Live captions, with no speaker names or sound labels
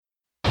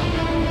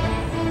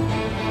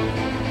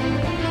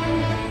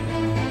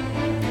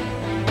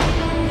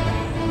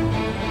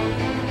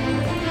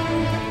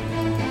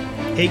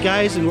Hey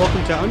guys, and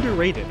welcome to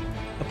Underrated,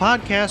 a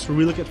podcast where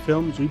we look at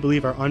films we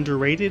believe are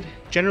underrated,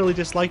 generally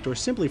disliked, or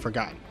simply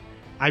forgotten.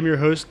 I'm your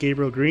host,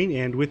 Gabriel Green,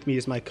 and with me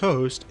is my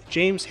co-host,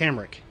 James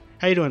Hamrick.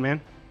 How you doing, man?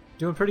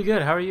 Doing pretty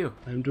good. How are you?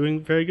 I'm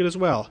doing very good as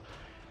well.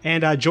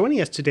 And joining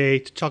us today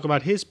to talk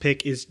about his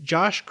pick is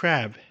Josh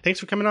Crabb.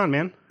 Thanks for coming on,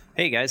 man.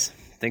 Hey guys,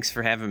 thanks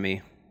for having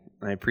me.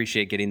 I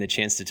appreciate getting the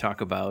chance to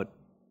talk about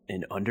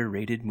an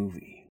underrated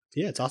movie.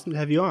 Yeah, it's awesome to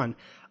have you on.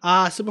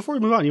 So before we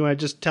move on, you want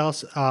to just tell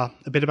us a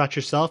bit about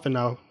yourself and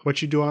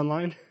what you do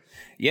online?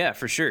 Yeah,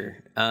 for sure.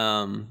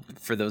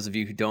 For those of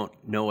you who don't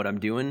know what I'm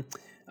doing,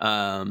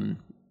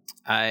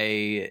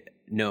 I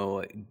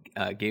know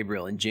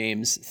Gabriel and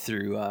James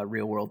through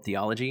Real World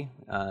Theology.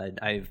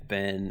 I've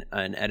been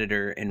an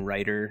editor and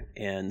writer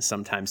and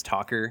sometimes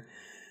talker.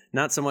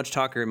 Not so much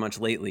talker much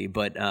lately,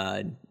 but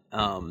I've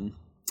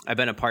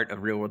been a part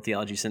of Real World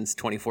Theology since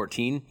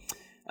 2014.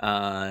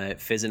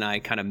 Fizz and I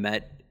kind of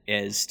met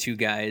as two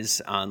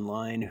guys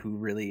online who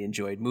really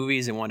enjoyed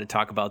movies and wanted to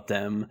talk about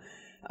them,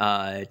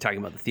 talking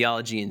about the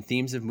theology and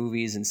themes of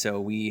movies. And so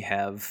we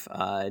have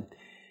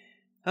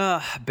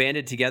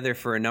banded together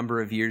for a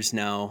number of years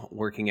now,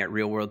 working at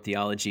Real World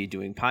Theology,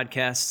 doing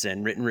podcasts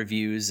and written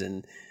reviews,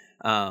 and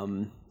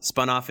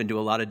spun off into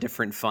a lot of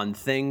different fun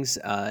things.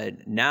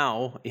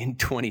 Now, in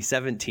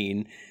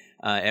 2017,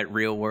 at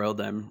Real World,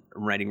 I'm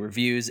writing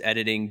reviews,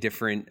 editing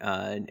different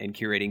and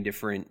curating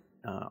different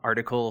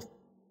article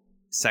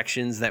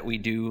sections that we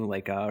do,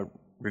 like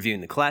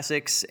reviewing the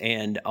classics,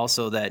 and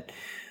also that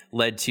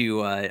led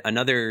to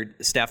another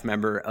staff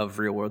member of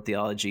Real World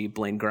Theology,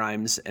 Blaine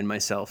Grimes, and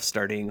myself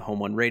starting Home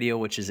One Radio,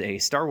 which is a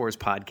Star Wars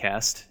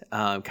podcast,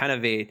 kind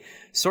of a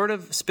sort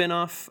of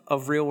spin-off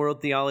of Real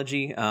World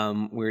Theology.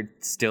 We're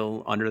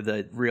still under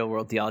the Real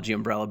World Theology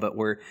umbrella, but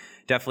we're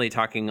definitely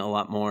talking a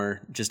lot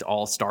more just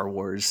all Star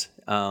Wars,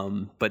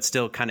 but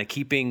still kind of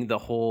keeping the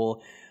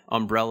whole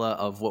umbrella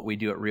of what we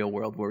do at Real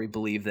World, where we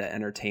believe that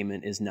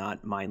entertainment is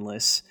not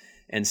mindless.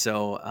 And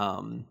so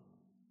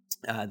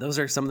those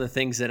are some of the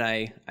things that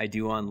I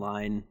do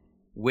online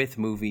with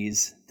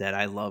movies that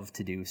I love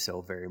to do so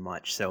very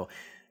much. So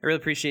I really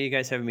appreciate you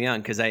guys having me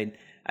on, because I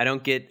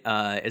don't get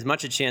as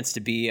much a chance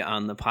to be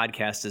on the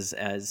podcast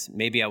as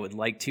maybe I would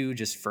like to,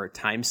 just for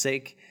time's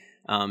sake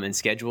and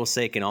schedule's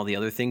sake and all the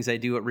other things I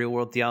do at Real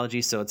World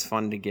Theology. So it's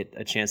fun to get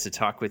a chance to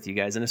talk with you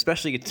guys, and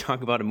especially get to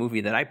talk about a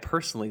movie that I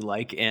personally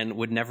like and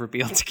would never be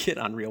able to get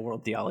on Real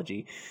World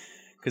Theology.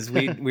 Because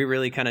we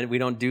really we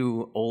don't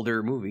do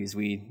older movies.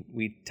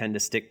 We tend to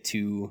stick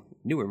to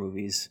newer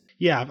movies.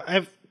 Yeah,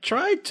 I've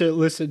tried to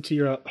listen to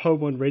your Home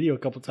One Radio a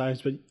couple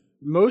times, but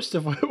most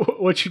of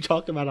what you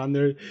talk about on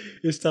there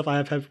is stuff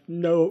I have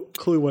no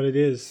clue what it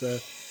is.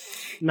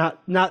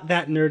 Not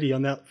that nerdy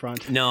on that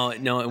front. No,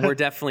 we're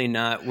definitely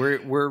not.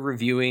 We're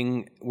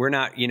reviewing. We're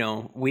not.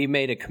 We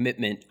made a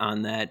commitment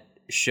on that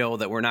show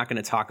that we're not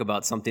going to talk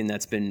about something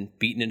that's been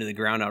beaten into the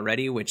ground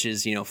already, which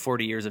is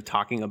 40 years of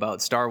talking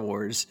about Star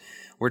Wars.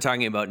 We're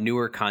talking about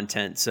newer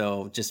content.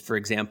 So just for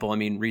example,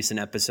 recent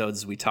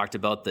episodes, we talked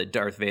about the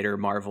Darth Vader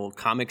Marvel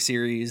comic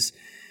series.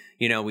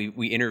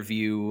 We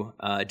interview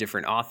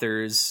different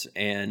authors,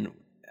 and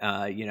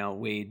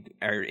we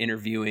are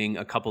interviewing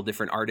a couple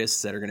different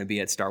artists that are going to be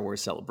at Star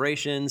Wars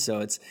Celebration. So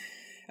it's,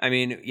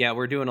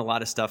 we're doing a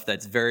lot of stuff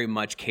that's very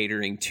much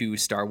catering to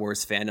Star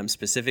Wars fandom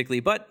specifically,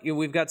 but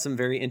we've got some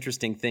very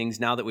interesting things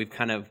now that we've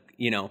kind of,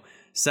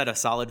 set a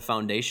solid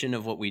foundation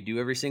of what we do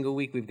every single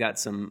week. We've got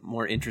some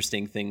more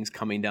interesting things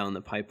coming down the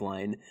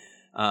pipeline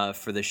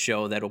for the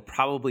show that'll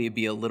probably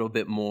be a little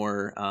bit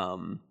more,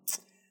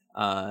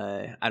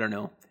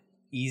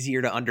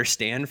 easier to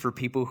understand for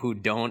people who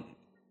don't,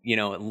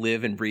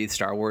 live and breathe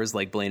Star Wars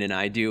like Blaine and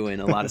I do, and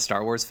a lot of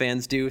Star Wars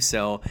fans do.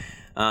 So,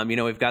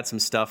 we've got some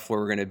stuff where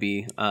we're going to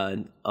be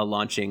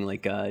launching,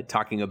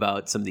 talking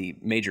about some of the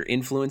major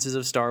influences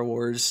of Star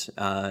Wars,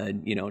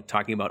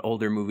 talking about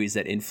older movies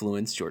that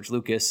influenced George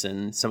Lucas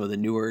and some of the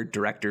newer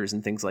directors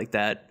and things like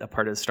that, a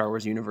part of the Star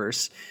Wars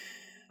universe,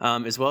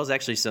 as well as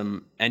actually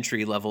some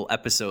entry-level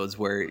episodes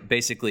where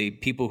basically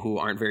people who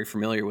aren't very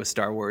familiar with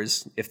Star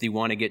Wars, if they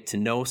want to get to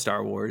know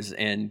Star Wars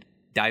and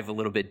dive a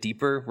little bit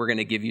deeper, we're going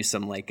to give you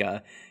some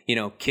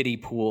kiddie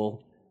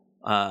pool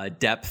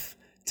depth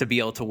to be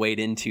able to wade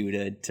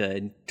into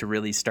to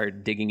really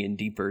start digging in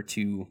deeper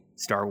to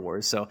Star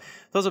Wars. So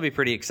those will be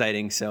pretty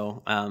exciting.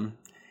 So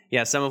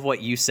some of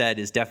what you said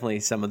is definitely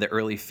some of the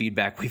early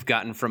feedback we've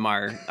gotten from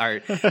our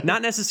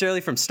not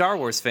necessarily from Star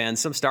Wars fans.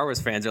 Some Star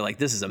Wars fans are like,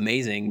 this is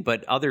amazing.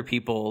 But other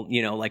people,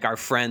 like our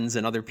friends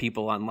and other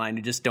people online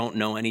who just don't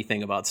know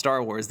anything about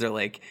Star Wars, they're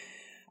like,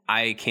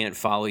 I can't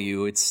follow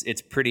you. It's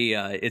pretty.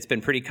 It's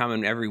been pretty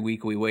common. Every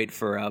week we wait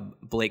for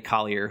Blake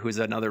Collier, who's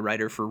another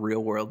writer for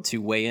Real World,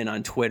 to weigh in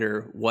on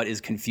Twitter what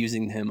is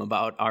confusing him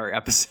about our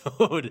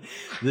episode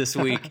this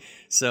week.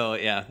 So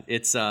yeah,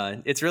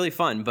 it's really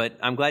fun. But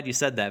I'm glad you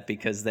said that,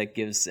 because that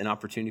gives an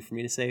opportunity for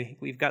me to say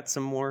we've got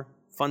some more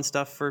fun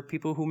stuff for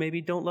people who maybe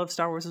don't love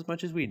Star Wars as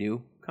much as we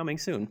do coming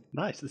soon.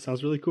 Nice. That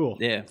sounds really cool.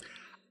 Yeah.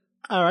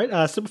 All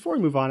right. So before we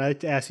move on, I'd like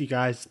to ask you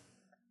guys,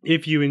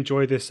 if you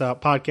enjoy this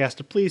podcast,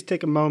 to please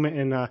take a moment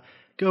and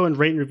go and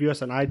rate and review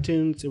us on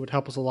iTunes. It would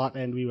help us a lot,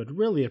 and we would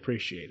really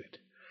appreciate it.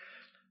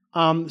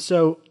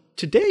 So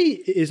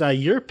today is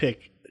your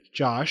pick,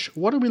 Josh.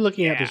 What are we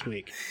looking at this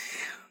week?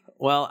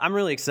 Well, I'm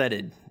really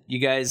excited. You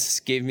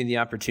guys gave me the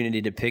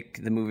opportunity to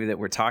pick the movie that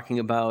we're talking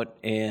about,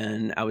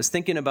 and I was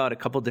thinking about a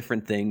couple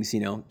different things,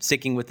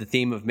 sticking with the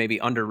theme of maybe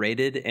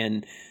underrated,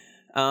 and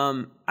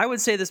I would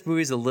say this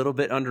movie is a little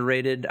bit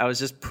underrated. I was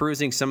just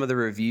perusing some of the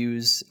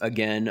reviews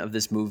again of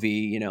this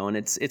movie, and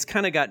it's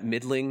kind of got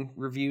middling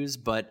reviews,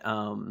 but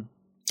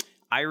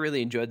I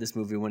really enjoyed this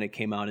movie when it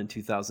came out in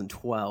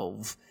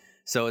 2012.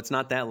 So it's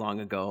not that long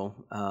ago,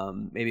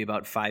 maybe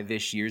about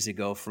 5-ish years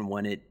ago from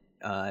when it,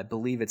 I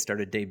believe it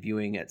started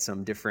debuting at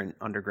some different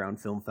underground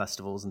film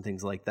festivals and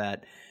things like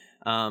that.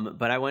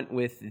 But I went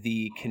with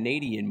the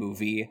Canadian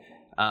movie,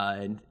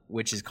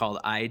 which is called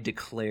I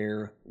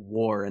Declare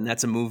War. And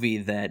that's a movie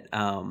that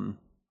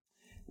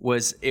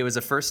was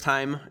a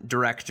first-time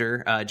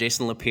director,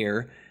 Jason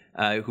Lapierre,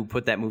 who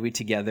put that movie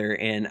together.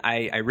 And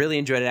I really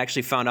enjoyed it. I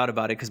actually found out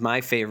about it because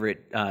my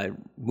favorite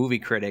movie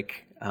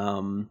critic,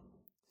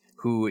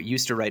 who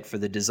used to write for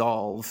The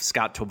Dissolve,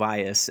 Scott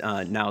Tobias,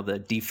 now the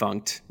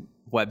defunct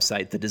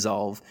website, The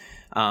Dissolve.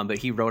 But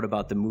he wrote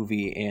about the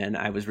movie, and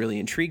I was really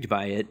intrigued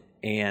by it.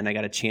 And I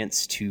got a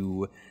chance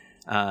to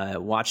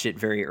watch it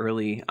very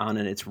early on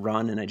in its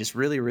run, and I just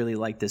really, really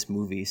liked this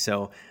movie.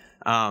 So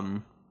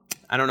I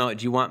don't know.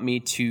 Do you want me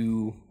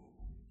to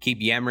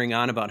keep yammering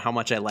on about how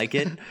much I like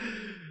it?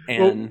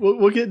 And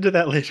we'll get into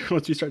that later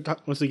once we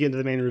get into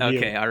the main review.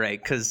 Okay, all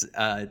right, because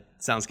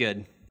sounds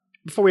good.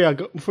 Before we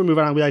move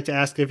on, we like to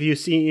ask if you've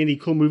seen any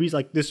cool movies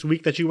like this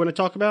week that you want to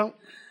talk about.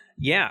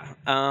 Yeah,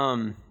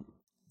 I'm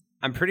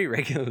pretty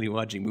regularly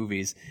watching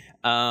movies.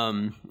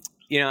 I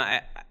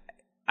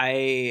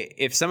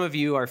if some of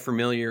you are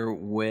familiar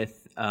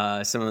with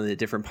some of the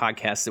different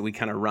podcasts that we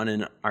kind of run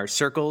in our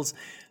circles,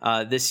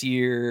 this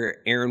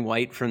year Aaron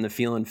White from the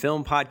Feel and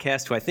Film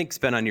podcast, who I think's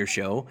been on your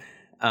show,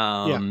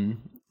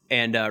 and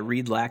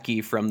Reed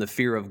Lackey from the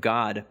Fear of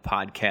God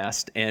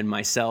podcast, and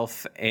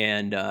myself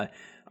and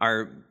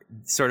our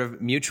sort of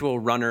mutual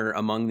runner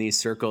among these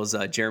circles,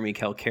 Jeremy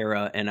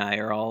Calcara, and I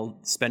are all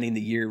spending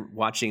the year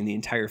watching the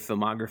entire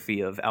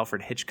filmography of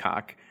Alfred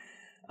Hitchcock,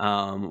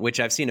 which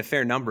I've seen a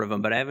fair number of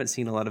them, but I haven't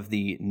seen a lot of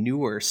the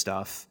newer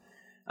stuff,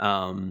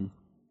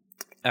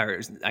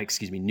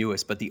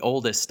 newest, but the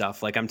oldest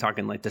stuff. Like I'm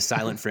talking like the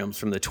silent films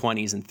from the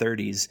 20s and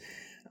 30s.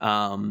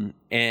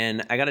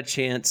 And I got a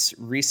chance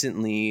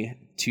recently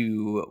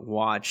to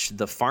watch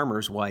The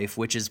Farmer's Wife,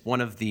 which is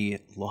one of the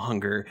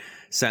longer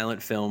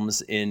silent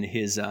films in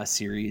his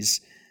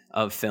series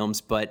of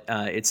films, but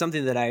it's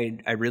something that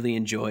I really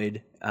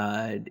enjoyed.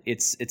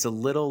 It's a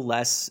little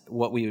less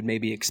what we would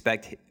maybe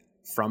expect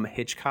from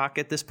Hitchcock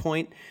at this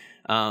point.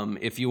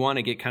 If you want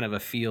to get kind of a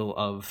feel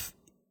of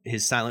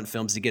his silent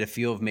films, to get a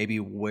feel of maybe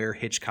where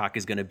Hitchcock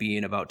is going to be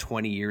in about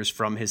 20 years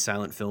from his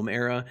silent film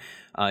era,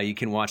 you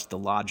can watch The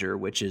Lodger,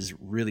 which is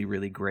really,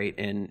 really great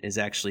and has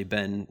actually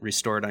been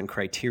restored on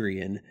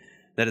Criterion.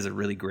 That is a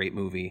really great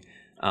movie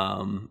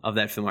of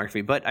that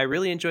filmography. But I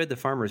really enjoyed The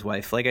Farmer's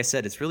Wife. Like I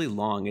said, it's really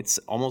long. It's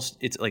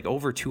like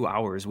over 2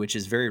 hours, which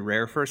is very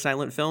rare for a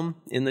silent film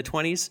in the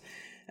 20s.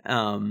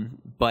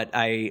 But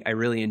I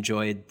really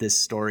enjoyed this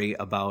story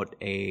about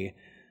a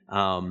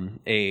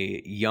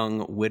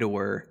young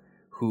widower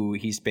who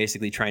he's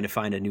basically trying to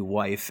find a new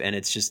wife, and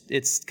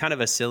it's kind of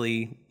a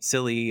silly,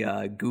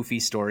 goofy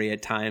story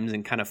at times,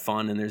 and kind of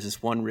fun. And there's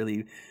this one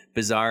really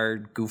bizarre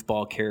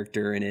goofball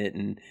character in it,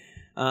 and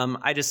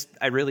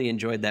I really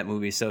enjoyed that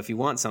movie. So if you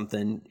want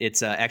something,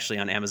 it's actually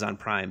on Amazon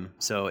Prime.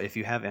 So if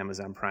you have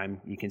Amazon Prime,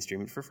 you can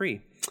stream it for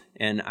free,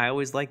 and I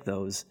always like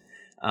those.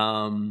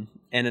 And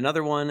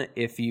another one,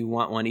 if you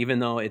want one, even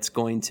though it's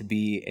going to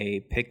be a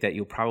pick that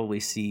you'll probably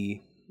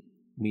see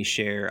me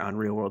share on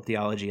Real World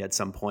Theology at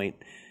some point.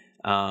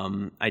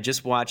 I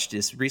just watched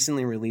this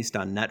recently released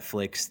on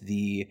Netflix,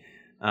 the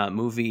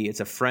movie. It's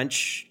a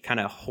French kind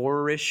of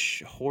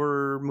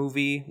horror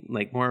movie,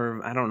 like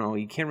more, I don't know,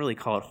 you can't really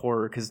call it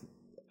horror because,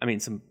 I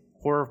mean, some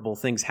horrible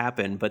things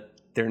happen, but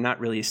they're not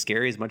really as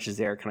scary as much as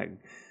they're kind of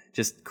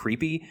just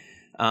creepy,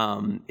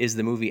 is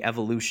the movie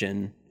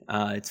Evolution.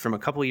 It's from a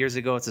couple years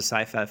ago. It's a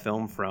sci-fi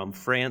film from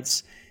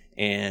France,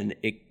 and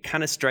it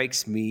kind of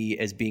strikes me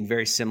as being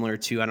very similar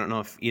to, I don't know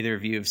if either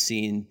of you have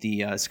seen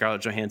the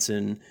Scarlett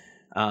Johansson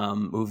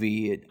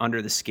movie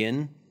Under the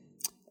Skin.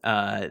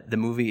 The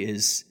movie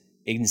is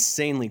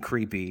insanely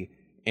creepy,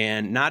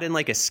 and not in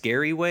like a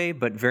scary way,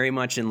 but very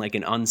much in like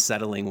an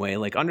unsettling way.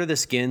 Like Under the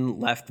Skin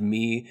left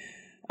me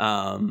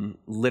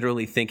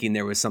literally thinking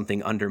there was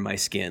something under my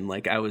skin.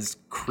 Like I was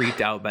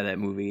creeped out by that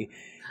movie,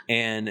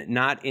 and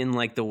not in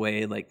like the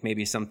way like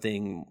maybe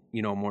something,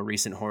 more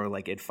recent horror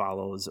like It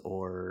Follows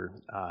or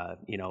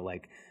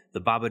like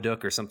The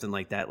Babadook or something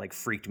like that, like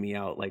freaked me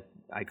out. Like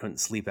I couldn't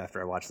sleep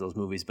after I watched those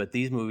movies. But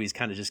these movies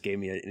kind of just gave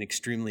me an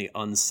extremely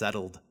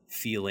unsettled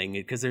feeling,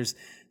 because there's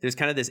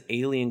kind of this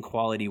alien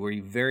quality where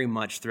you very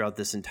much throughout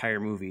this entire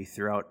movie,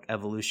 throughout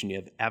Evolution, you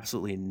have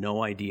absolutely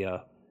no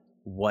idea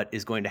what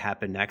is going to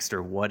happen next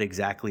or what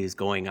exactly is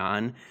going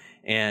on.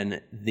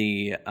 And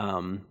the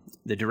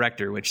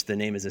director, which the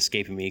name is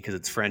escaping me because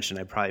it's French and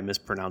I probably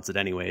mispronounce it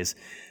anyways,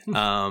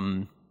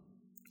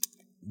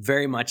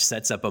 very much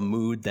sets up a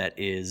mood that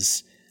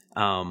is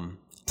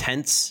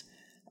tense,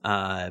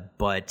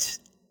 but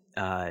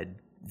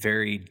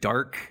very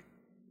dark,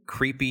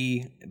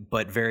 creepy,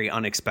 but very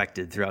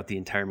unexpected throughout the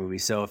entire movie.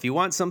 So if you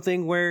want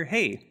something where,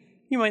 hey,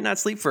 you might not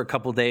sleep for a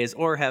couple days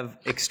or have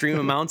extreme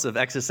amounts of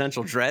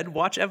existential dread,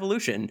 watch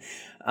Evolution.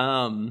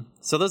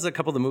 So those are a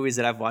couple of the movies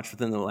that I've watched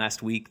within the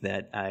last week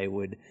that I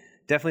would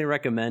definitely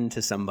recommend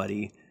to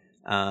somebody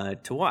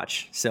to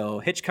watch. So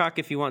Hitchcock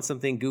if you want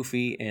something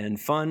goofy and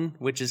fun,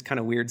 which is kind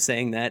of weird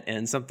saying that,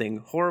 and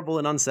something horrible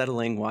and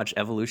unsettling, watch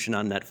Evolution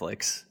on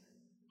Netflix.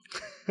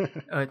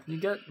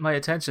 You got my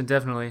attention,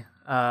 definitely.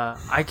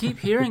 I keep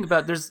hearing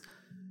about there's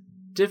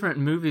different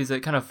movies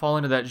that kind of fall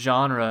into that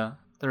genre.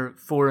 They're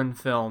foreign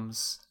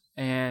films,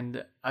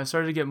 and I've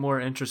started to get more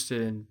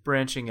interested in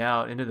branching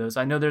out into those.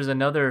 I know there's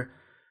another,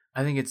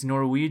 I think it's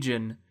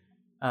Norwegian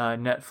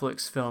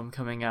Netflix film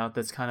coming out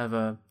that's kind of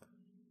a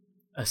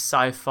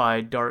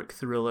sci-fi dark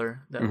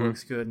thriller that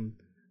looks good, and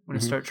I'm going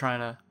to start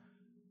trying to,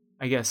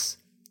 I guess,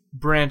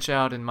 branch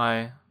out in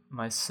my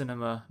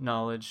cinema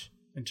knowledge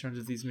in terms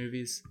of these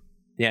movies.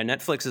 Yeah,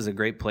 Netflix is a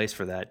great place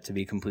for that, to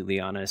be completely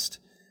honest.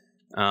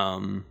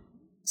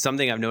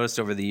 Something I've noticed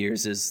over the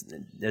years is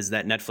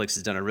that Netflix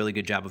has done a really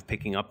good job of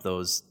picking up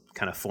those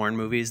kind of foreign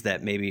movies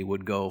that maybe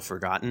would go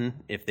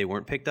forgotten if they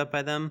weren't picked up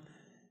by them.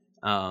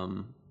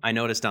 I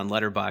noticed on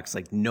Letterboxd,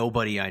 like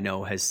nobody I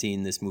know has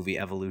seen this movie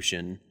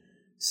Evolution.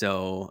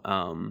 So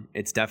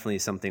it's definitely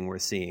something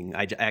worth seeing.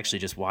 I actually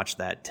just watched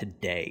that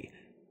today.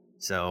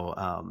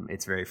 So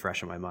it's very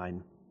fresh in my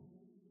mind.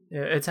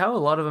 Yeah, it's how a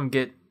lot of them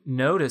get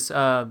noticed.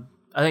 I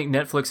think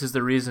Netflix is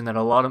the reason that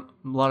a lot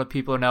of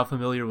people are now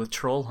familiar with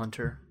Troll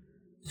Hunter.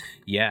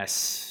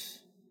 Yes.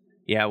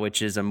 Yeah,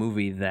 which is a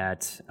movie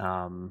that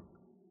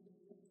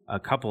a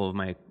couple of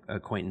my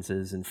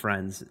acquaintances and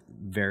friends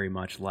very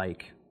much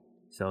like.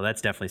 So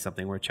that's definitely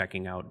something worth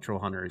checking out. Troll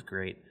Hunter is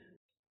great.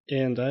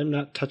 And I'm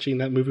not touching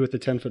that movie with a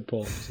 10-foot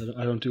pole, so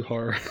I don't do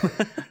horror.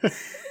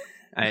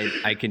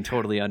 I can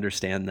totally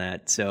understand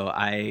that. So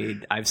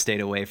I've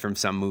stayed away from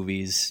some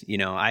movies. You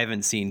know, I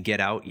haven't seen Get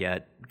Out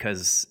yet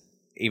because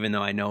even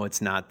though I know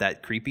it's not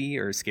that creepy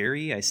or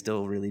scary, I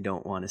still really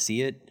don't want to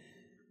see it.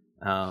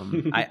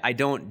 I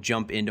don't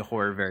jump into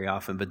horror very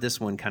often, but this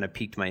one kind of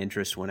piqued my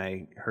interest when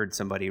I heard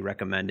somebody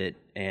recommend it,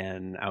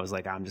 and I was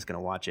like, I'm just going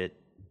to watch it.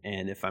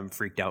 And if I'm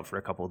freaked out for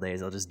a couple of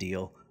days, I'll just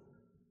deal.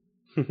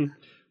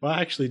 Well, I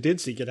actually did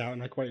see Get Out,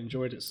 and I quite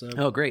enjoyed it. So,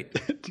 oh, great!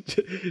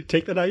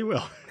 Take that how you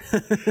will.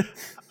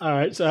 All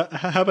right. So,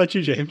 how about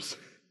you, James?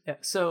 Yeah.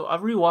 So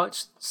I've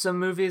rewatched some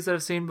movies that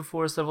I've seen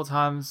before several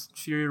times.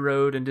 Fury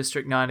Road and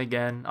District 9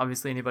 again.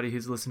 Obviously, anybody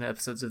who's listened to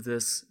episodes of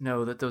this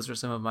know that those are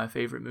some of my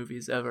favorite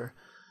movies ever.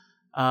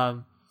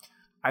 I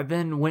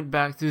then went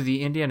back through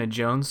the Indiana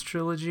Jones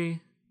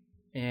trilogy,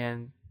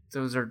 and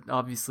those are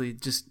obviously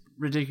just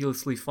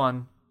ridiculously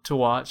fun to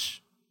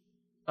watch.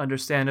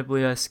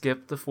 Understandably, I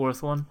skipped the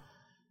fourth one.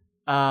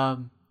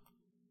 And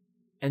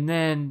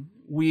then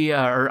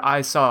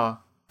I saw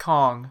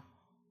Kong,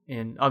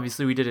 and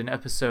obviously we did an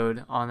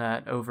episode on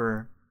that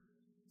over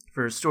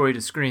for Story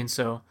to Screen,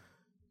 so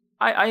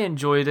I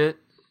enjoyed it.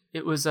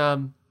 It was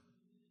fun.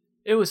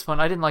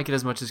 I didn't like it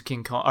as much as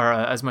King Kong or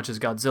as much as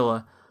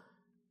Godzilla,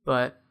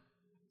 but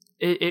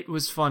it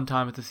was fun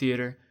time at the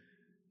theater.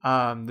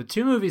 The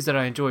two movies that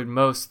I enjoyed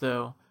most,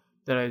 though,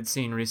 that I had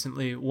seen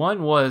recently,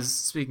 one was,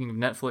 speaking of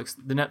Netflix,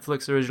 the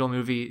Netflix original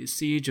movie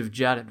Siege of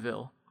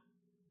Jadotville.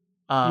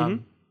 I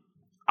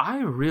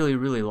really,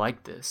 really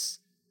like this.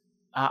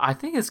 I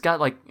think it's got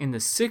like in the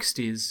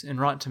 60s in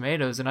Rotten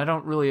Tomatoes, and I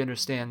don't really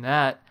understand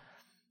that.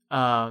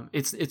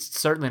 It's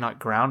certainly not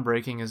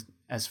groundbreaking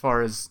as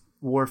far as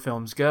war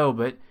films go,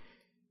 but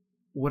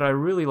what I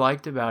really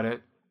liked about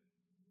it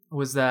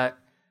was that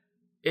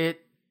it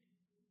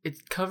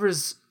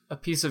covers a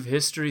piece of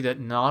history that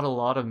not a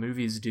lot of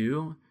movies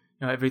do.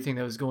 You know, everything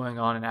that was going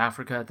on in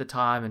Africa at the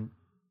time, and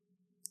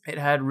it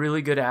had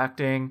really good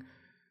acting.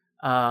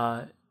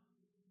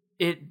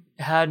 It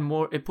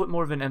put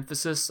more of an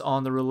emphasis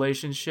on the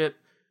relationship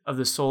of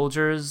the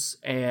soldiers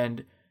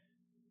and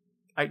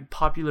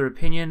popular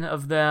opinion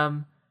of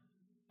them,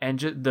 and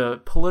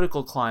the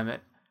political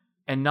climate,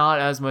 and not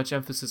as much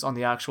emphasis on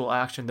the actual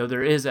action, though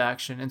there is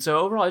action. And so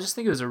overall, I just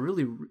think it was a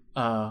really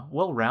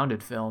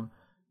well-rounded film,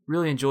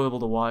 really enjoyable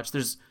to watch.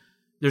 There's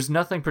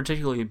nothing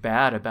particularly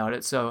bad about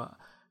it, so I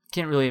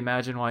can't really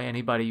imagine why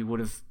anybody would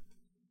have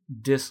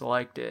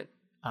disliked it.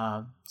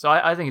 So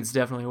I think it's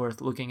definitely worth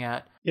looking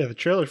at. Yeah, the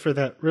trailer for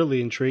that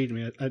really intrigued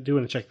me. I do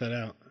want to check that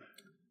out.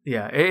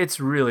 Yeah,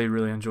 it's really,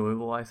 really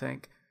enjoyable, I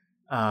think.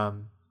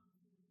 And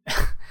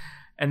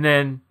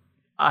then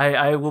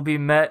I will be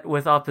met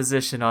with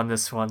opposition on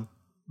this one,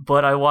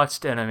 but I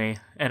watched Enemy,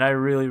 and I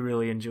really,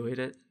 really enjoyed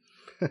it.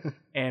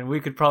 And we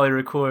could probably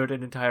record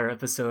an entire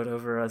episode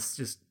over us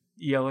just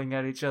yelling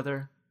at each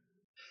other.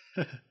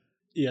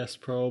 Yes,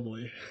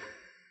 probably.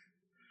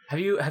 Have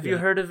you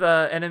heard of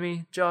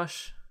Enemy,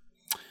 Josh?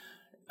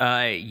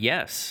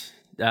 Yes.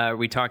 Are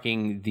we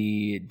talking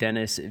the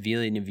Denis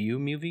Villeneuve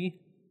movie?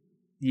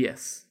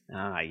 Yes.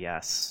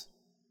 Yes.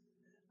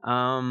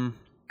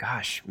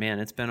 Gosh, man,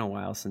 it's been a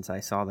while since I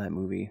saw that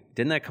movie.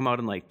 Didn't that come out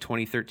in like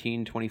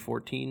 2013,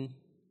 2014?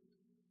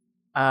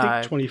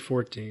 I think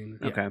 2014.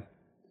 Yeah.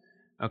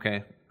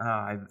 Okay.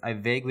 I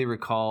vaguely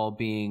recall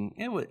being.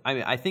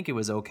 I think it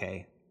was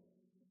okay,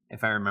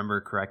 if I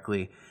remember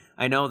correctly.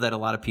 I know that a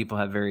lot of people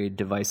have very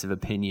divisive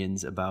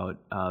opinions about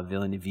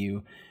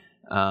Villeneuve.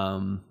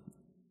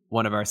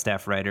 One of our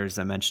staff writers,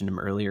 I mentioned him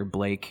earlier,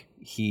 Blake.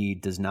 He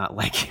does not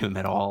like him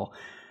at all.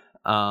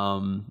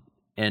 And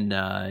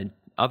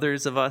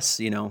others of us,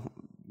 a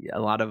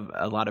lot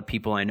of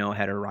people I know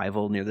had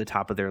Arrival near the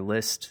top of their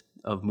list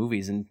of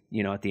movies, and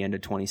at the end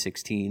of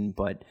 2016.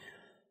 But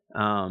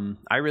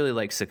I really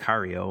like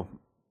Sicario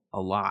a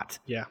lot.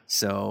 Yeah.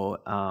 So,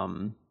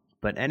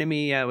 but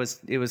Enemy, it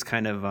was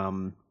kind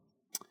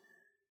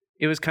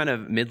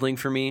of middling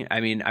for me.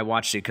 I mean, I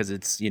watched it because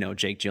it's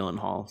Jake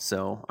Gyllenhaal,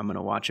 so I'm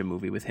gonna watch a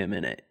movie with him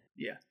in it.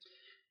 Yeah.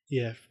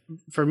 Yeah,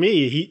 for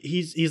me,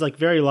 he's like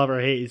very love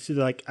or hate. It's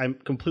either like I'm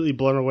completely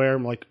blown away.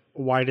 I'm like,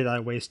 why did I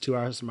waste 2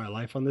 hours of my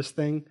life on this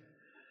thing?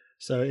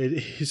 So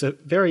he's a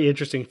very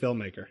interesting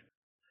filmmaker,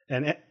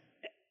 and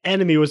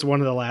Enemy was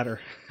one of the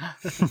latter.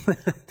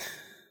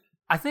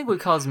 I think what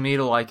caused me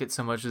to like it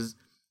so much is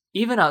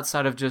even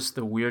outside of just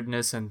the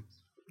weirdness and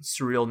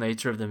surreal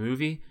nature of the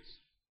movie,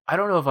 I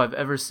don't know if I've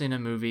ever seen a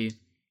movie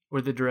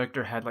where the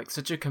director had like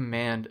such a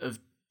command of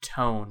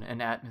tone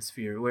and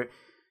atmosphere, where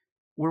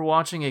we're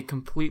watching a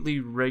completely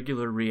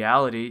regular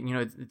reality.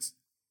 It's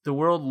the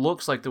world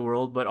looks like the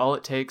world, but all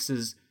it takes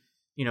is,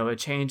 a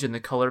change in the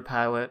color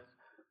palette,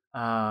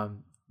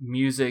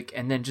 music,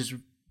 and then just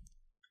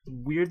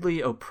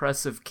weirdly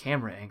oppressive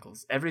camera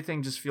angles.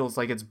 Everything just feels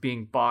like it's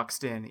being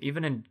boxed in,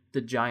 even in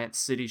the giant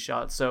city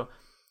shots. So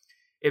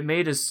it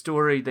made a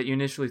story that you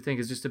initially think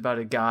is just about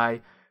a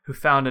guy who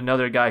found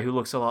another guy who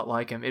looks a lot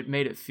like him. It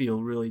made it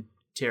feel really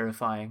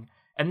terrifying.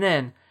 And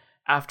then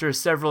after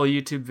several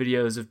YouTube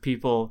videos of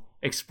people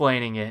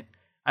explaining it,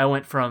 I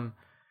went from,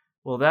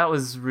 well, that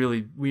was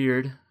really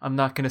weird, I'm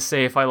not going to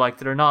say if I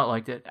liked it or not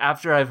liked it,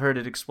 after I've heard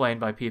it explained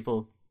by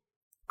people.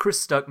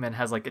 Chris Stuckman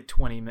has like a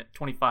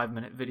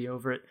 25-minute video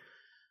over it.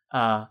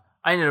 I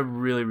ended up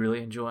really,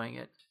 really enjoying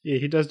it. Yeah,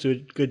 he does do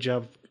a good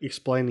job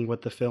explaining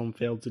what the film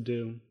failed to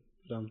do.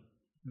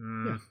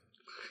 Yeah.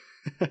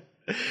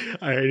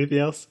 All right, anything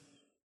else?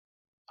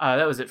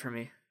 That was it for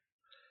me.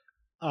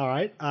 All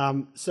right.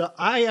 So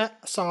I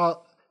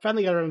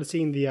finally got around to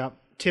seeing the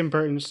Tim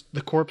Burton's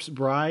The Corpse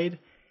Bride,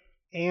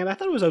 and I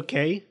thought it was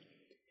okay.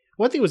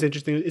 One thing was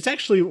interesting. It's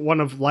actually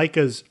one of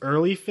Leica's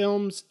early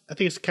films. I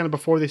think it's kind of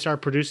before they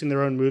started producing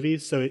their own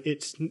movies, so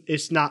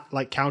it's not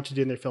like counted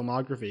in their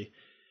filmography.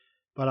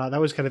 But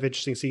that was kind of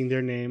interesting seeing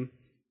their name.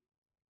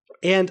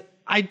 And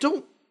I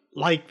don't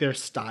like their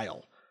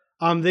style.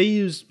 They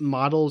use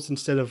models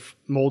instead of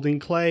molding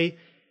clay,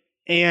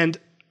 and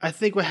I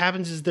think what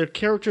happens is their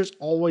characters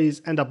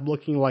always end up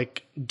looking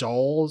like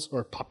dolls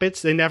or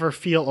puppets. They never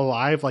feel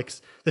alive like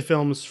the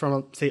films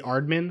from, say,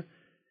 Aardman.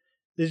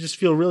 They just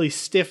feel really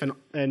stiff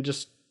and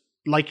just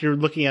like you're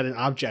looking at an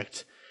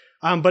object.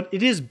 But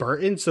it is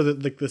Burton, so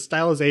the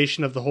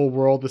stylization of the whole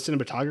world, the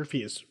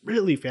cinematography is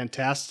really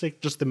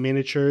fantastic. Just the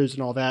miniatures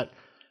and all that.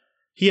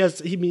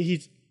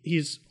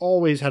 He's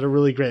always had a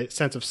really great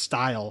sense of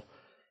style,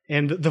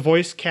 and the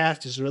voice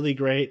cast is really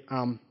great.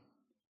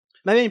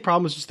 My main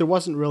problem was just there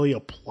wasn't really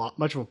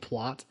much of a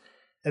plot,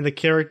 and the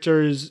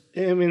characters,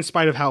 in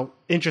spite of how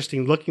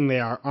interesting looking they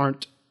are,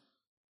 aren't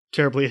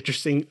terribly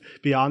interesting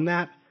beyond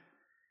that.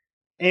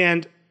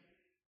 And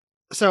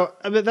so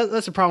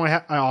that's a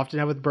problem I often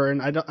have with Burton.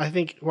 I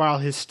think while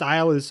his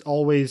style is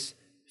always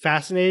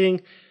fascinating,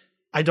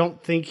 I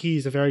don't think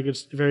he's a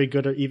very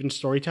good or even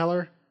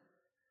storyteller.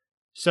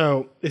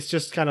 So it's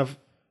just kind of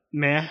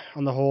meh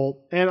on the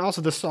whole. And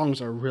also the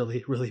songs are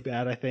really, really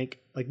bad, I think.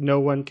 Like no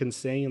one can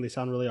sing and they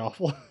sound really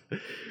awful.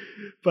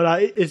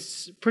 But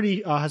it's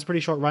has a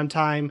pretty short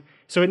runtime,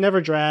 so it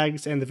never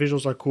drags and the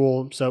visuals are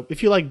cool. So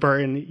if you like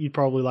Burton, you'd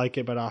probably like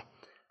it, but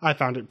I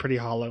found it pretty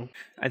hollow.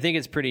 I think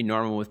it's pretty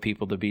normal with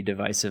people to be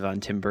divisive on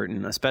Tim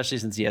Burton, especially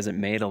since he hasn't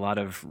made a lot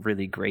of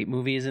really great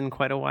movies in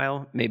quite a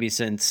while. Maybe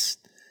since,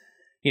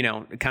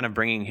 kind of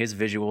bringing his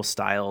visual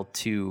style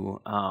to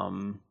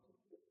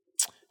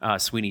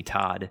Sweeney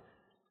Todd.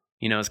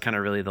 It's kind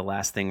of really the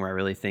last thing where I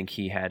really think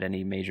he had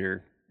any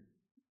major...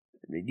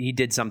 He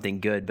did something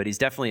good, but he's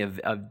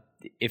definitely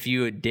if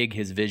you dig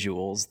his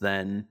visuals,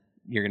 then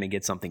you're going to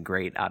get something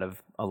great out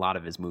of a lot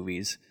of his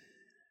movies.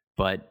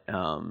 But,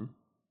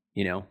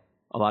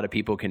 a lot of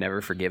people can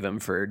never forgive him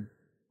for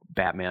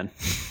Batman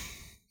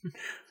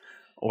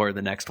or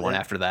the next one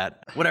after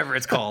that, whatever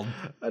it's called.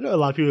 I know a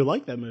lot of people who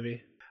like that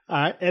movie. All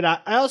right. And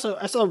I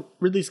saw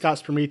Ridley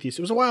Scott's Prometheus.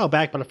 It was a while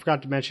back, but I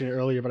forgot to mention it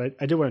earlier, but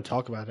I did want to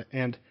talk about it.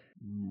 And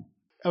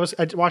I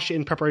watched it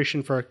in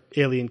preparation for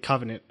Alien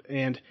Covenant,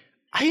 and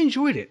I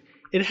enjoyed it.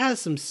 It has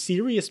some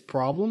serious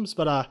problems,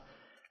 but I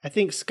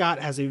think Scott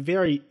has a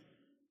very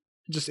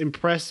just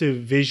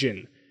impressive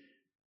vision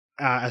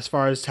as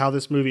far as how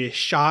this movie is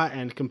shot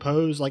and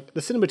composed. Like,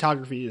 the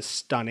cinematography is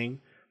stunning.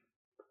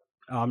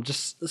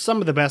 Just some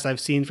of the best I've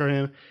seen from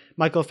him.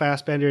 Michael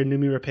Fassbender and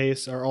Noomi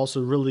Rapace are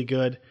also really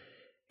good.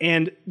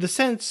 And the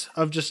sense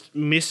of just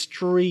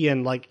mystery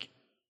and like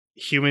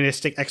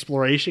humanistic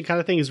exploration kind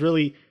of thing is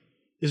really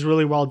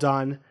well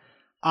done.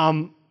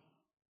 And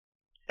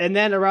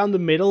then around the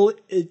middle,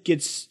 it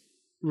gets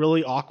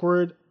really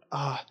awkward.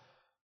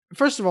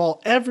 First of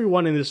all,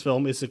 everyone in this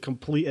film is a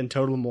complete and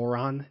total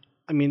moron.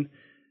 I mean,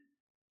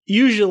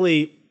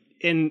 usually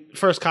in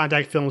first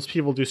contact films,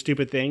 people do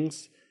stupid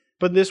things.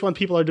 But in this one,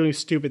 people are doing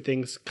stupid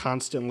things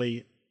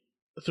constantly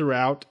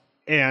throughout.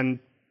 And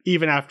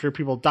even after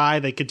people die,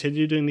 they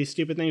continue doing these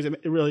stupid things.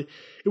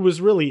 It was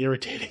really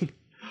irritating.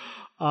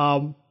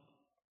 And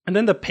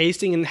then the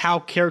pacing and how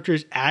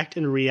characters act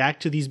and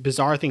react to these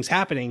bizarre things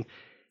happening.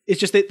 It's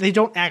just that they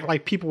don't act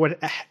like people would,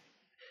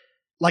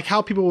 like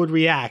how people would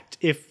react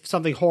if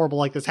something horrible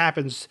like this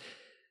happens.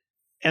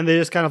 And they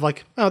just kind of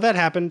like, oh, that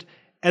happened.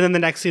 And then the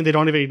next scene, they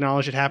don't even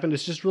acknowledge it happened.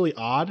 It's just really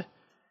odd.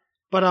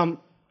 But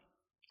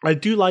I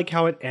do like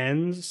how it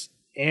ends.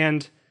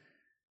 And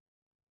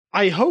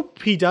I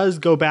hope he does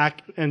go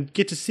back and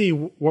get to see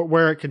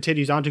where it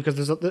continues on to,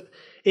 because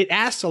it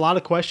asks a lot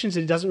of questions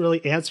and it doesn't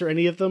really answer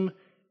any of them,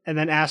 and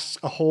then asks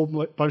a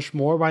whole bunch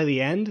more by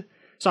the end.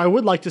 So I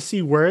would like to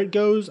see where it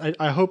goes.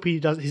 I hope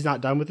he's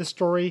not done with this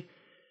story,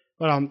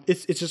 but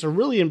it's just a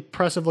really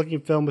impressive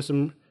looking film with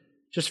some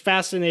just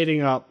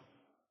fascinating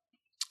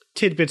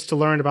tidbits to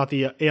learn about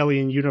the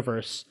alien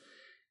universe,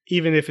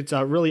 even if it's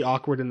really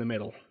awkward in the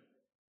middle.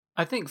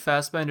 I think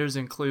Fassbender's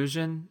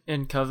inclusion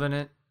in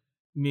Covenant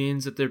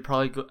means that they're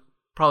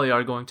probably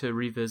are going to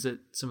revisit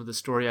some of the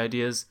story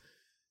ideas.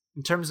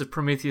 In terms of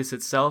Prometheus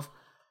itself,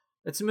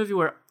 it's a movie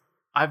where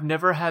I've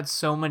never had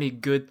so many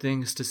good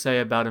things to say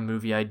about a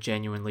movie I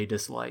genuinely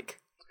dislike.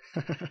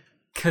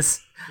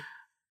 Because,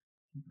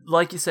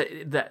 like you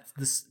said,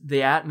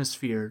 the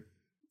atmosphere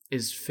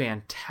is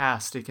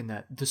fantastic, and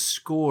that the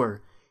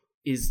score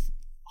is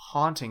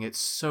haunting. It's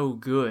so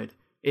good.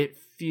 It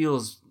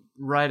feels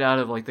right out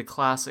of like the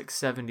classic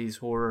 70s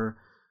horror.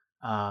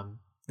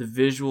 The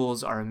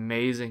visuals are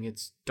amazing.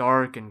 It's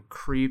dark and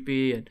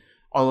creepy, and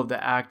all of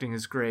the acting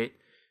is great.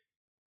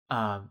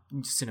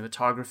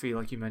 Cinematography,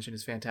 like you mentioned,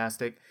 is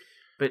fantastic.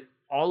 But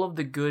all of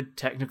the good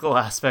technical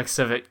aspects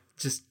of it,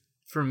 just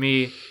for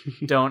me,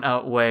 don't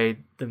outweigh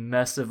the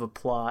mess of a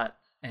plot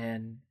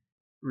and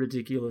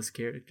ridiculous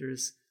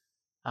characters.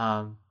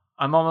 I'm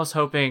almost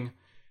hoping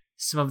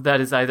some of that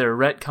is either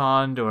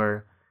retconned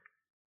or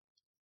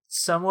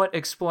somewhat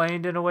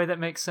explained in a way that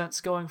makes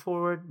sense going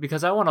forward,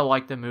 because I want to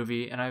like the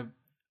movie, and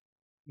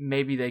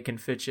maybe they can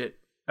fix it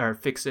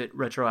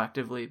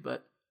retroactively,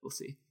 but we'll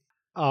see.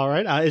 All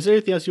right. Is there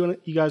anything else you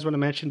guys want to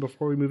mention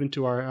before we move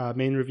into our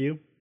main review?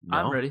 No.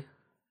 I'm ready.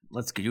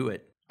 Let's do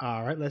it.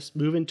 All right. Let's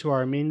move into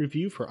our main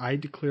review for I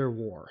Declare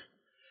War.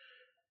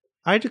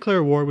 I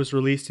Declare War was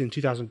released in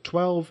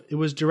 2012. It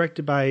was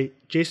directed by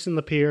Jason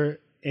Lapierre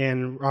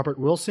and Robert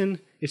Wilson.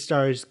 It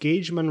stars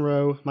Gage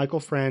Monroe, Michael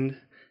Friend,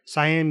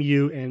 Siam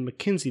Yu, and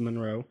Mackenzie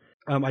Monroe.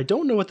 I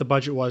don't know what the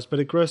budget was, but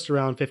it grossed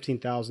around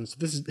 $15,000. So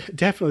this is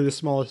definitely the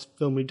smallest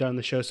film we've done on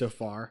the show so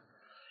far.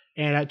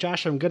 And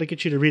Josh, I'm going to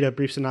get you to read a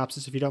brief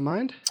synopsis if you don't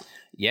mind.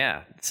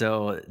 Yeah,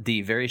 so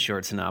the very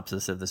short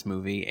synopsis of this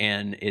movie,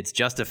 and it's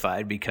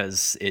justified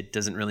because it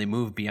doesn't really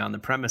move beyond the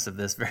premise of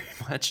this very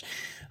much.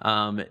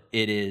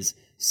 It is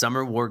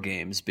summer war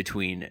games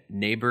between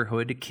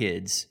neighborhood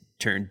kids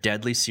turn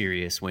deadly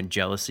serious when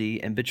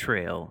jealousy and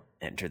betrayal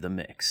enter the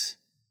mix.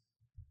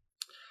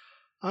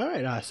 All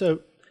right,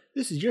 so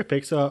this is your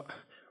pick, so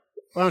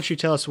why don't you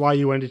tell us why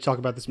you wanted to talk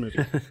about this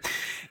movie?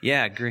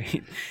 Yeah,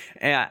 great.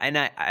 Yeah, and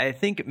I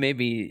think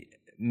maybe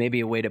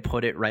a way to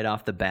put it right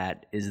off the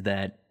bat is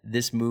that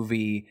this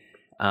movie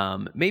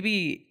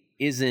maybe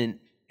isn't.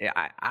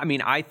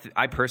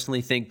 I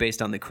personally think,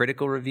 based on the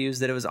critical reviews,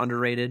 that it was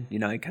underrated. You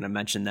know, I kind of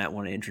mentioned that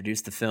when I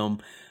introduced the film.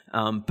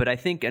 But I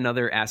think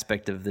another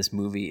aspect of this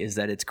movie is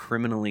that it's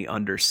criminally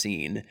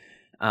underseen,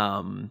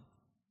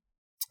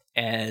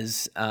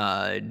 as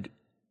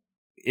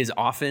is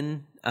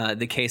often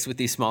the case with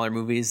these smaller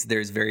movies.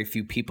 There's very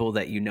few people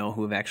that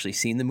who have actually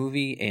seen the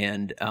movie,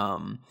 and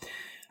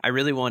I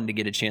really wanted to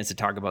get a chance to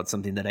talk about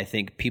something that I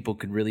think people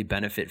could really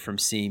benefit from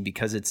seeing,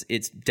 because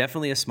it's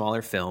definitely a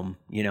smaller film.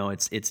 You know,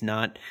 it's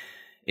not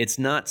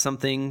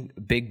something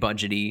big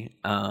budgety.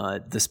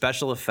 The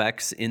special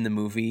effects in the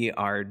movie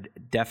are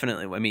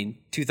definitely,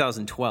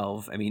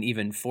 2012,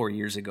 even 5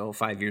 years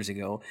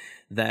ago,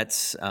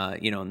 that's,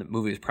 and the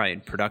movie was probably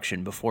in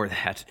production before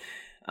that.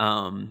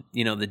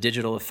 The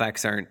digital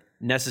effects aren't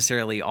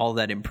necessarily all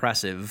that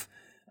impressive.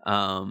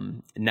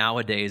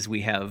 Nowadays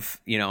we have,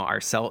 you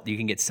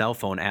can get cell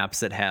phone apps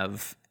that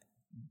have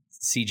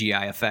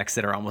CGI effects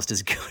that are almost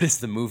as good as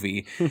the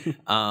movie.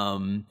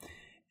 But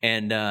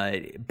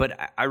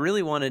I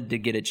really wanted to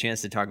get a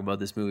chance to talk about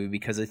this movie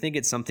because I think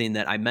it's something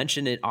that I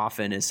mention it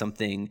often as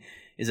something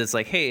is it's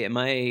like, hey,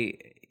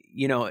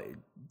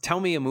 tell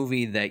me a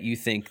movie that you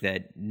think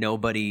that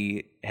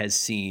nobody has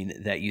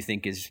seen that you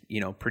think is,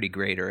 pretty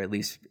great, or at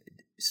least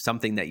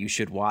something that you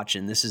should watch.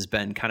 And this has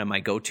been kind of my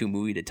go-to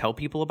movie to tell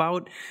people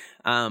about.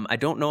 I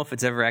don't know if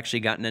it's ever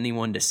actually gotten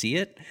anyone to see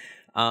it.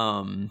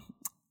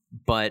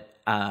 But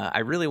I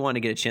really want to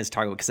get a chance to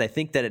talk about it because I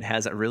think that it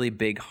has a really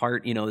big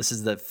heart. This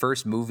is the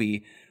first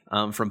movie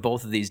from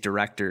both of these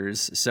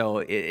directors. So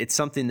it's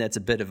something that's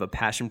a bit of a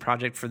passion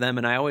project for them.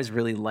 And I always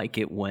really like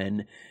it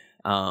when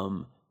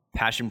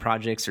passion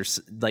projects or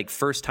like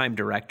first-time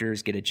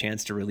directors get a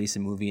chance to release a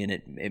movie and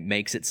it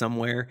makes it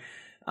somewhere.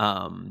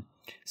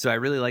 So I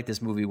really like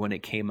this movie when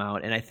it came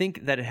out. And I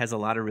think that it has a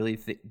lot of really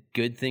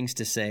good things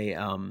to say.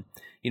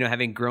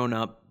 Having grown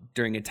up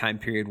during a time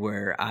period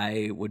where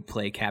I would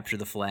play capture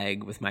the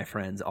flag with my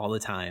friends all the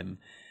time,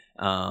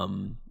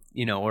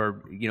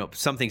 or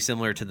something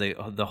similar to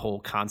the whole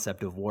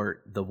concept of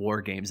the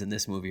war games in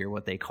this movie, or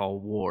what they call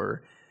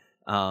war.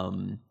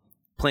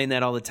 Playing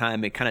that all the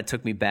time, it kind of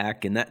took me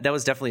back, and that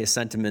was definitely a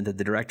sentiment that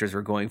the directors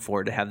were going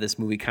for, to have this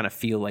movie kind of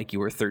feel like you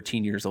were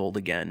 13 years old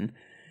again.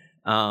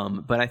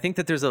 But I think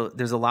that there's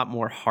a lot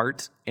more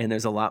heart, and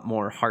there's a lot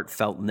more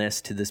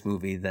heartfeltness to this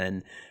movie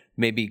than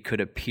maybe could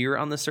appear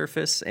on the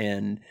surface.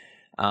 And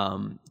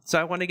so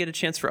I want to get a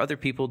chance for other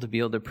people to be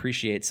able to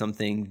appreciate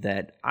something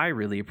that I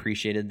really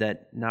appreciated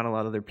that not a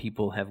lot of other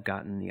people have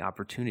gotten the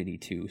opportunity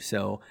to.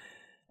 So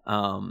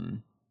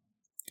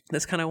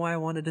that's kind of why I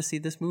wanted to see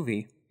this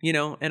movie,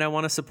 and I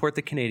want to support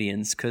the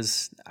Canadians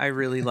because I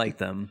really like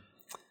them.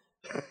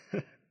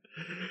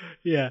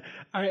 Yeah,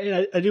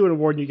 I do want to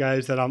warn you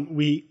guys that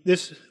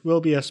this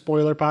will be a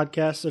spoiler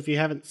podcast, so if you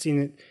haven't seen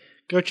it,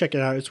 go check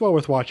it out. It's well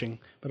worth watching,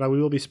 but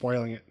we will be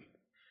spoiling it.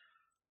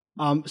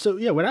 So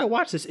yeah, when I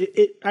watched this,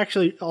 it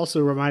actually also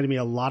reminded me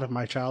a lot of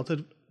my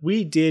childhood.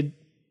 We did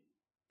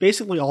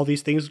basically all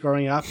these things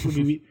growing up.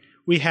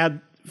 we had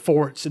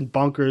forts and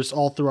bunkers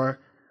all through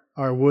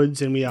our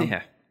woods, and we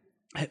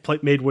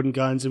made wooden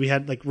guns, and we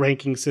had like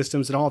ranking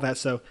systems and all that.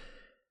 So.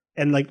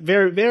 And like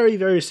very, very,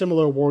 very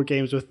similar war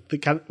games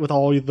with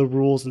all the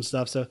rules and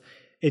stuff. So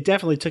it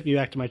definitely took me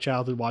back to my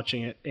childhood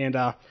watching it. And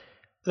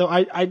though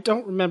I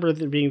don't remember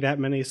there being that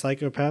many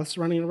psychopaths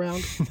running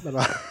around, but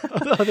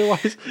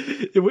otherwise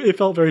it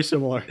felt very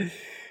similar.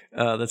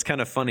 That's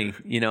kind of funny.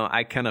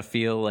 I kind of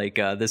feel like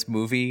this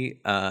movie,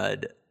 a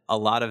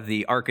lot of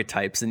the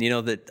archetypes, and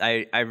that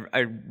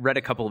I read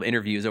a couple of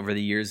interviews over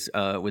the years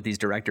with these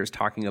directors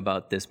talking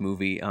about this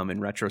movie in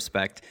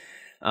retrospect.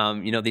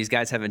 These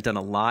guys haven't done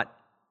a lot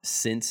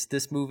since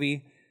this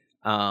movie,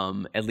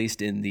 at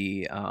least in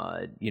the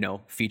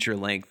feature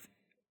length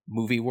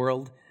movie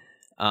world.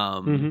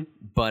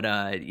 But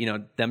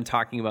them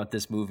talking about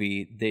this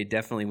movie, they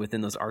definitely,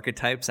 within those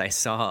archetypes, I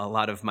saw a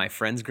lot of my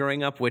friends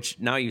growing up, which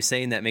now you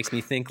saying that makes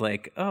me think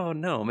like, oh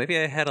no, maybe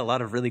I had a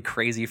lot of really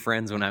crazy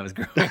friends when I was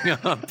growing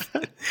up.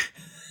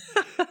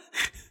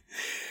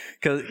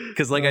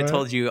 Because like I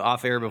told you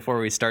off air before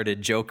we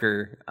started,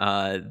 Joker,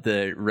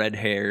 the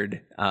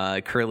red-haired,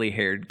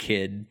 curly-haired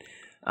kid,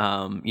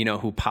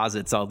 who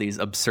posits all these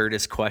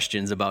absurdist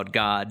questions about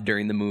God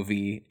during the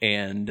movie,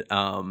 and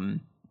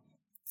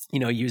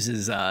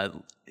uses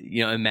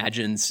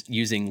imagines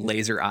using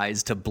laser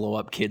eyes to blow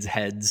up kids'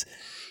 heads.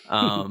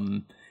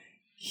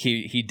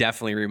 He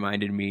definitely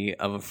reminded me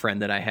of a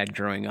friend that I had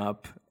growing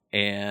up,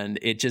 and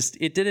it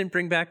didn't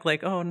bring back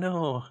like, oh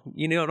no,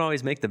 you don't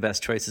always make the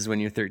best choices when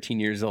you're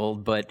 13 years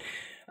old, but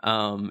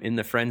in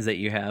the friends that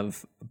you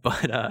have,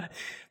 but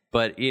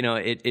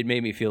it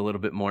made me feel a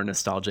little bit more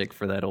nostalgic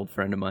for that old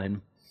friend of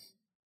mine.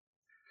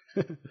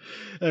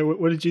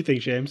 What did you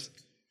think, James?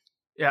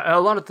 Yeah, a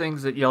lot of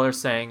things that y'all are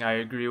saying I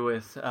agree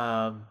with.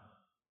 Where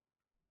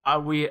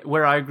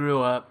I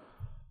grew up,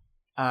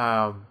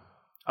 not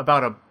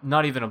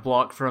even a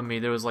block from me,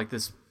 there was like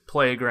this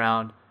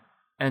playground,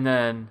 and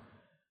then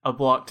a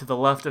block to the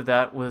left of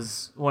that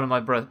was one of my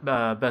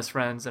best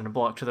friends, and a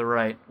block to the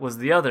right was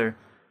the other.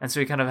 And so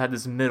we kind of had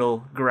this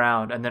middle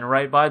ground, and then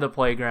right by the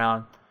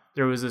playground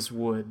there was this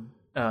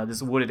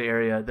wooded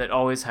area that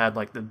always had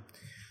like the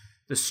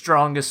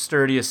strongest,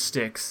 sturdiest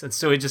sticks. And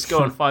so we just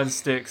go and find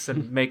sticks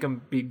and make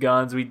them be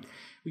guns. We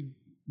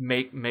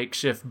make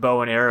makeshift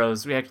bow and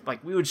arrows. We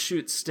would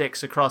shoot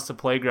sticks across the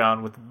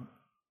playground with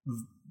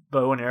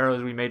bow and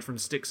arrows we made from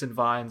sticks and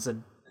vines.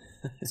 And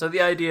so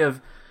the idea of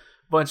a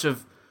bunch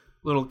of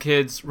little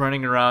kids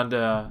running around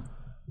a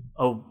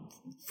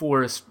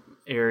forest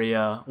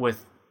area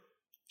with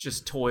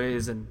just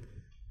toys and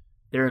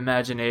their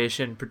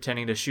imagination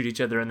pretending to shoot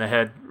each other in the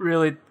head,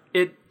 really,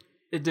 it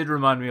did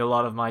remind me a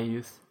lot of my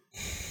youth.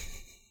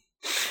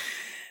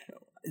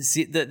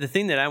 See, the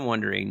thing that I'm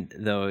wondering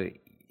though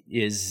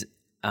is,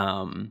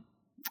 do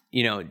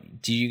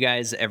you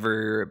guys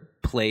ever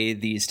play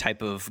these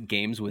type of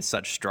games with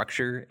such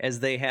structure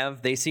as they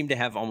have? They seem to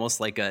have almost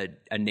like a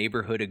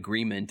neighborhood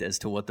agreement as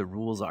to what the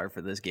rules are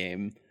for this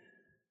game.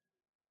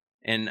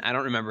 And I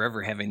don't remember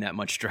ever having that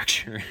much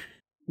structure.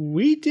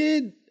 We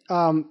did.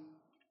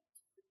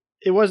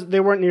 They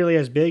weren't nearly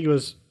as big. It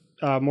was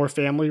more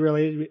family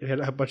related. We had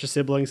a bunch of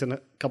siblings and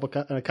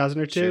a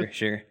cousin or two.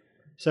 Sure.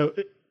 So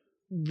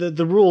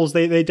the rules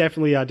they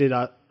definitely did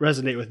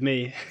resonate with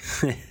me.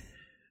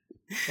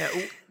 Yeah,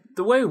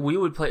 the way we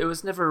would play, it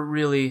was never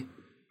really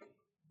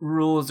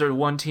rules or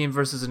one team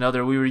versus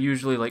another. We were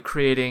usually like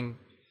creating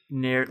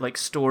like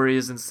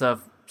stories and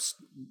stuff.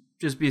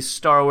 Just be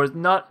Star Wars.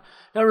 Not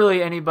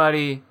really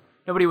anybody.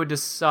 Nobody would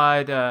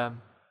decide that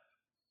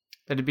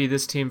it'd be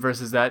this team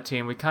versus that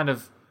team. We kind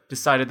of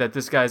decided that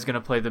this guy's going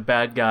to play the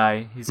bad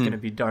guy. He's going to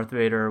be Darth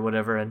Vader or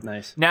whatever. And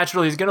nice.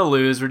 Naturally, he's going to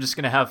lose. We're just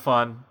going to have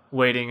fun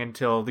waiting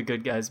until the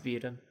good guys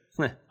beat him.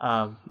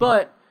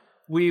 But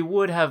we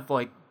would have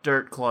like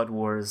Dirt Clod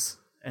Wars,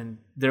 and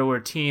there were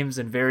teams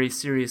and very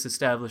serious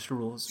established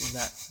rules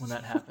when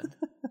that happened.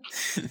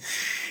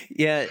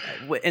 Yeah,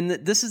 and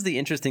this is the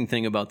interesting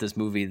thing about this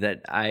movie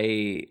that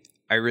I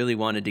really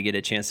wanted to get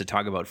a chance to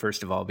talk about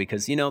first of all,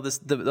 because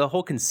the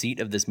whole conceit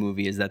of this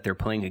movie is that they're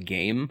playing a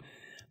game,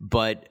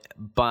 but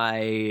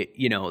by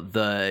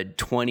the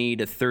 20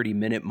 to 30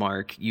 minute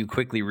mark, you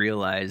quickly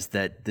realize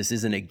that this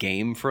isn't a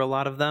game for a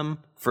lot of them.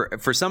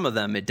 For some of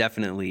them, it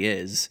definitely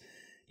is,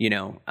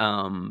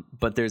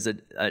 but there's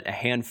a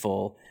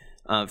handful.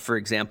 For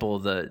example,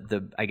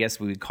 the I guess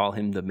we would call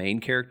him the main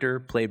character,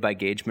 played by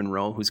Gage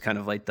Monroe, who's kind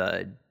of like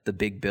the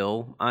big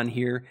Bill on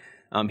here.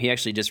 He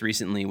actually just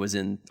recently was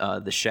in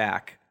The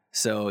Shack,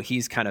 so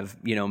he's kind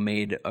of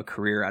made a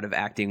career out of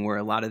acting. Where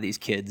a lot of these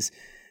kids,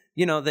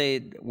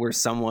 they were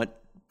somewhat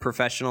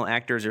professional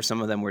actors, or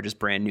some of them were just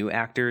brand new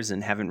actors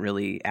and haven't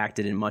really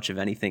acted in much of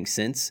anything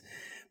since.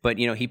 But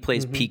he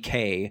plays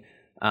PK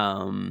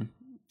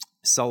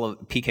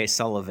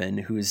Sullivan,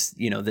 who's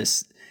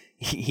this.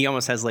 He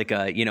almost has like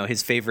a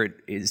his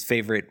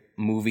favorite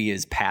movie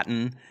is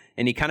Patton,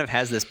 and he kind of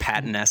has this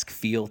Patton-esque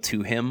feel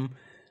to him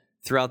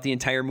throughout the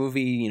entire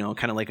movie.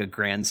 Kind of like a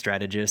grand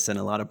strategist and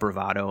a lot of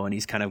bravado, and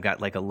he's kind of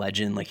got like a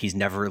legend, like he's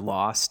never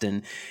lost.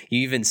 And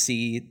you even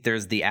see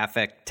there's the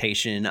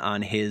affectation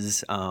on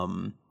his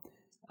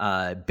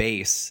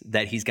base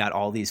that he's got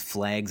all these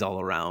flags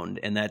all around,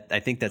 and that I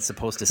think that's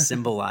supposed to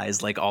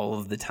symbolize like all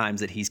of the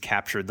times that he's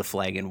captured the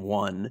flag and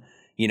won,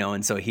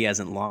 and so he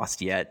hasn't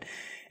lost yet.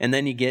 And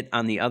then you get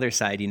on the other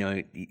side,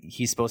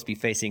 he's supposed to be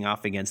facing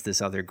off against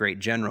this other great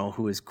general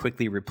who is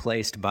quickly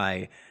replaced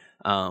by,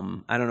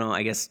 I don't know,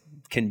 I guess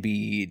can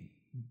be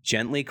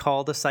gently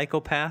called a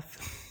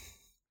psychopath.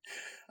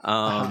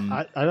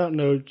 I don't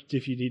know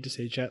if you need to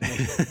say gently.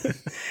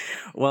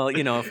 Well,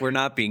 if we're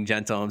not being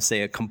gentle, I'm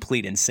say a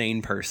complete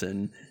insane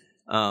person,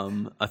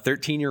 a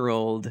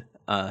 13-year-old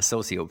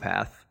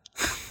sociopath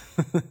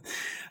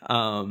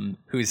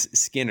who's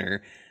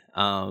Skinner.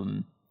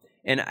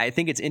 And I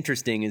think it's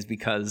interesting is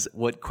because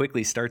what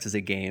quickly starts as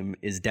a game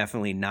is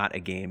definitely not a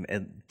game,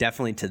 and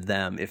definitely to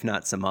them, if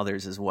not some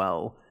others as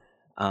well.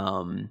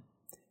 And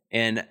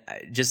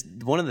just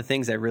one of the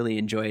things I really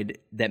enjoyed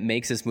that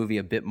makes this movie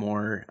a bit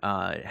more,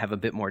 have a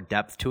bit more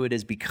depth to it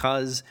is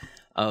because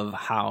of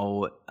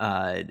how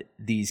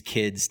these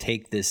kids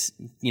take this,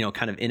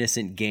 kind of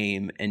innocent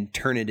game and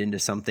turn it into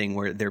something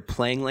where they're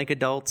playing like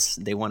adults.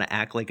 They want to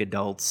act like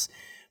adults,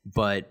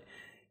 but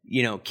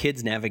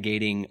kids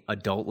navigating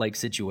adult-like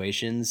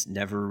situations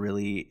never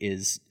really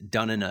is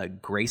done in a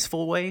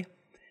graceful way.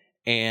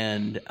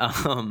 And,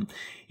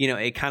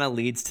 it kind of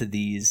leads to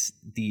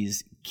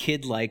these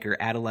kid-like or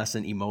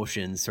adolescent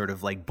emotions sort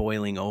of like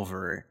boiling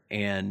over.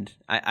 And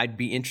I'd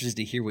be interested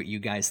to hear what you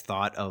guys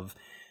thought of,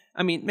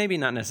 I mean, maybe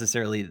not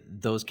necessarily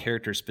those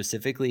characters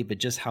specifically, but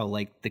just how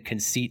like the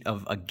conceit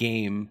of a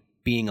game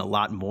being a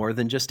lot more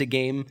than just a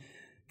game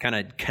kind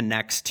of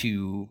connects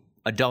to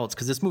adults,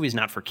 because this movie is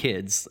not for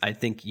kids. I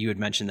think you had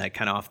mentioned that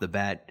kind of off the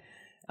bat,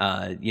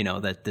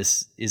 that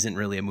this isn't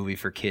really a movie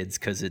for kids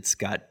because it's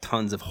got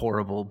tons of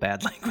horrible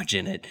bad language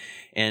in it,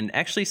 and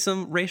actually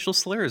some racial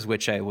slurs,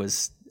 which I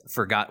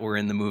forgot were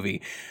in the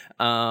movie.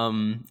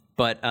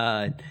 But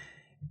I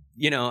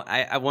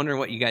wonder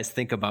what you guys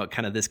think about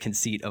kind of this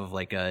conceit of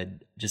like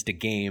just a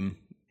game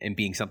and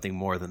being something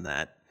more than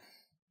that.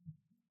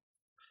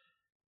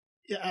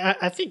 Yeah,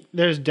 I think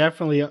there's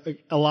definitely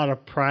a lot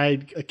of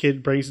pride a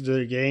kid brings into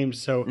their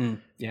games. So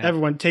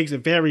everyone takes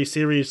it very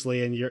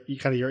seriously, and your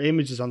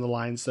image is on the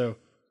line. So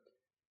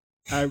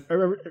I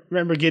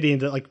remember getting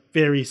into like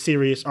very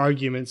serious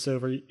arguments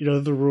over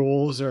the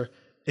rules, or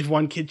if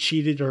one kid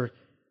cheated, or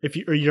if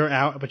you're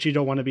out but you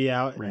don't want to be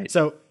out. Right.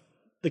 So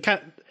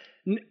the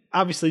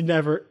obviously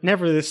never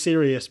this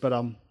serious, but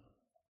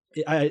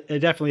I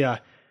definitely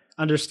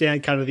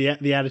understand kind of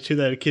the attitude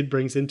that a kid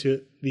brings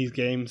into these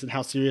games and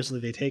how seriously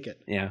they take it.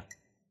 Yeah.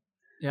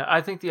 Yeah, I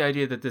think the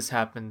idea that this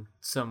happened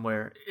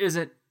somewhere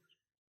isn't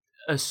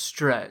a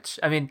stretch.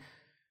 I mean,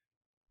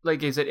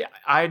 like I said,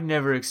 I'd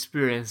never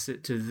experienced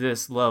it to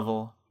this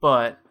level,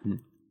 but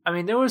I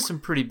mean, there were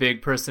some pretty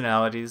big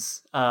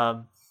personalities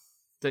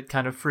that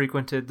kind of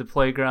frequented the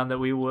playground that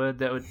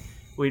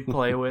we'd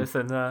play with,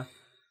 and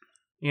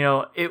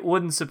it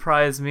wouldn't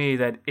surprise me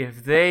that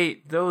if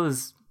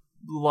those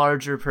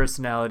larger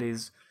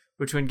personalities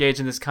were to engage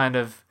in this kind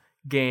of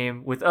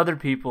game with other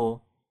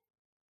people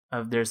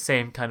of their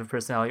same kind of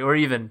personality, or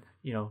even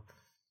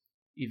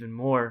even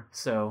more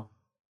so,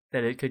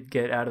 that it could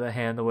get out of the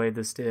hand the way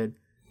this did.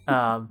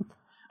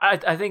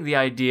 I think the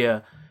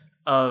idea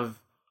of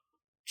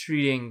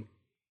treating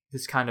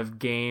this kind of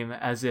game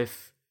as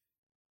if,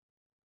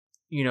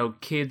 you know,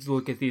 kids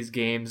look at these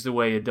games the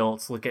way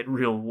adults look at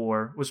real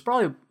war was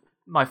probably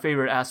my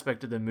favorite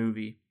aspect of the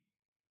movie,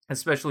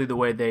 especially the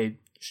way they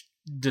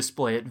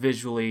display it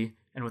visually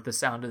and with the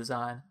sound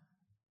design.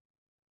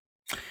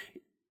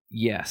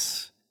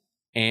 Yes.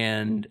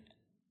 And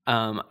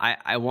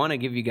I want to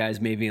give you guys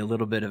maybe a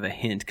little bit of a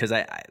hint, because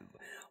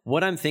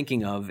what I'm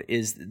thinking of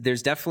is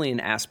there's definitely an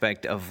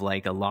aspect of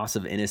like a loss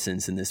of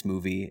innocence in this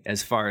movie,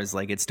 as far as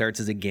like it starts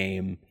as a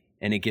game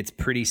and it gets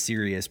pretty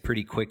serious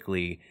pretty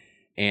quickly.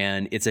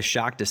 And it's a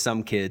shock to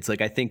some kids.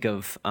 Like I think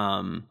of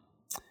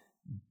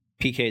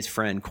PK's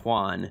friend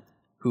Quan,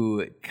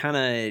 who kind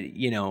of,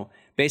 you know,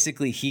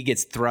 basically he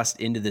gets thrust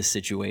into this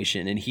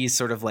situation and he's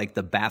sort of like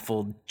the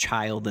baffled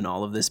child in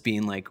all of this,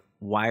 being like,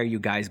 why are you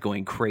guys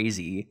going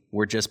crazy?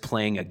 We're just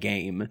playing a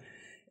game.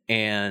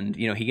 And,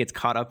 you know, he gets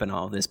caught up in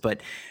all of this.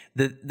 But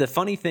the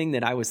funny thing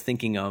that I was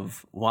thinking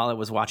of while I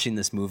was watching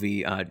this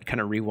movie, kind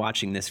of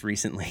rewatching this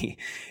recently,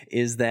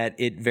 is that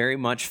it very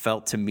much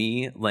felt to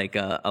me like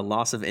a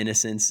loss of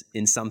innocence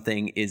in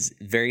something is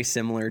very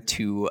similar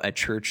to a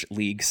church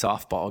league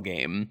softball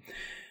game.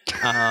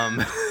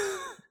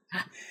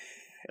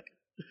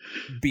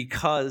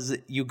 Because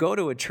you go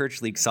to a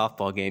church league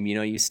softball game, you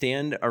know, you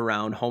stand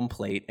around home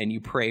plate and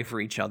you pray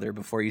for each other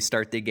before you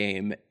start the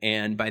game.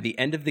 And by the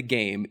end of the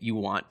game, you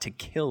want to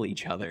kill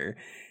each other.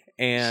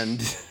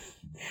 And,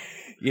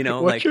 you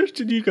know, what church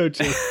did you go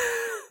to?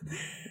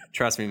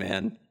 Trust me,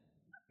 man,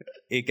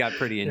 it got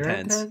pretty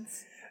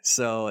intense.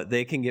 So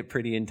they can get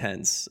pretty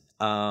intense.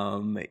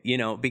 You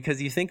know, because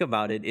you think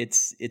about it,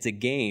 it's a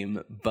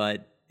game,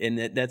 but and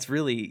that's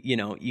really, you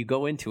know, you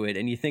go into it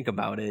and you think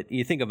about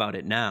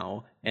it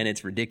now, and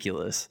it's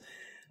ridiculous.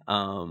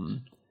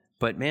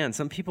 But man,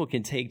 some people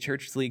can take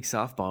church league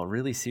softball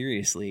really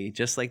seriously,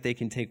 just like they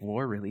can take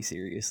war really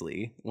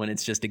seriously when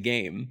it's just a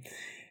game.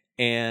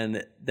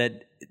 And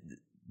that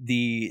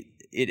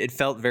it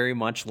felt very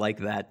much like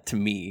that to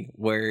me,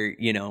 where,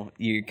 you know,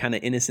 you're kind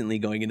of innocently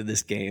going into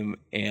this game,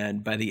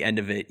 and by the end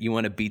of it, you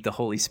want to beat the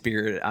Holy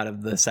Spirit out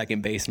of the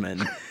second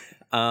baseman.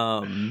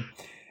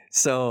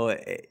 So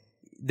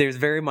there's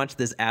very much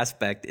this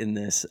aspect in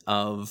this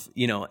of,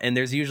 you know, and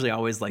there's usually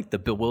always like the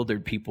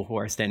bewildered people who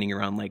are standing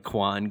around like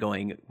Quan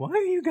going, why are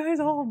you guys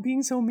all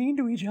being so mean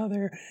to each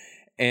other?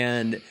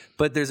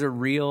 But there's a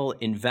real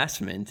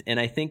investment. And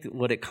I think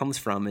what it comes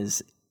from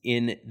is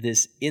in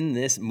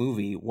this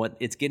movie, what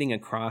it's getting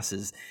across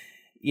is,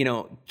 you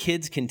know,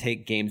 kids can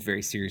take games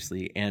very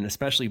seriously, and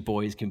especially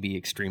boys can be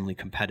extremely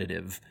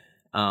competitive.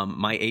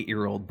 My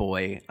 8-year-old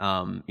boy,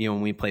 you know,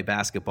 when we play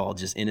basketball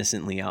just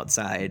innocently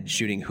outside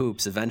shooting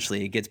hoops,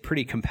 eventually it gets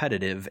pretty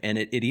competitive, and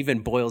it even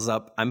boils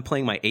up. I'm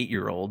playing my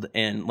 8-year-old,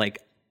 and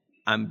like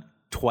I'm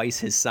twice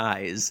his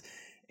size,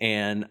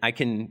 and I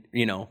can,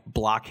 you know,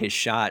 block his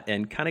shot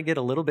and kind of get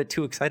a little bit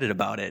too excited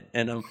about it.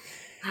 And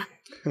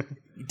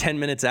 10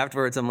 minutes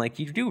afterwards, I'm like,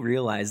 you do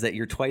realize that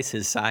you're twice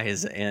his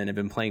size and have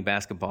been playing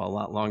basketball a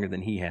lot longer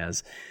than he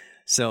has.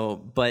 So,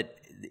 but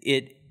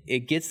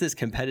it gets this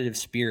competitive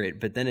spirit,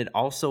 but then it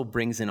also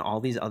brings in all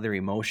these other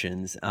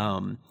emotions.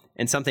 And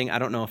something, I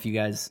don't know if you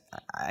guys,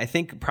 I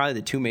think probably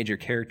the two major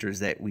characters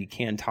that we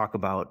can talk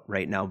about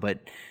right now, but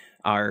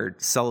are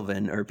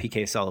Sullivan, or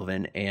PK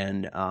Sullivan,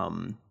 and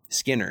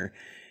Skinner,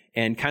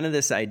 and kind of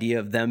this idea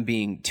of them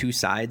being two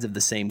sides of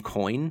the same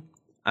coin.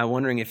 I'm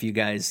wondering if you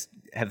guys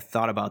have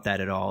thought about that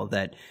at all,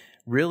 that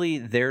really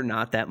they're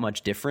not that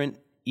much different,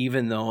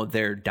 even though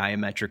they're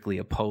diametrically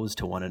opposed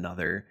to one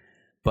another.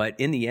 But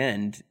in the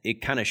end,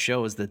 it kind of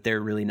shows that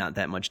they're really not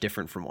that much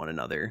different from one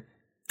another.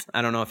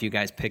 I don't know if you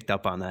guys picked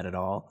up on that at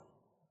all.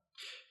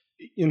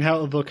 In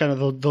how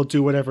they'll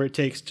do whatever it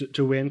takes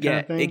to win, kind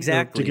of thing?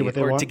 Exactly. To get what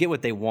they want? To get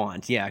what they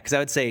want, yeah. Because I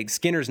would say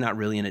Skinner's not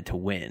really in it to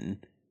win.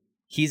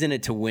 He's in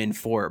it to win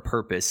for a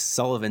purpose.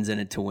 Sullivan's in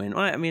it to win.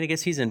 Well, I mean, I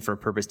guess he's in for a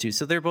purpose too.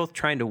 So they're both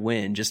trying to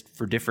win, just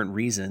for different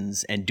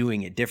reasons and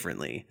doing it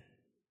differently.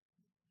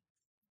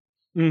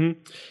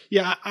 Mm-hmm.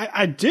 Yeah,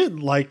 I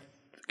did like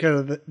kind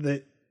of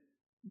the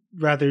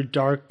rather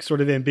dark, sort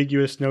of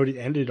ambiguous note it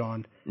ended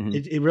on. Mm-hmm.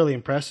 It really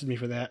impressed me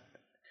for that,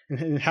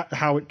 and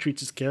how it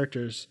treats its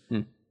characters.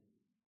 Mm.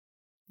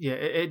 Yeah,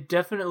 it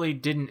definitely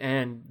didn't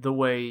end the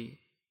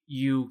way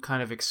you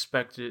kind of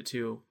expected it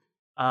to.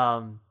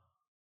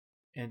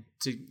 And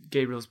to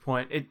Gabriel's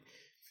point,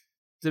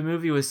 the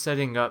movie was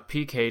setting up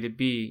PK to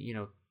be, you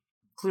know,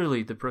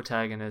 clearly the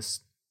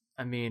protagonist.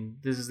 I mean,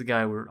 this is the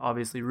guy we're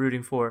obviously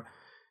rooting for.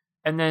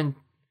 And then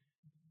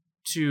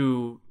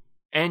to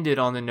end it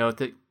on the note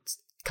that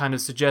kind of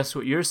suggests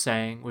what you're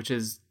saying, which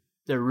is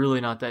they're really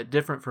not that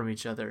different from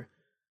each other.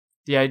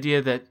 The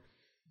idea that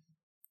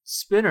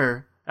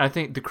Spinner, I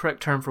think the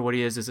correct term for what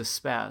he is a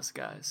spaz,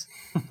 guys.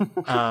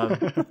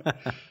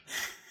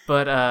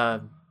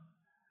 But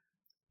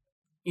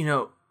you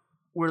know,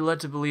 we're led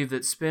to believe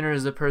that Spinner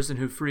is a person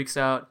who freaks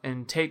out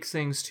and takes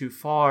things too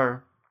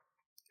far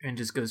and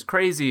just goes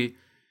crazy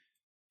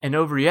and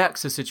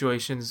overreacts to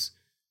situations,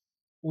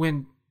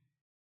 when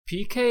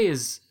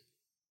PK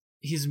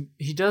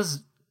he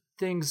does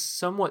things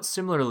somewhat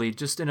similarly,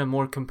 just in a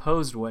more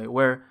composed way,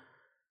 where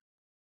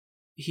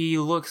he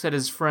looks at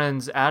his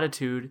friend's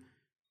attitude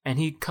and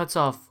he cuts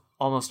off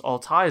almost all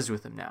ties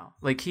with him now.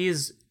 Like,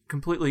 he's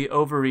completely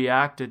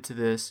overreacted to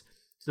this,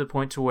 to the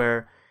point to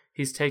where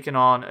he's taken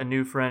on a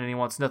new friend and he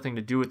wants nothing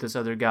to do with this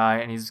other guy,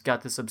 and he's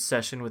got this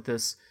obsession with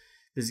this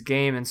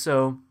game. And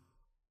so,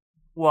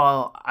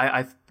 while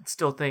I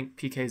still think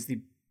PK is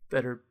the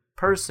better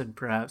person,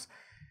 perhaps,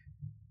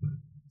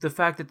 the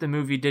fact that the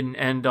movie didn't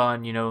end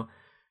on,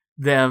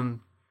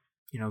 them,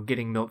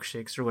 getting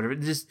milkshakes or whatever,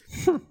 just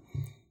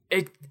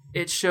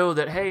it showed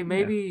that, hey,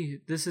 maybe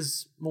this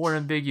is more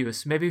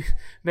ambiguous. Maybe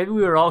we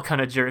were all kind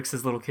of jerks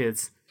as little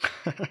kids.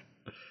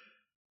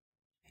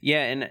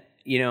 Yeah, and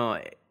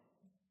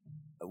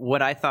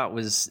what I thought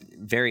was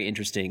very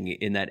interesting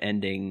in that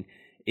ending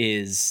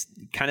is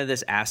kind of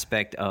this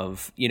aspect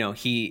of,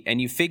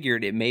 you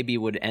figured it maybe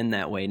would end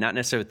that way, not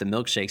necessarily with the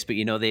milkshakes, but,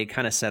 they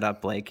kind of set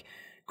up like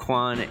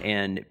Quan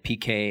and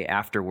PK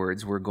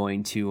afterwards were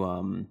going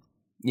to,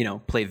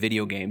 play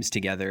video games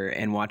together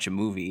and watch a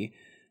movie,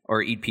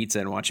 or eat pizza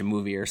and watch a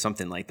movie or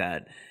something like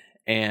that.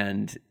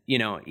 And,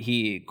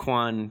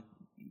 Quan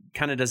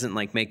kind of doesn't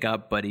like make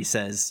up, but he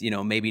says,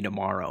 maybe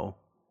tomorrow.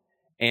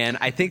 And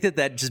I think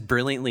that just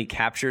brilliantly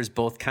captures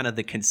both kind of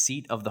the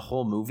conceit of the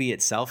whole movie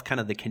itself,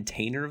 kind of the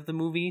container of the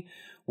movie,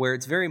 where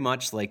it's very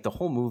much like the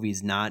whole movie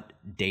is not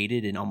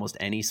dated in almost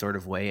any sort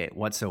of way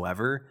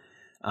whatsoever.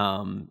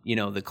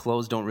 The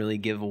clothes don't really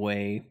give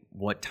away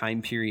what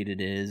time period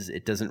it is.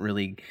 It doesn't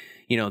really,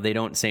 they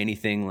don't say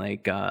anything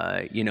like,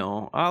 I'll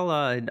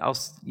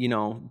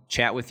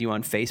chat with you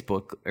on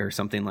Facebook or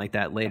something like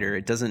that later.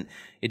 It doesn't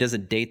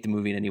date the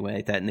movie in any way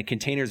like that. And the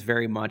container is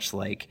very much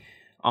like,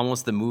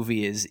 almost the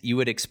movie is, you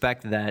would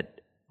expect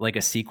that like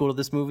a sequel to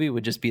this movie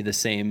would just be the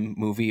same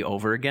movie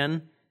over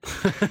again.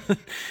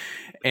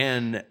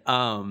 And,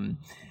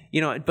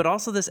 but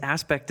also this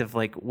aspect of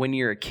like, when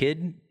you're a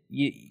kid,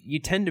 you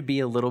tend to be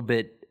a little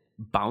bit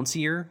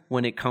bouncier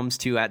when it comes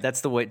to,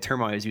 that's the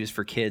term I always use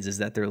for kids, is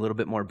that they're a little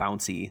bit more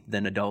bouncy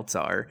than adults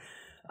are.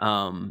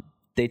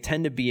 They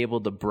tend to be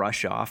able to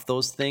brush off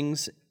those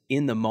things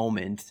in the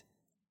moment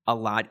a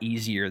lot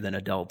easier than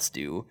adults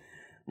do.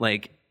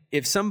 Like,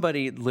 if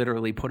somebody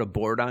literally put a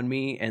board on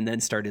me and then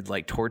started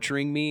like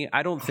torturing me,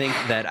 I don't think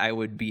that I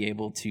would be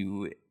able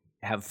to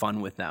have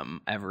fun with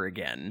them ever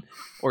again,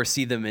 or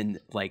see them in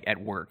like at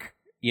work.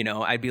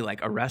 I'd be like,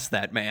 arrest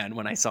that man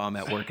when I saw him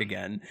at work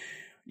again.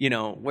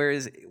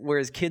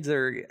 Whereas kids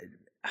are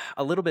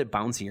a little bit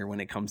bouncier when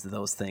it comes to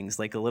those things,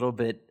 like a little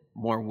bit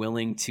more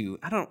willing to,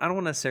 I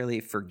don't necessarily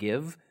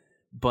forgive,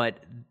 but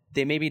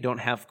they maybe don't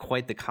have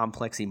quite the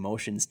complex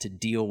emotions to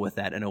deal with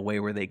that in a way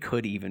where they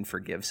could even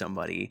forgive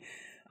somebody.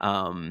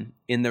 In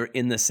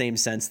the same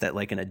sense that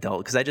like an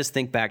adult, because I just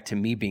think back to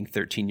me being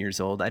 13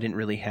 years old, I didn't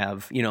really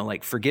have,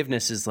 like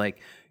forgiveness is like,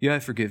 yeah, I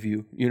forgive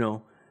you,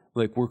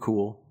 like we're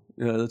cool.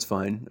 Yeah, that's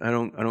fine. I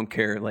don't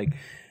care. Like,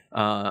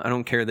 I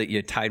don't care that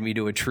you tied me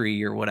to a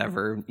tree or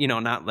whatever,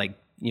 not like,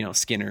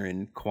 Skinner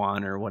and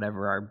Quan or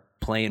whatever are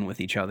playing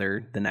with each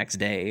other the next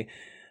day.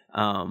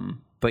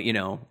 But,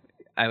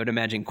 I would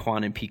imagine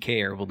Quan and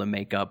PK are able to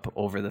make up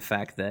over the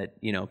fact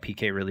that,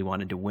 PK really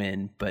wanted to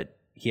win, but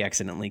he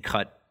accidentally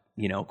cut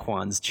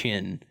Quan's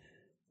chin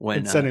when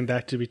and sent him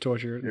back to be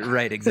tortured.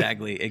 Right,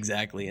 exactly.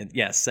 And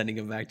yes, sending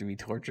him back to be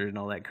tortured and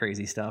all that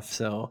crazy stuff.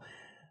 So,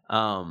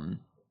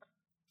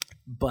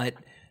 but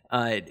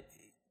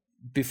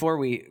before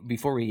we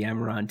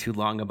yammer on too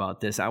long about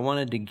this, I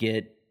wanted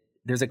to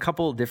there's a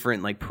couple of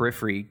different like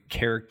periphery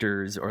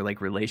characters or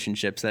like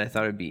relationships that I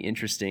thought would be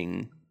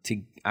interesting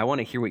I want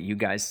to hear what you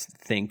guys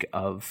think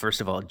of,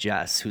 first of all,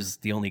 Jess, who's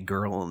the only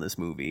girl in this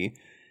movie,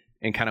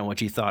 and kind of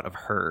what you thought of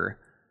her.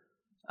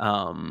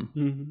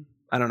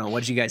 I don't know.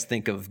 What did you guys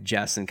think of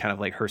Jess and kind of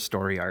like her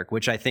story arc,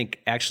 which I think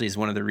actually is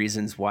one of the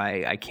reasons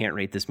why I can't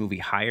rate this movie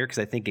higher, because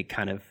I think it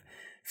kind of,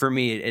 for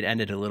me, it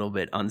ended a little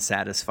bit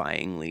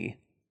unsatisfyingly.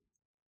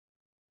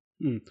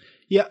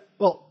 Yeah,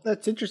 well,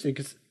 that's interesting,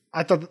 because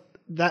I thought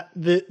that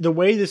the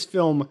way this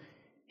film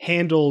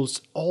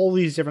handles all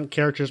these different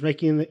characters,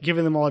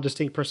 giving them all a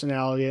distinct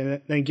personality,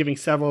 and then giving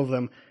several of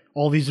them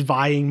all these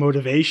vying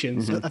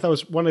motivations, I thought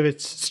was one of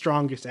its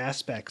strongest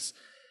aspects.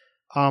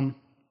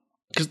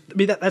 Because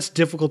that's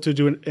difficult to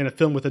do in a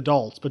film with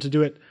adults, but to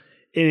do it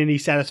in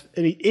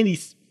any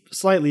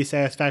slightly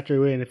satisfactory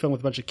way in a film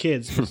with a bunch of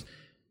kids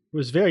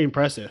was very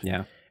impressive.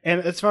 Yeah.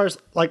 And as far as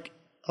like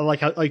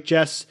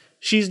Jess,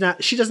 she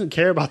doesn't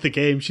care about the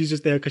game. She's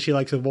just there because she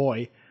likes a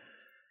boy.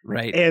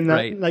 Right. And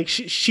right. Like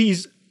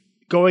she's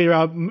going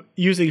around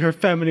using her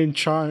feminine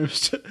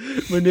charms to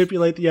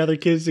manipulate the other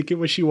kids to get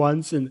what she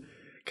wants, and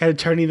kind of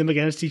turning them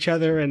against each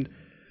other. And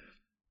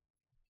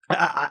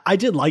I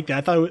did like that.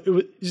 I thought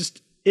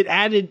it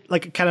added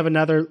like kind of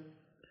another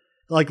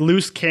like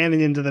loose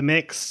cannon into the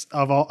mix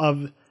of all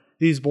of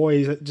these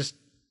boys.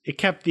 It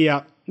kept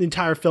the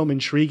entire film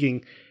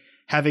intriguing,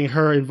 having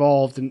her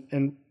involved,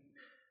 and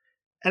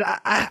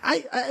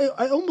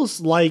I almost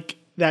like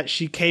that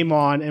she came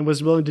on and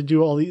was willing to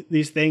do all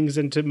these things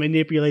and to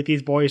manipulate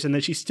these boys, and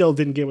that she still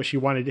didn't get what she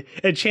wanted.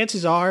 And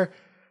chances are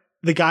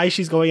the guy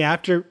she's going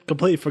after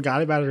completely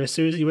forgot about her as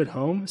soon as he went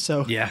home.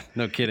 So Yeah,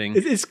 no kidding.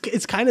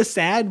 it's kind of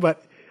sad,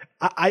 but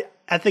I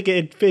think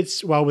it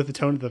fits well with the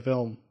tone of the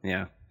film.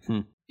 Yeah.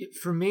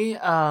 For me,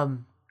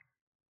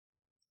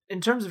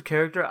 in terms of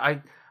character,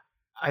 I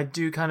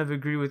do kind of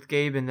agree with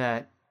Gabe in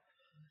that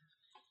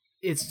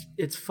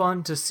it's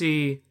fun to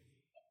see.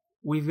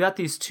 We've got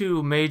these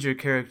two major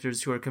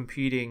characters who are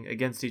competing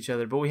against each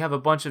other, but we have a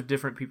bunch of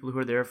different people who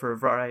are there for a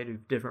variety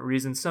of different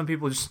reasons. Some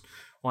people just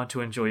want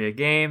to enjoy a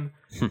game.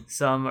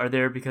 Some are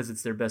there because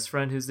it's their best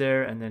friend who's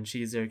there, and then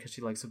she's there because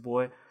she likes a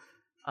boy.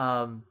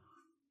 I'm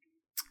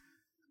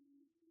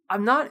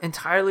not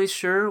entirely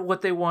sure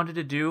what they wanted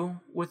to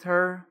do with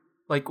her.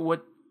 Like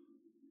what,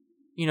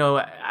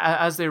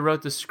 as they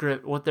wrote the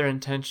script, what their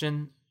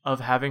intention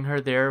of having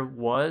her there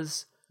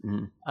was.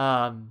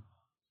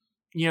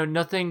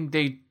 Nothing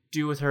they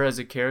do with her as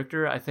a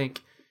character I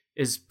think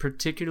is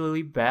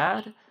particularly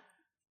bad,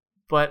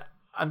 but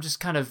I'm just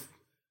kind of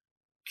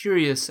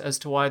curious as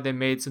to why they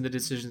made some of the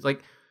decisions,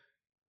 like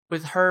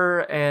with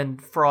her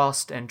and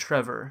Frost and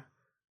Trevor.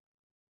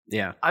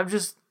 Yeah, I'm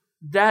just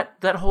that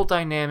whole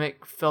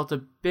dynamic felt a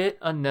bit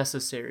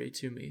unnecessary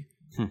to me.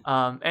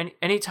 And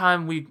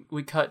anytime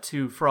we cut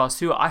to Frost,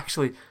 who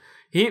actually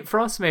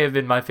Frost may have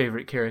been my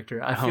favorite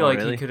character. I feel like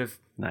really? he could have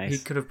Nice. he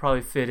could have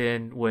probably fit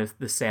in with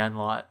the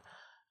Sandlot.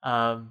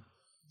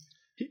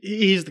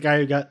 He's the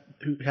guy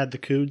who had the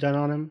coup done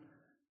on him.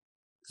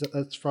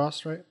 That's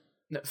Frost, right?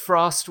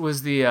 Frost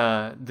was the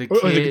Or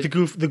kid. the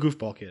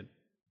goofball kid.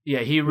 Yeah,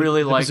 he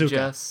really the liked bazooka.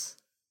 Jess.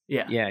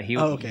 Yeah. Yeah,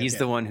 he's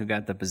the one who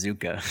got the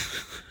bazooka.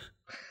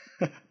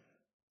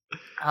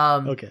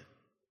 Okay.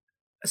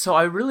 So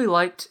I really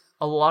liked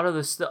a lot of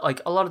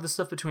the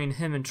stuff between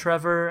him and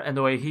Trevor, and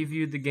the way he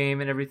viewed the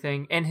game and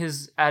everything, and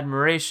his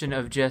admiration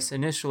of Jess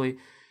initially.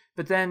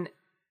 But then,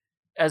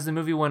 as the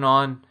movie went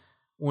on,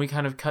 when we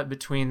kind of cut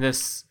between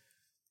this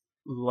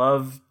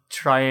love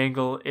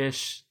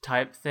triangle-ish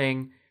type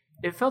thing,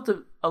 it felt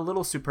a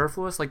little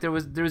superfluous. Like there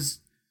was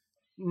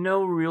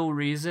no real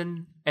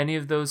reason any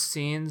of those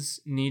scenes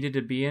needed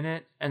to be in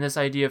it, and this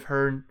idea of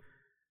her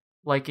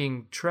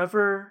liking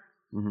Trevor,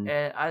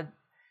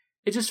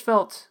 it just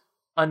felt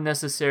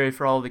unnecessary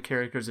for all the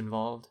characters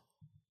involved.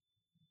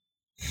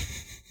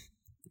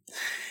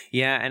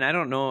 Yeah, and I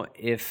don't know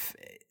if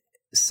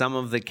some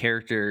of the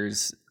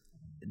characters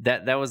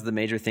that was the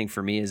major thing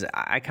for me is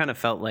I kind of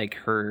felt like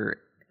her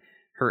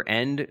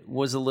end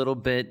was a little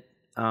bit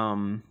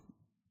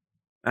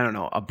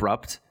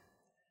abrupt.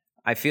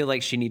 I feel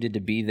like she needed to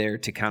be there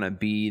to kind of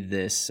be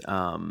this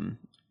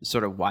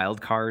sort of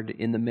wild card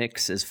in the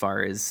mix as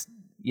far as,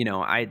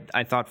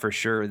 I thought for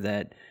sure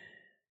that,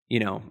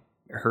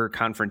 her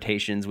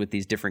confrontations with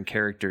these different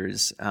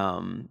characters,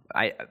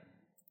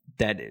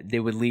 that they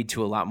would lead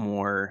to a lot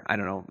more, I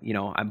don't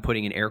know, I'm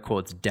putting in air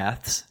quotes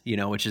deaths,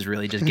 which is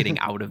really just getting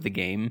out of the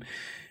game.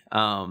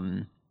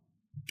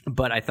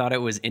 But I thought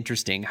it was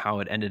interesting how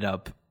it ended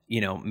up,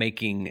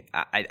 making,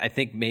 I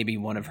think maybe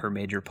one of her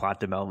major plot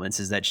developments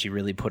is that she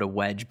really put a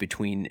wedge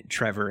between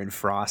Trevor and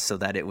Frost so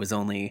that it was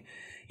only,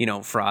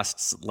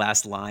 Frost's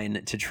last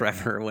line to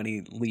Trevor when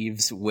he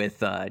leaves with,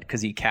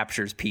 because he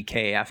captures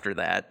PK after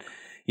that,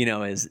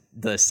 is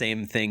the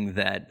same thing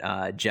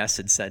that Jess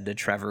had said to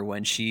Trevor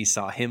when she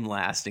saw him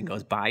last and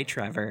goes, "Bye,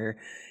 Trevor,"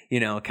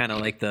 kind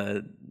of like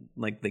the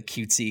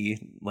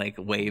cutesy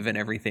wave and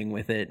everything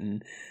with it.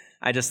 And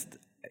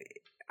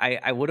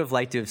I would have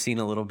liked to have seen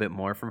a little bit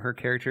more from her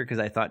character because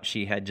I thought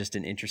she had just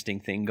an interesting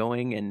thing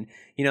going. And,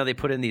 they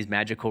put in these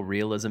magical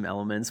realism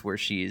elements where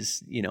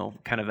she's,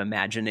 kind of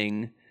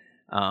imagining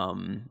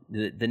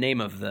the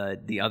name of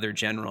the other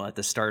general at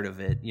the start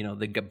of it,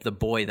 the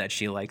boy that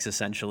she likes,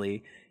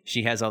 essentially.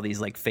 She has all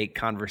these fake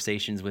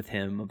conversations with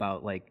him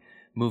about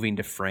moving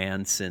to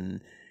France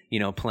and,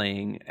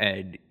 playing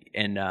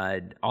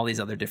and all these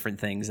other different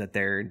things that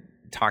they're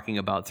talking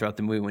about throughout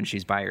the movie when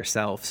she's by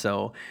herself.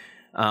 So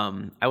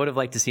I would have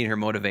liked to see her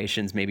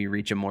motivations maybe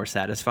reach a more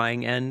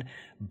satisfying end,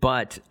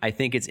 but I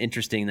think it's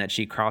interesting that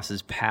she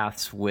crosses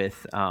paths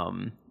with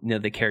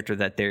the character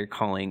that they're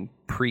calling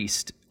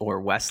Priest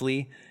or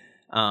Wesley,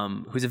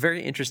 who's a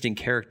very interesting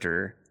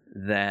character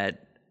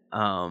that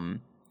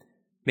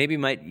maybe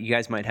you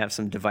guys might have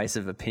some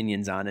divisive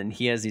opinions on, and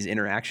he has these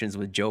interactions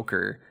with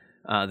Joker,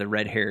 the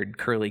red-haired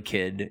curly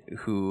kid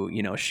who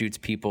shoots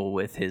people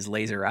with his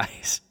laser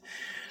eyes.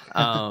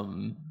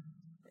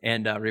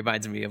 And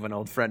reminds me of an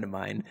old friend of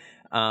mine.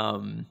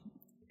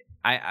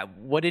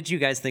 What did you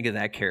guys think of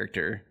that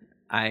character?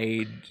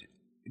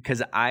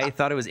 Because I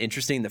thought it was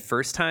interesting the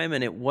first time,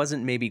 and it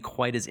wasn't maybe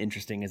quite as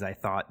interesting as I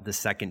thought the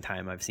second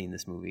time I've seen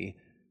this movie.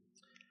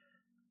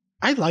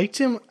 I liked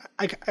him.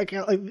 I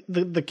like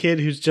the kid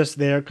who's just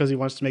there because he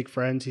wants to make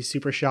friends. He's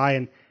super shy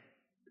and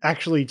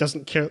actually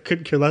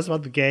couldn't care less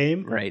about the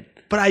game. Right.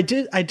 But I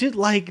did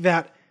like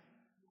that.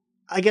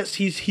 I guess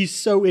he's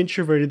so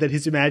introverted that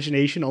his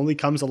imagination only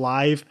comes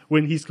alive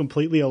when he's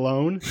completely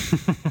alone.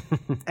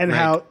 And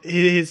right.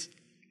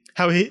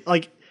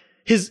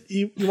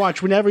 You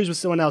watch whenever he's with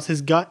someone else,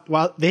 his gun,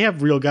 well, they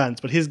have real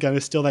guns, but his gun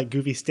is still that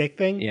goofy stick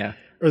thing. Yeah.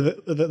 Or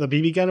the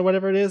BB gun or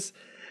whatever it is.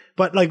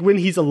 but like when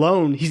he's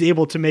alone, he's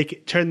able to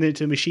turn it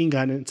into a machine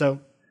gun. And so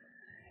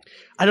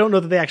I don't know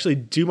that they actually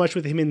do much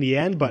with him in the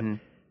end, but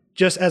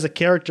just as a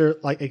character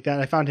like that,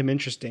 I found him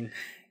interesting.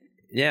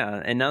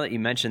 Yeah, and now that you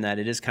mention that,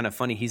 it is kind of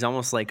funny. He's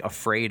almost like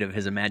afraid of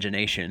his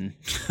imagination.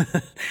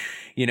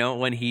 You know,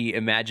 when he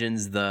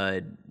imagines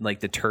the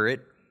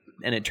turret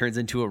and it turns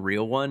into a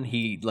real one,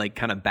 he like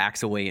kind of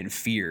backs away in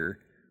fear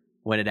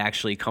when it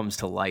actually comes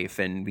to life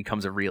and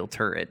becomes a real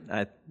turret.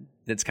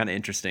 That's kind of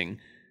interesting.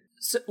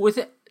 So with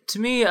it, to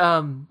me,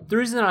 the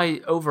reason I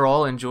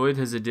overall enjoyed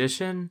his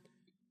addition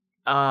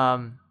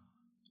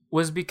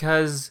was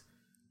because,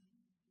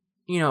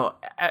 you know,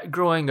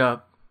 growing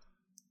up,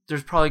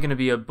 there's probably going to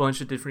be a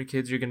bunch of different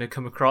kids you're going to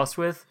come across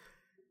with,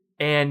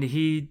 and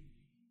he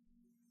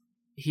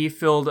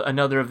filled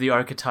another of the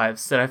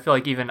archetypes that I feel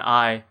like even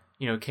I,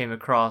 you know, came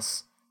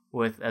across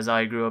with as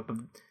I grew up.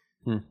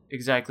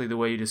 Exactly the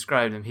way you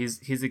described him. He's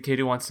the kid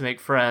who wants to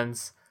make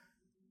friends,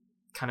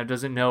 kind of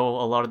doesn't know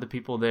a lot of the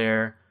people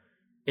there,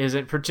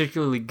 isn't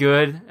particularly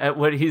good at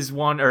what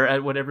or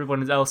at what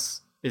everyone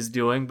else is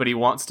doing, but he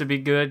wants to be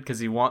good because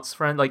he wants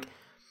friends. Like,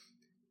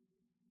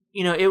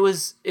 you know,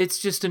 it's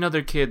just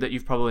another kid that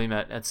you've probably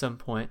met at some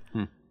point.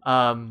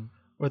 Or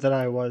that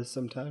I was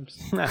sometimes.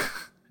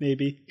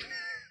 Maybe.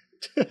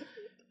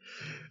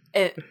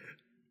 And,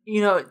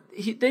 you know,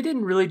 they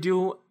didn't really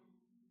do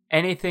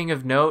anything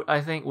of note,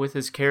 I think, with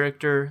his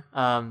character.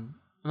 I'm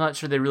not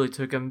sure they really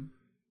took him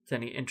to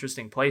any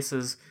interesting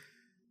places,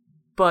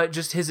 but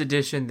just his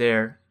addition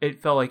there,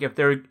 it felt like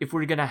if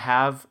we're gonna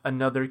have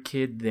another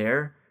kid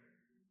there,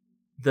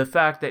 the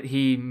fact that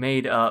he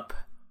made up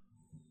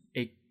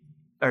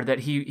that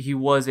he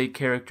was a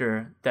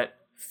character that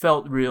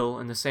felt real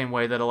in the same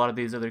way that a lot of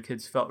these other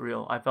kids felt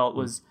real, I felt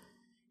was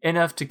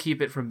enough to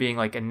keep it from being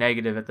like a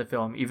negative at the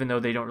film, even though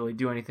they don't really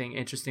do anything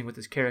interesting with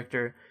his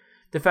character.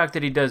 The fact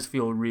that he does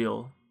feel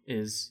real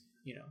is,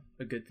 you know,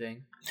 a good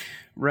thing.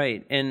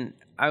 Right. And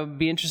I would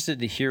be interested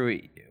to hear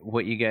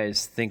what you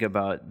guys think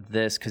about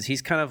this, because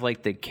he's kind of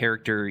like the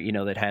character, you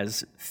know, that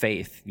has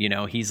faith. You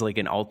know, he's like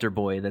an altar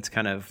boy. That's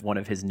kind of one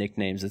of his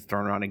nicknames that's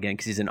thrown around again,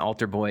 because he's an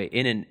altar boy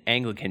in an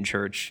Anglican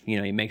church. You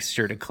know, he makes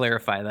sure to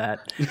clarify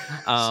that.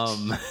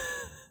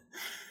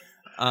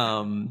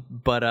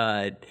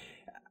 But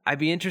I'd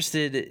be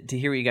interested to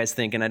hear what you guys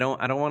think, and I don't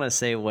want to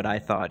say what I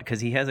thought,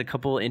 because he has a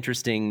couple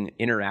interesting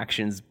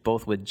interactions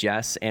both with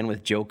Jess and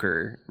with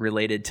Joker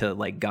related to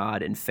like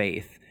God and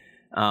faith,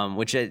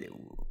 which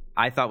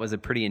I thought was a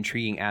pretty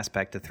intriguing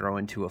aspect to throw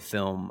into a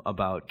film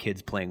about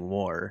kids playing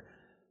war.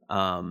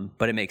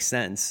 But it makes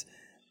sense.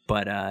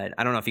 But I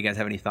don't know if you guys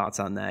have any thoughts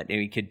on that.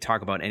 Maybe you could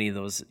talk about any of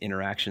those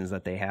interactions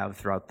that they have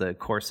throughout the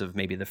course of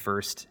maybe the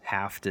first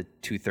half to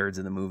 2/3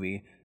 of the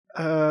movie.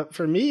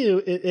 For me,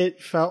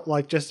 it felt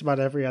like just about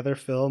every other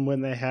film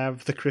when they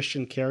have the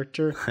Christian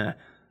character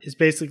is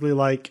basically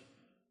like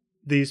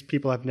these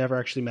people have never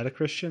actually met a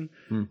Christian.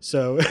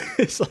 So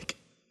it's like,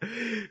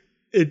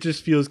 it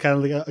just feels kind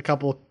of like a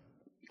couple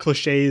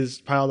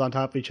cliches piled on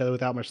top of each other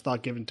without much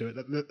thought given to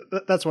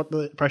it. That's what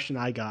the impression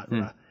I got.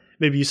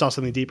 Maybe you saw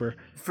something deeper.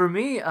 For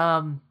me,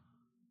 I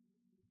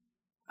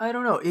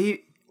don't know.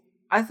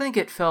 I think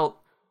it felt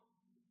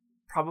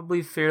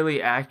probably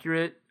fairly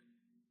accurate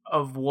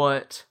of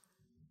what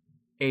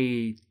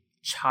a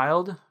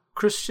child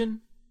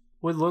Christian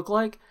would look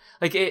like.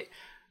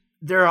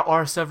 There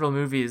are several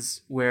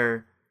movies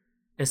where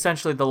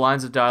essentially the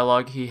lines of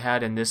dialogue he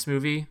had in this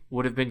movie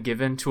would have been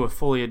given to a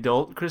fully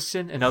adult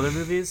Christian in other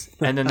movies,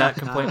 and then that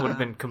complaint would have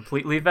been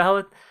completely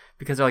valid,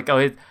 because they're like,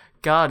 oh,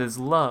 God is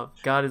love.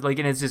 God is like,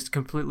 and it's just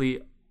completely,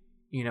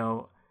 you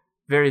know,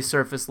 very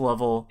surface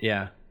level.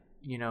 Yeah.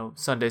 You know,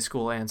 Sunday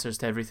school answers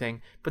to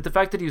everything. But the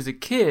fact that he was a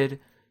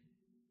kid,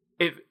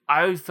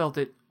 I felt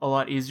it a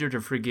lot easier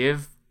to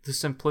forgive the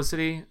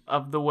simplicity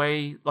of the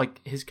way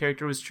like his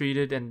character was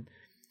treated, and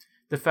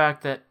the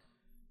fact that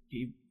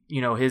he,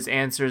 you know, his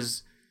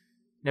answers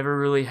never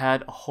really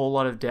had a whole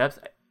lot of depth.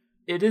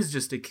 It is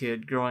just a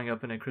kid growing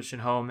up in a Christian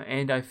home,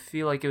 and I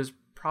feel like it was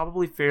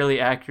probably fairly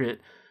accurate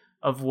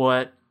of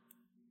what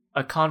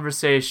a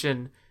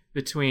conversation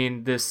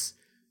between this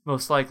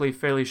most likely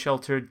fairly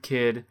sheltered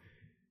kid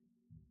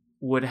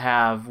would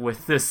have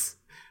with this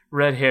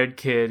red-haired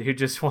kid who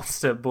just wants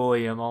to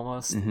bully him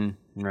almost.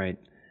 Right.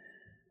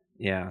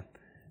 Yeah.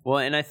 Well,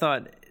 and I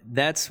thought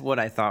that's what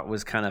I thought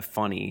was kind of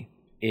funny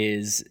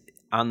is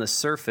on the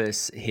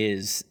surface,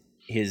 his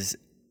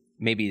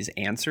maybe his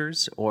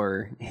answers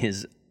or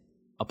his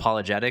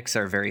apologetics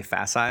are very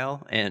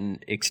facile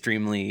and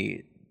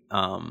extremely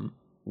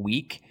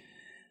weak.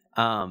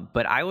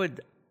 But I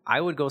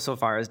would go so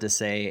far as to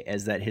say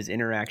as that his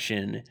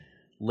interaction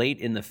late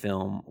in the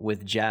film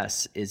with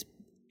Jess is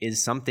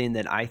something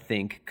that I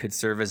think could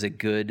serve as a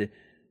good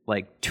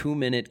like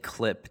 2-minute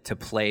clip to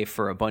play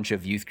for a bunch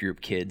of youth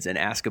group kids and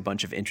ask a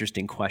bunch of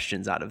interesting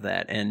questions out of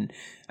that. And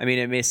I mean,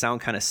 it may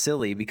sound kind of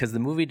silly because the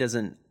movie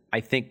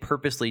I think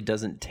purposely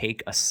doesn't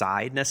take a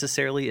side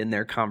necessarily in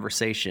their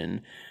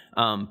conversation.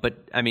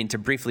 But I mean, to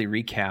briefly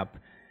recap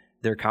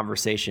their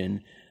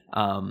conversation,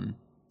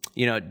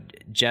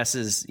 Jess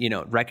is,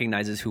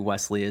 recognizes who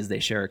Wesley is. They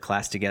share a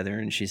class together,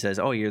 and she says,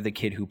 "Oh, you're the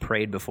kid who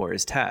prayed before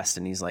his test."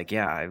 And he's like,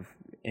 "Yeah,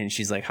 and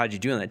she's like, "How'd you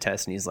do on that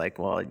test?" And he's like,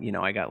 "Well,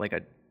 I got like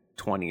a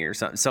 20 or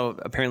something." So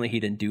apparently he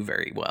didn't do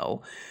very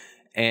well.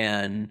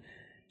 And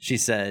she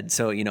said,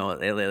 "So,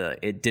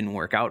 it didn't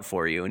work out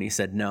for you." And he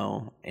said,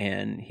 "No."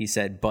 And he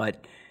said,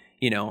 "But,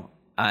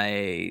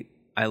 I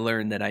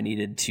learned that I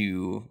needed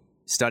to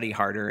study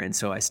harder. And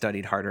so I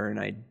studied harder and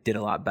I did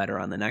a lot better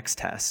on the next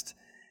test."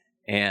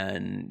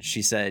 And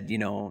she said,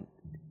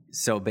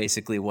 "So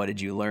basically what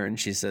did you learn?"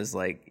 She says,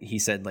 he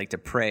said to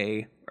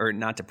pray, or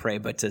not to pray,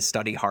 but to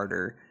study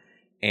harder.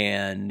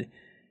 And,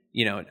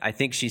 I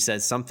think she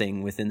says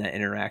something within that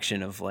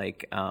interaction of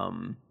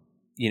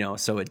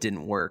so it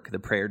didn't work. The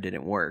prayer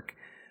didn't work.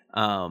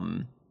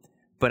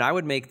 But I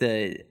would make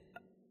the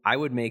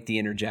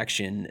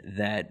interjection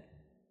that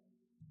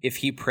if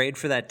he prayed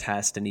for that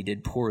test and he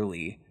did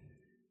poorly,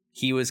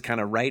 he was kind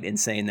of right in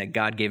saying that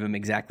God gave him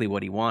exactly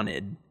what he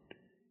wanted,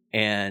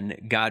 and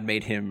God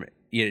made him,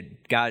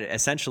 God,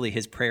 essentially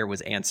his prayer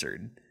was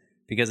answered,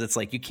 because it's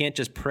you can't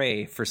just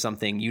pray for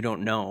something you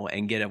don't know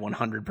and get a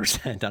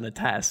 100% on a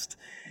test.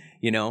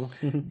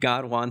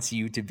 God wants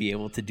you to be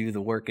able to do the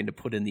work and to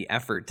put in the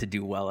effort to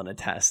do well on a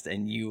test,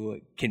 and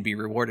you can be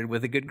rewarded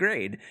with a good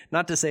grade.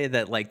 Not to say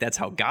that that's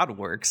how God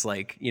works,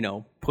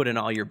 put in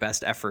all your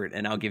best effort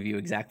and I'll give you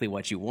exactly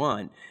what you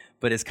want.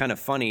 But it's kind of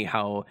funny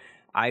how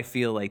I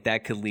feel like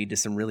that could lead to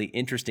some really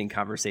interesting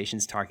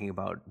conversations talking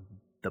about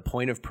the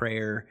point of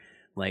prayer,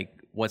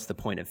 what's the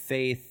point of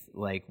faith,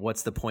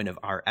 what's the point of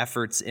our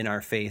efforts in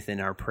our faith,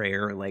 in our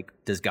prayer,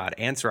 does God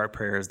answer our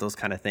prayers, those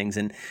kind of things.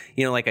 And,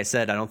 like I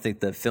said, I don't think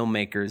the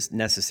filmmakers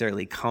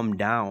necessarily come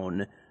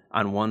down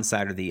on one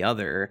side or the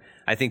other.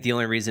 I think the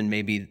only reason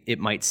maybe it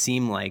might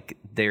seem like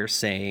they're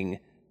saying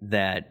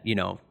that,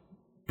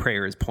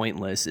 prayer is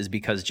pointless is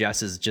because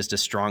Jess is just a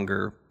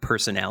stronger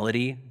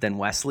personality than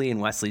Wesley,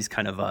 and Wesley's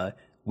kind of a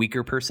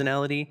weaker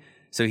personality.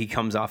 So he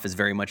comes off as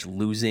very much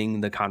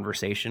losing the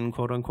conversation,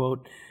 quote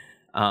unquote.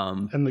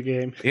 And the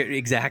game.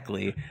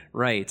 Exactly.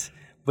 Right.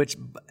 Which,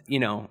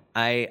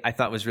 I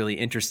thought was really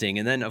interesting.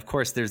 And then, of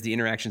course, there's the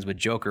interactions with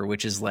Joker,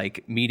 which is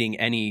meeting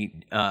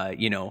any,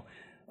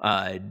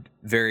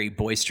 very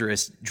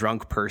boisterous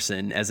drunk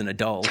person as an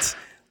adult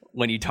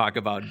when you talk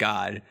about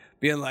God,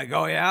 being like,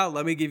 "Oh, yeah,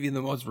 let me give you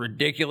the most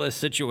ridiculous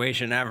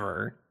situation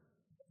ever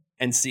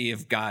and see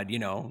if God,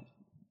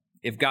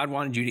 if God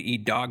wanted you to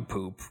eat dog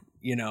poop,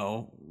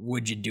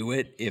 would you do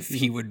it if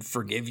he would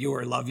forgive you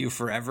or love you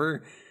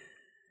forever?"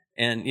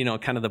 And,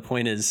 kind of the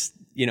point is,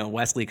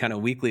 Wesley kind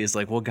of weakly is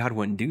 "Well, God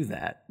wouldn't do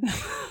that."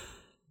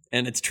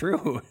 And it's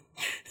true.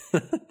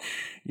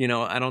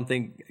 I don't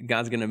think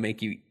God's going to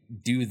make you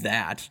do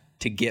that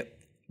to get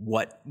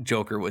what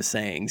Joker was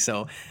saying.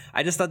 So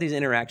I just thought these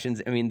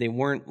interactions, they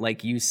weren't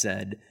like you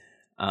said,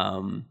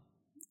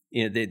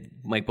 they,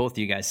 like both of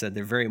you guys said,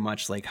 they're very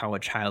much like how a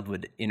child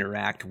would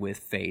interact with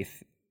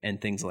faith and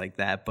things like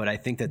that. But I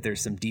think that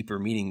there's some deeper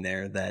meaning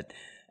there that,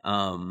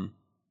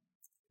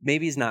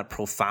 maybe is not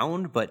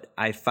profound, but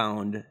I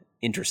found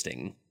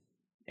interesting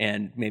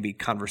and maybe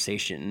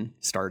conversation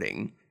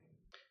starting.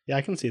 Yeah,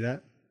 I can see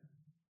that.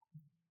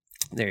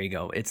 There you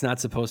go. It's not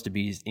supposed to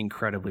be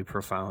incredibly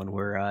profound.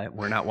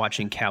 We're not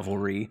watching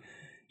Cavalry,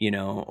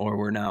 or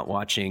we're not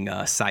watching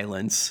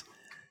Silence.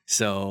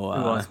 So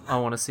I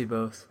want to see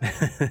both.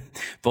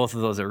 Both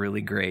of those are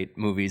really great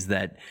movies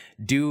that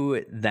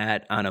do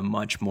that on a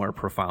much more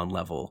profound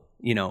level.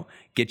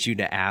 Get you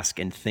to ask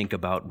and think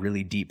about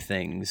really deep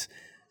things.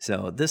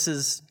 So this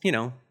is,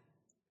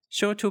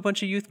 show it to a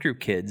bunch of youth group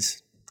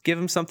kids. Give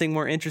them something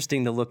more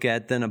interesting to look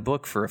at than a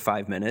book for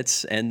 5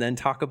 minutes, and then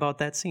talk about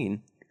that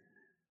scene.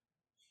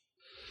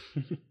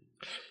 You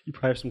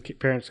probably have some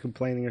parents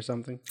complaining or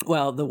something.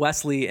 Well, the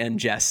Wesley and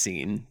Jess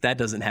scene, that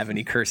doesn't have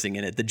any cursing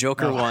in it. The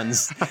Joker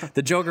ones,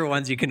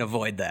 you can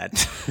avoid that.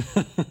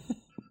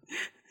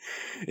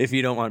 If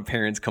you don't want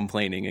parents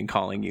complaining and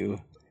calling you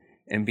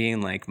and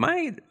being like,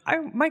 my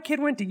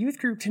kid went to youth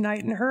group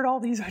tonight and heard all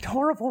these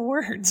horrible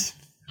words.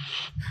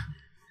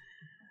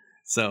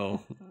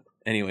 So,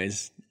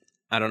 anyways,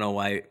 I don't know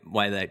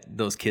why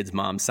those kids'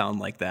 moms sound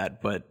like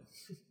that, but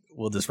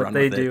we'll just run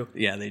with it. They do.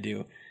 Yeah, they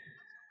do.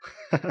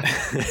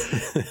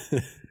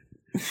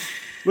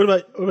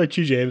 What about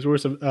you, James? What were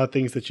some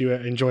things that you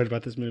enjoyed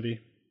about this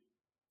movie?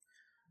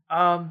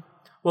 Well,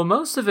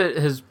 most of it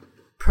has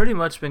pretty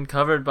much been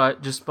covered by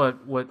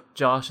what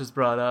Josh has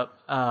brought up.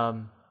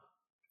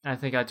 I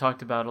think I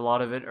talked about a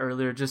lot of it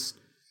earlier. Just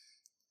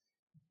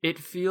it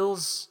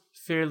feels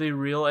fairly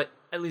real,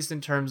 at least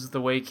in terms of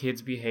the way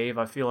kids behave.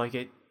 I feel like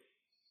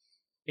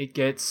it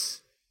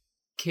gets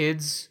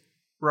kids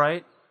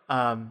right.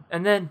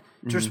 And then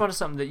to respond to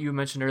something that you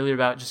mentioned earlier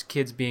about just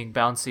kids being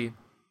bouncy,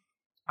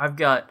 I've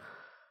got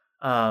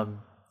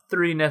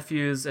 3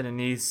 nephews and a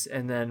niece,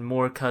 and then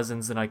more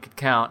cousins than I could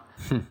count.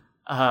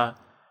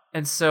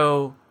 And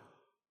so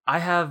I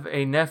have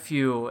a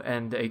nephew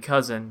and a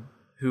cousin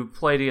who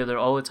play together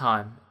all the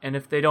time, and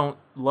if they don't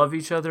love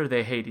each other,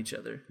 they hate each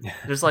other.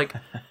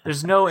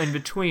 There's no in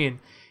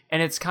between.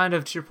 And it's kind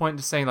of to your point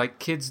to saying like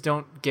kids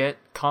don't get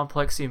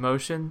complex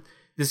emotion.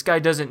 This guy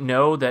doesn't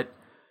know that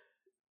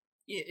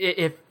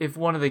if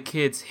one of the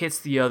kids hits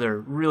the other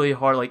really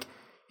hard, like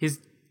he's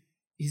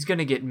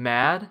gonna get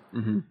mad,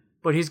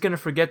 but he's gonna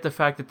forget the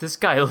fact that this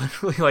guy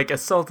literally like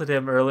assaulted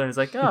him earlier. And he's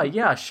like, oh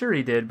yeah, sure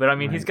he did, but I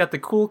mean he's got the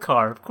cool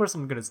car. Of course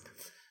I'm gonna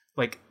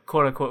like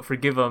quote unquote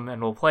forgive him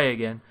and we'll play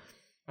again.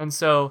 And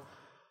so,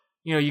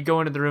 you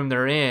go into the room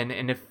they're in,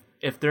 and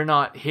if they're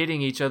not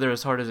hitting each other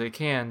as hard as they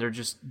can, they're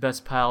just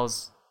best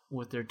pals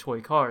with their toy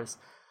cars.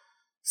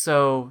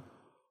 So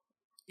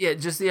yeah,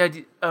 just the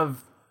idea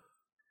of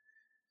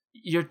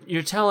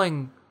you're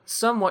telling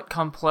somewhat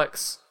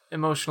complex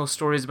emotional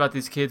stories about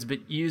these kids, but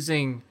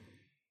using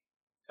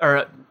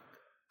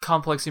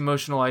complex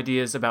emotional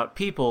ideas about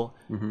people,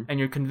 and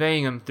you're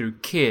conveying them through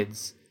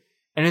kids.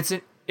 And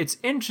it's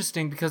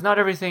interesting because not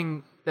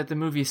everything that the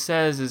movie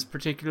says is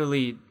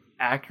particularly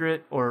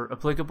accurate or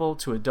applicable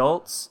to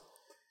adults.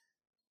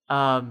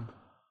 And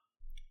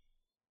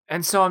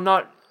so I don't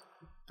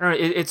know,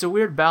 it's a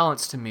weird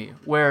balance to me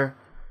where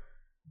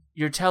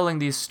you're telling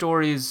these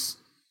stories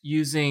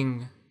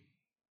using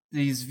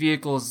these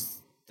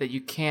vehicles that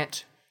you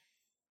can't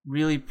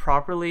really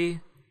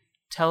properly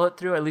tell it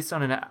through, at least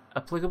on an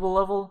applicable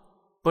level,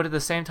 but at the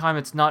same time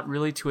it's not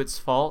really to its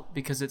fault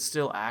because it's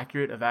still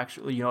accurate of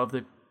actually, of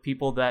the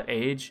people that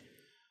age.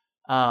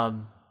 I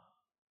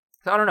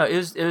don't know,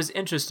 it was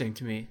interesting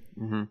to me.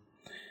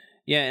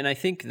 Yeah, and I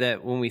think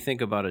that when we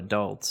think about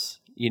adults,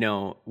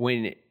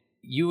 when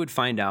you would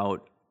find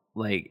out,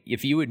 like,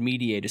 if you would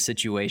mediate a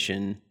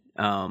situation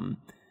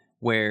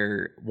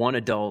where one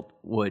adult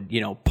would,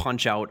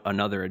 punch out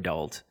another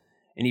adult,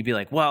 and he'd be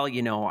like, well,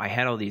 I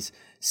had all these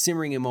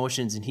simmering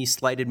emotions, and he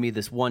slighted me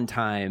this one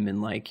time,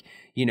 and like,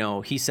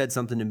 he said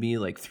something to me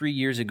like 3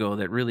 years ago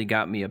that really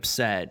got me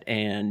upset,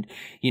 and,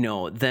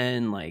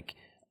 then like,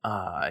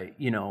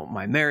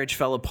 my marriage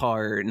fell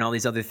apart and all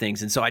these other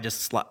things. And so I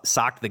just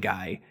socked the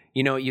guy.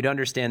 You'd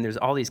understand there's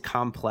all these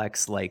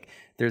complex, like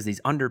there's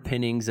these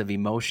underpinnings of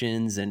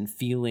emotions and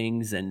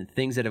feelings and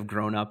things that have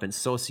grown up and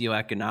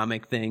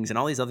socioeconomic things and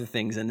all these other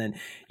things. And then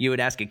you would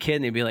ask a kid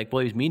and they'd be like,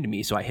 well, he was mean to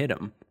me, so I hit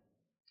him.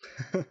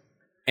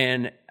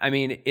 And I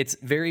mean, it's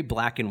very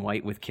black and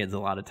white with kids a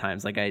lot of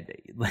times. Like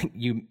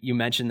you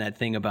mentioned that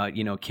thing about,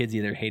 kids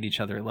either hate each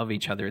other or love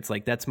each other. It's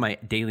like, that's my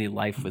daily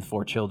life with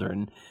 4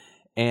 children.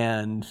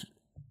 And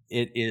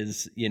it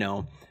is,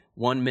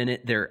 1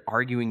 minute they're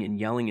arguing and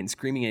yelling and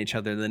screaming at each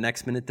other. The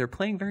next minute they're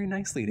playing very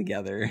nicely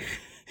together.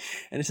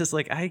 And it's just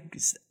like,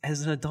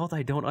 as an adult,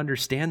 I don't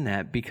understand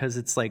that, because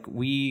it's like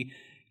we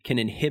can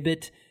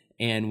inhibit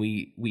and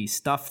we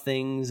stuff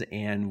things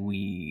and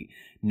we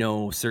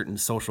know certain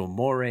social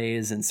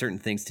mores and certain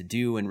things to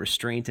do and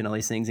restraint and all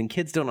these things. And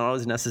kids don't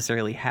always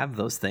necessarily have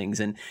those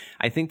things. And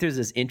I think there's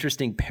this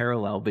interesting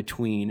parallel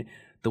between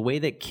the way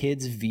that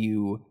kids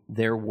view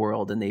their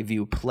world and they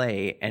view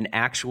play and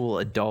actual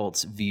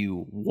adults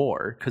view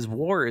war. Because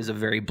war is a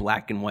very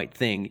black and white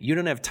thing. You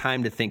don't have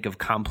time to think of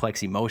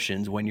complex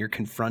emotions when you're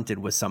confronted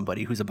with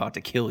somebody who's about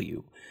to kill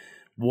you.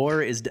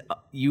 War is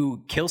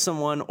you kill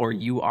someone or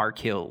you are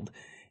killed.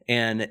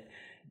 And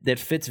that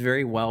fits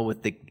very well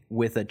with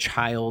a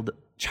childlike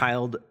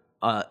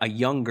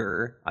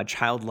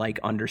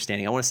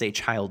understanding. I want to say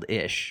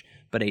childish,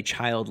 but a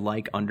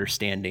childlike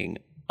understanding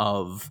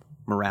of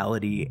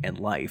morality and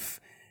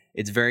life.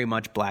 It's very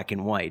much black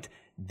and white.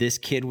 This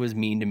kid was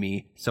mean to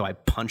me, so I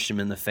punched him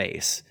in the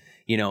face.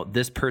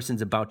 This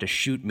person's about to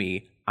shoot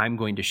me, I'm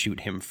going to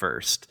shoot him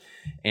first.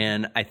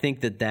 And I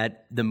think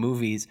that the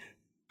movie's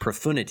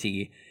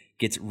profundity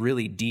gets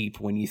really deep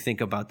when you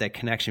think about that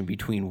connection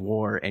between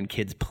war and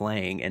kids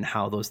playing and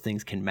how those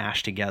things can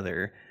mash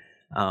together.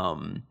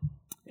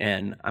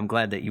 And I'm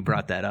glad that you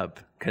brought that up,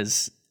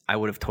 because I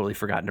would have totally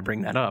forgotten to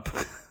bring that up.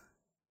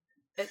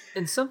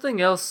 And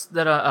something else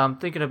that I'm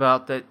thinking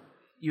about that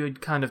you had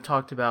kind of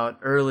talked about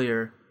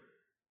earlier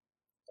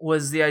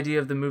was the idea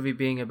of the movie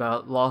being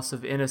about loss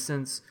of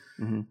innocence,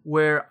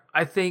 where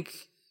I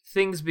think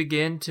things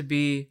begin to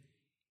be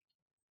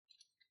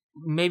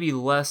maybe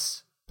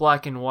less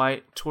black and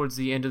white towards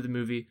the end of the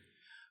movie.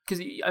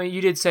 Because, I mean,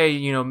 you did say,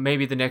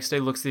 maybe the next day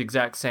looks the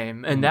exact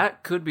same, and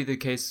that could be the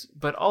case,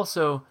 but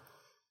also,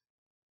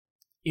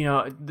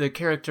 the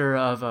character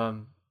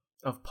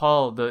of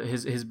Paul,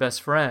 his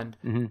best friend,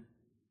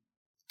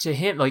 to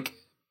him, like,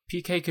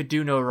 PK could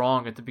do no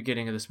wrong at the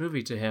beginning of this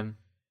movie to him.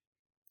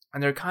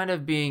 And they're kind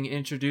of being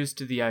introduced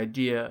to the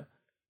idea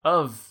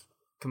of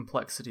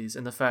complexities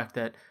and the fact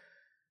that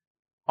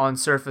on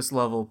surface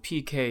level,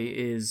 PK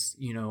is,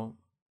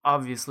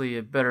 obviously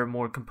a better,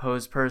 more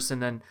composed person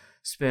than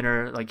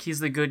Spinner. Like, he's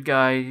the good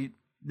guy,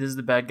 this is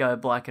the bad guy,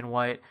 black and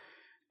white.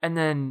 And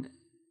then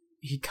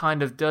he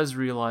kind of does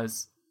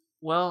realize,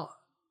 well,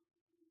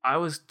 I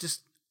was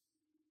just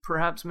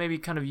perhaps maybe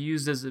kind of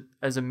used as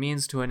a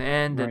means to an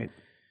end, right. And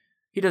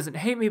he doesn't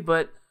hate me,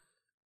 but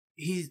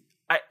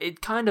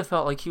it kind of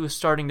felt like he was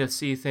starting to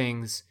see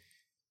things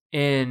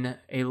in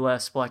a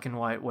less black and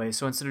white way.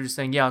 So instead of just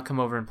saying, yeah, I'll come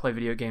over and play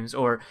video games,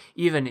 or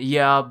even,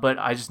 yeah, but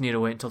I just need to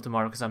wait until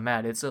tomorrow because I'm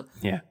mad, it's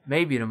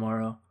maybe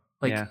tomorrow,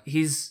 Like Yeah.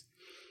 he's,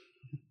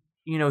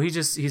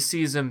 he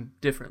sees him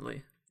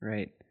differently.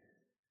 Right.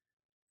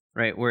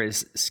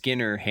 Whereas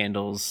Skinner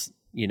handles,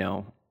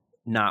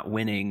 not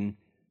winning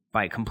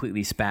by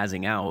completely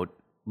spazzing out.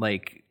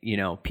 Like,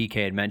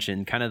 PK had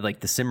mentioned, kind of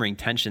like the simmering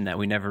tension that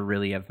we never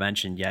really have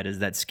mentioned yet is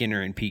that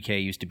Skinner and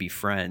PK used to be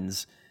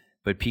friends,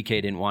 but PK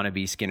didn't want to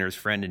be Skinner's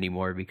friend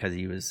anymore because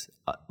he was,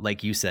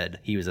 like you said,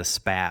 he was a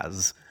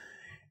spaz.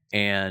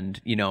 And,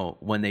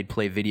 when they'd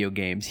play video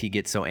games, he'd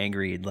get so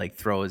angry, he'd like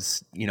throw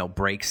his,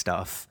 break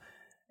stuff.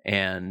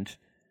 And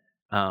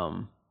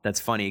that's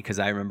funny because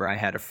I remember I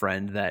had a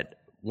friend that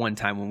one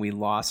time when we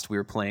lost, we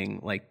were playing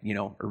like,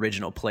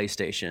 original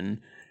PlayStation,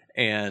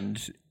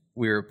 and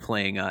we were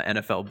playing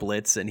NFL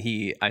Blitz, and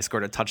I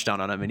scored a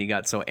touchdown on him, and he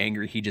got so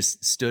angry he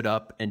just stood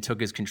up and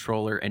took his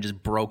controller and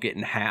just broke it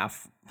in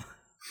half.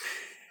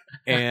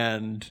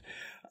 And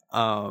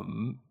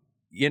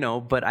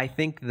but I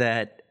think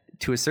that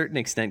to a certain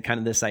extent, kind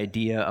of this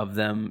idea of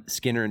them,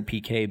 Skinner and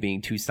PK,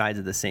 being two sides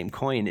of the same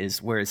coin is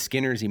whereas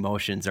Skinner's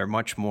emotions are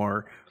much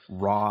more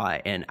raw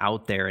and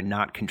out there and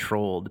not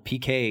controlled.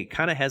 PK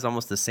kind of has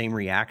almost the same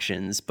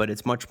reactions, but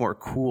it's much more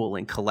cool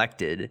and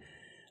collected.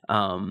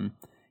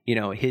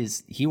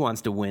 He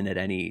wants to win at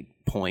any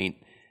point,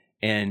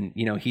 and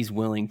he's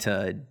willing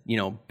to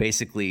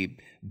basically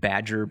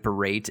badger,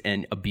 berate,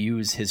 and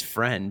abuse his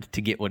friend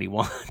to get what he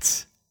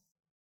wants.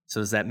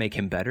 So does that make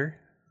him better?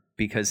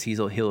 Because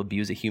he'll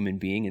abuse a human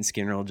being and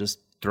Skinner will just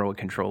throw a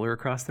controller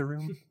across the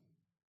room?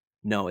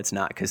 No, it's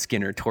not, because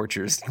Skinner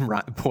tortures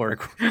poor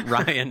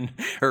Ryan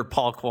or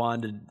Paul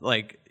Kwan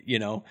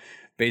to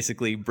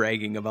basically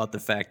bragging about the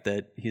fact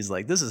that he's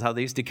like, this is how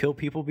they used to kill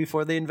people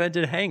before they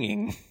invented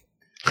hanging.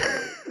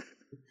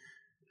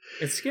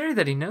 It's scary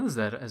that he knows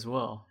that as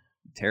well.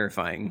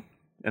 Terrifying.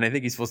 And I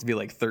think he's supposed to be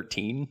like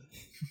 13.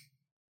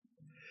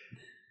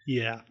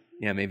 Yeah.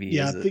 Yeah, maybe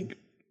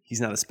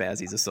he's not a spaz,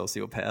 he's a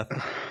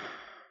sociopath.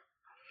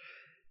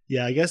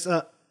 Yeah, I guess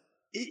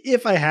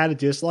if I had a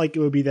dislike, it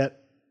would be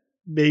that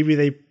maybe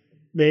they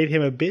made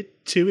him a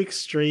bit too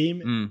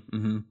extreme.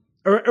 Mm-hmm.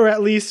 Or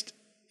at least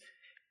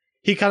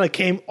he kind of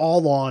came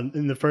all on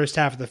in the first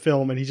half of the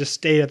film, and he just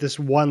stayed at this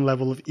one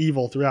level of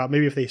evil throughout.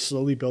 Maybe if they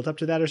slowly built up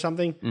to that or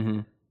something.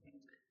 Mm-hmm.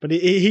 But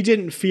he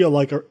didn't feel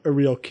like a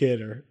real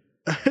kid, or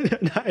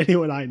not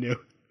anyone I knew.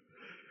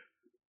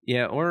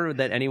 Yeah, or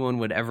that anyone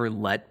would ever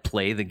let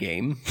play the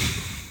game.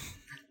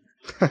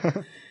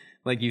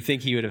 Like, you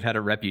think he would have had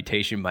a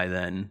reputation by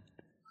then.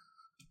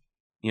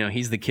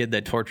 He's the kid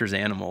that tortures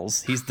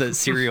animals. He's the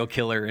serial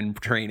killer in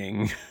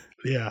training.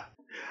 Yeah.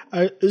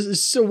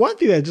 So one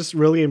thing that just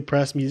really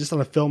impressed me, just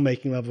on a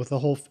filmmaking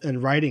level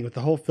and writing with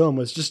the whole film,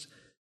 was just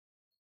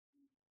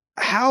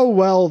how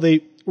well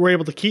they were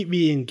able to keep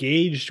me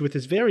engaged with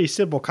this very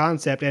simple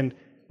concept, and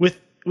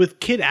with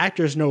kid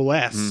actors no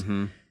less.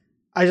 Mm-hmm.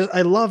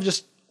 I love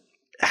just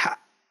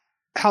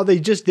how they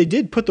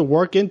did put the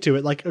work into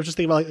it. Like, I was just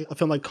thinking about like a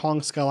film like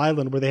Kong Skull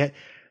Island, where they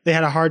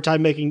had a hard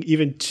time making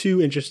even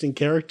two interesting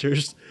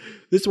characters.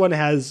 This one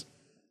has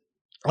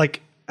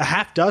like a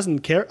half dozen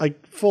pretty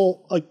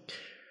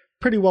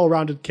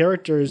well-rounded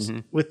characters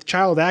with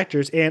child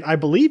actors, and I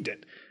believed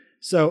it.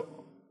 So,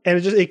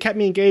 and it kept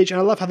me engaged, and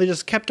I love how they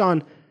just kept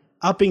on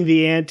upping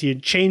the ante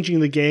and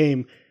changing the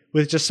game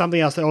with just something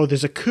else. Like, oh,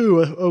 there's a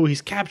coup. Oh,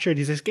 he's captured.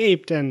 He's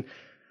escaped, and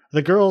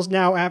the girl's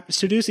now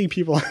seducing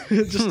people.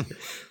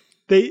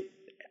 They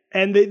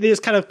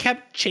just kind of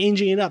kept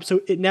changing it up, so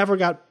it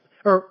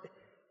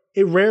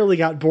rarely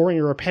got boring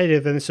or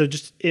repetitive, and so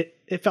just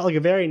it felt like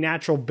a very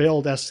natural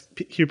build as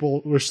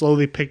people were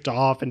slowly picked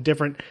off and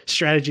different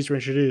strategies were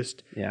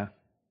introduced. Yeah,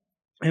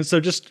 and so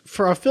just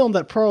for a film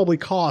that probably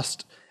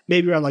cost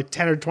maybe around like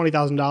 $10,000 or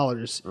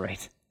 $20,000,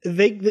 right?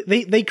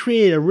 They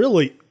created a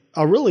really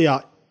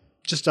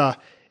just a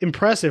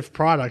impressive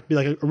product, be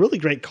like a really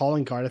great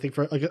calling card, I think,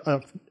 for like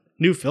a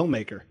new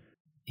filmmaker.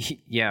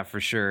 Yeah, for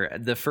sure.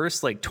 The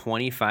first like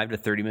 25 to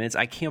 30 minutes,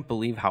 I can't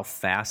believe how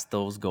fast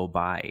those go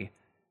by.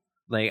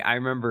 Like, I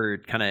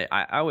remember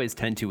I always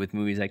tend to with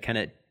movies, I kind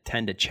of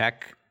tend to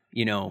check,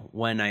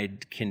 when I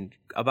can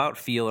about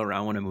feel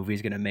around when a movie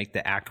is going to make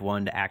the Act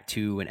 1 to Act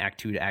 2 and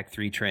Act 2 to Act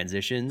 3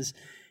 transitions.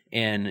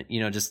 And,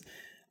 just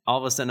all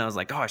of a sudden I was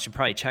like, oh, I should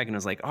probably check. And I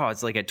was like, oh,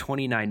 it's like at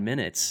 29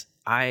 minutes.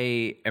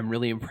 I am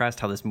really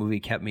impressed how this movie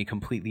kept me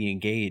completely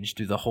engaged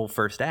through the whole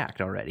first act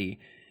already.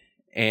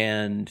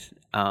 And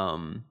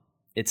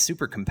it's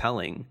super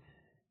compelling.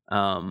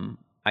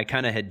 I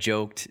kind of had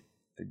joked,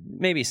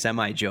 maybe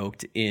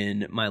semi-joked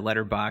in my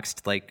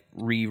Letterboxd like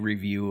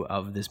re-review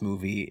of this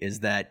movie,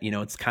 is that,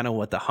 it's kind of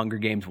what the Hunger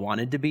Games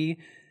wanted to be.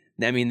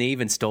 I mean, they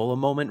even stole a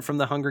moment from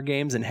the Hunger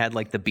Games and had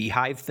like the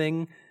beehive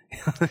thing.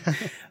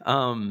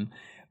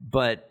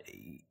 But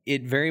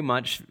it very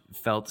much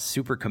felt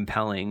super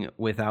compelling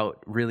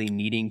without really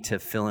needing to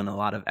fill in a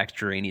lot of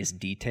extraneous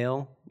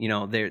detail.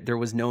 There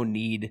was no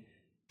need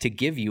to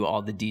give you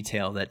all the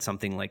detail that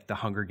something like the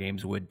Hunger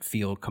Games would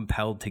feel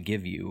compelled to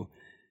give you,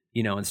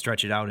 and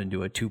stretch it out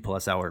into a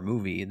 2+ hour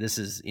movie. This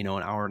is, an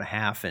hour and a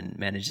half and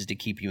manages to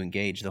keep you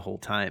engaged the whole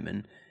time.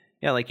 And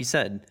yeah, like you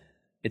said,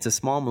 it's a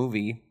small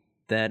movie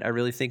that I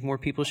really think more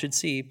people should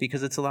see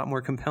because it's a lot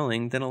more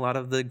compelling than a lot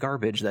of the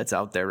garbage that's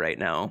out there right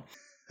now.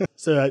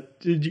 So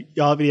did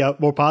y'all have any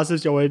more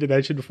positives y'all wanted to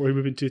mention before we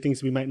move into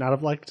things we might not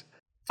have liked?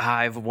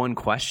 I have one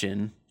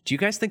question. Do you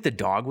guys think the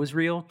dog was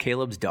real?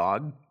 Caleb's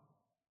dog?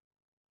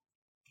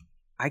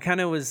 I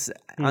kind of was,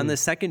 on the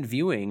second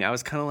viewing, I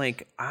was kind of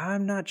like,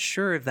 I'm not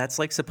sure if that's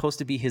like supposed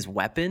to be his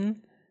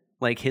weapon,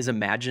 like his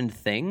imagined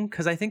thing,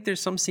 because I think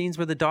there's some scenes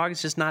where the dog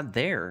is just not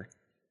there.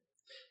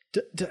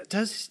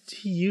 Does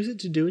he use it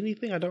to do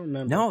anything? I don't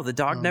remember. No, the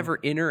dog never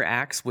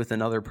interacts with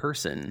another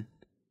person,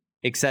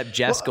 except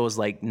Jess goes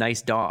like,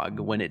 nice dog,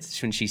 when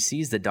she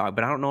sees the dog,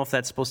 but I don't know if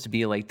that's supposed to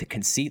be like the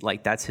conceit,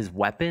 like that's his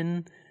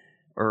weapon,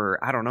 or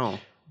I don't know.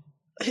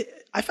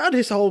 I found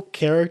his whole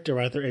character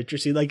rather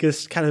interesting, like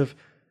this kind of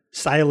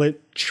silent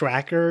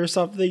tracker or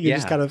something. He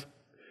just kind of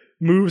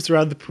moves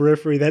around the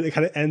periphery. Then it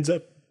kind of ends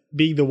up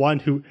being the one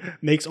who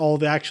makes all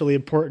the actually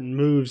important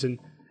moves, and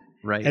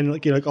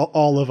like, you know, like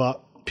all of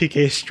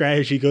PK's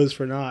strategy goes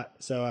for naught.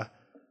 So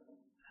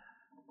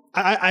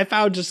I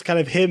found just kind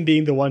of him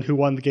being the one who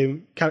won the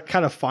game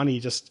kind of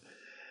funny.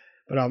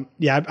 But I'm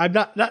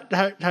not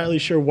entirely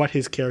sure what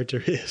his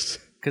character is.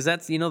 Because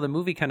that's, you know, the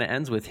movie kind of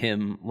ends with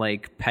him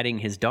like petting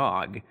his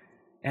dog.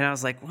 And I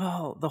was like,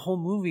 well, the whole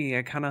movie,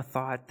 I kind of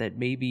thought that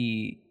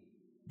maybe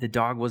the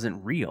dog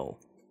wasn't real.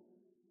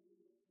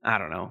 I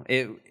don't know.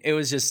 It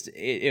was just,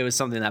 it was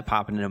something that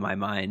popped into my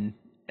mind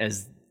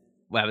as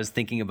I was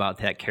thinking about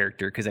that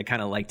character, because I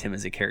kind of liked him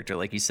as a character.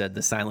 Like you said,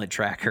 the silent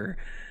tracker,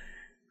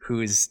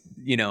 who's,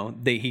 you know,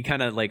 he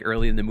kind of like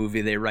early in the movie,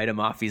 they write him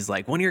off. He's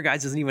like, one of your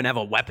guys doesn't even have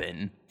a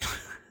weapon.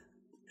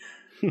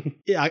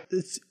 Yeah,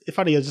 it's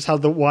funny just how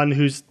the one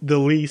who's the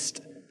one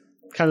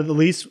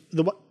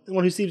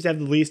who seems to have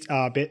the least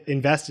bit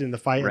invested in the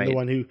fight, and the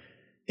one who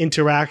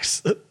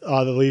interacts the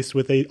least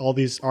with all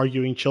these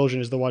arguing children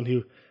is the one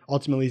who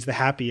ultimately is the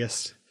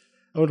happiest.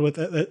 I wonder what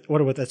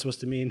that's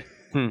supposed to mean.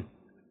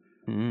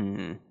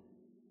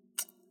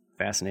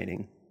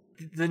 Fascinating.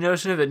 The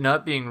notion of it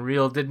not being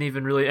real didn't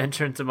even really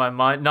enter into my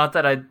mind. Not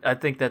that I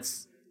think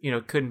that's, you know,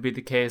 couldn't be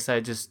the case.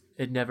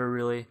 It never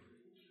really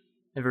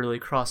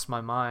crossed my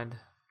mind.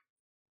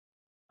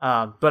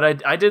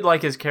 But I did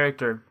like his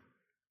character,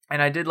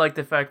 and I did like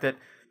the fact that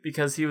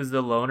because he was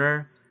the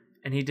loner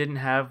and he didn't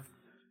have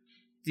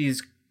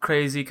these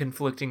crazy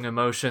conflicting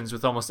emotions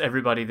with almost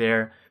everybody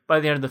there, by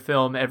the end of the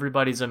film,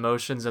 everybody's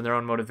emotions and their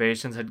own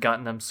motivations had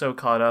gotten them so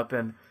caught up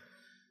in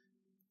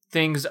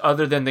things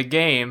other than the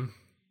game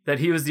that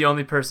he was the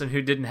only person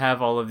who didn't have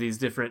all of these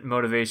different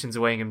motivations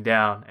weighing him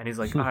down. And he's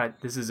like, all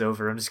right, this is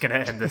over. I'm just going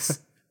to end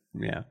this.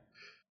 Yeah.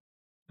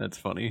 That's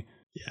funny.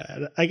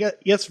 Yeah, I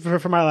guess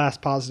for my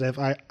last positive,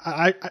 I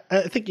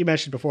think you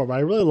mentioned before, but I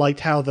really liked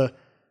how the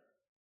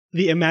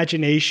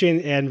imagination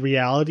and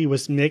reality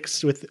was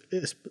mixed with,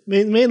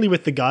 mainly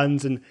with the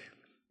guns, and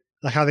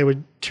like how they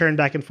would turn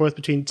back and forth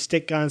between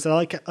stick guns. And I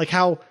like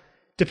how,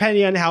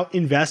 depending on how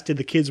invested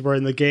the kids were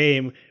in the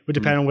game, would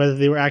depend on whether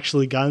they were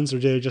actually guns or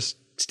they were just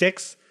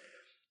sticks.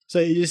 So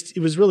it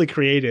was really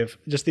creative.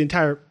 Just the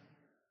entire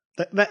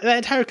that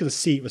entire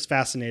conceit was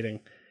fascinating,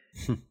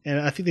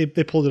 and I think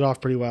they pulled it off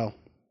pretty well.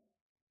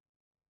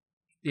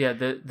 Yeah,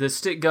 the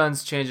stick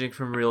guns changing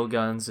from real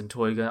guns and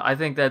toy guns, I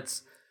think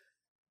that's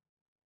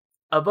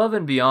above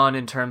and beyond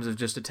in terms of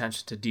just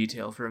attention to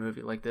detail for a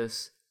movie like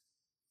this.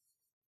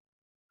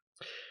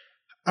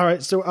 All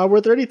right, so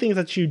were there any things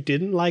that you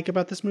didn't like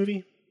about this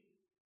movie?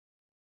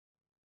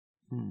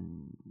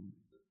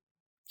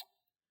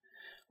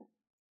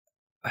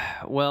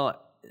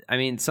 Well, I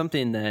mean,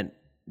 something that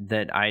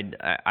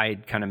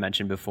I'd kind of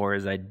mentioned before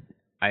is I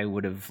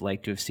would have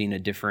liked to have seen a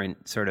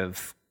different sort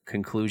of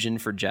conclusion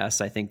for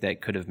Jess. I think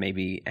that could have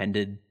maybe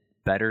ended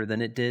better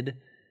than it did.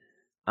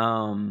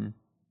 You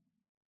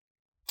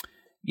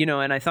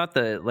know, and I thought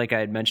like I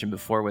had mentioned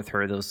before with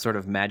her, those sort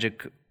of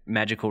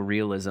magical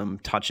realism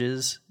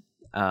touches,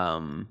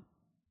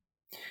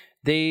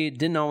 they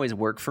didn't always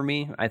work for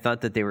me. I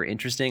thought that they were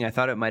interesting. I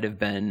thought it might have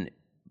been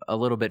a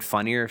little bit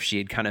funnier if she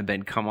had kind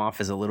of come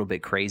off as a little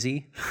bit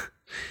crazy,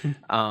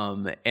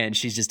 and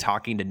she's just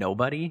talking to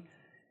nobody.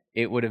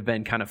 It would have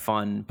been kind of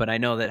fun, but I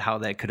know that how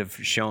that could have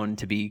shown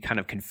to be kind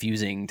of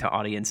confusing to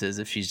audiences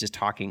if she's just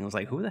talking. It was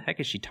like, who the heck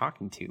is she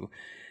talking to?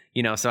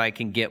 You know, so I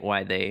can get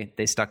why they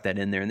stuck that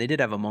in there. And they did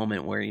have a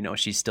moment where, you know,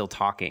 she's still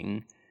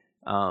talking,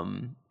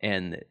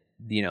 and,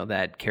 you know,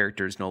 that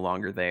character is no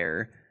longer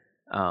there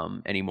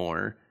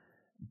anymore.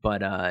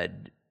 But,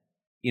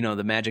 you know,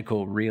 the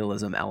magical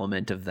realism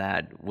element of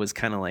that was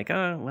kind of like,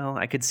 oh, well,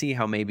 I could see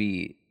how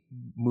maybe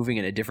moving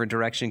in a different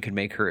direction could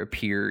make her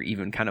appear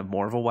even kind of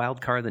more of a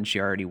wild card than she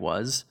already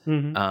was.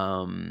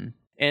 Mm-hmm.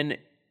 And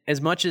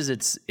as much as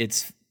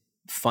it's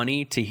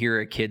funny to hear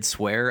a kid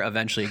swear,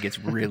 eventually it gets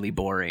really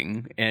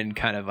boring and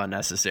kind of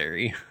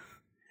unnecessary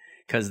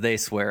because they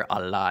swear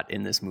a lot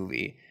in this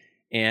movie.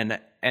 And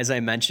as I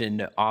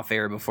mentioned off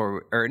air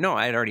before, or no,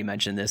 I had already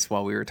mentioned this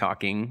while we were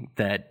talking,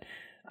 that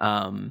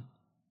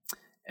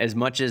as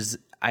much as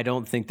I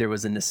don't think there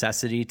was a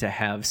necessity to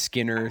have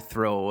Skinner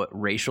throw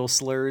racial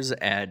slurs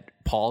at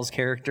Paul's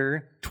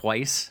character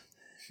twice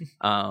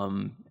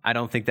I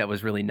don't think that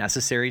was really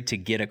necessary to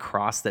get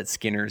across that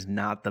Skinner's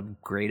not the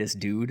greatest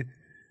dude.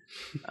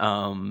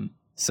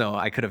 So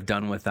I could have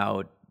done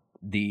without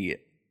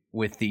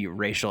with the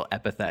racial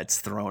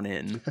epithets thrown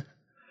in.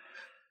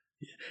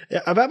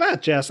 Yeah,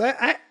 about Jess,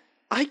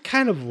 I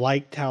kind of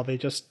liked how they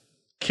just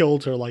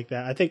killed her like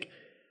that. I think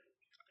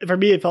for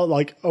me, it felt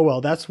like, oh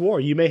well, that's war.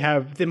 You may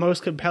have the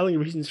most compelling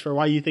reasons for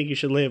why you think you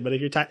should live, but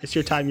if it's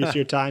your time, it's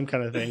your time,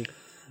 kind of thing.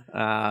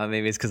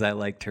 Maybe it's because I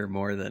liked her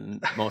more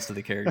than most of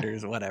the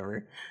characters.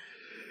 Whatever.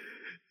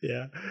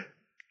 Yeah.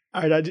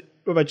 All right.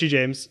 What about you,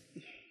 James?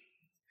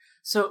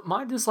 So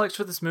my dislikes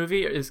for this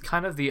movie is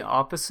kind of the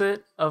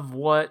opposite of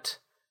what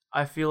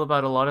I feel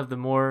about a lot of the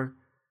more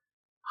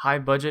high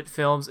budget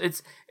films.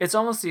 It's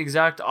almost the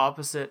exact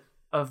opposite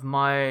of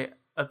my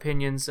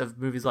opinions of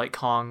movies like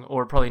Kong,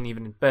 or probably an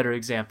even better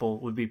example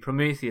would be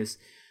Prometheus.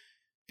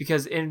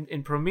 Because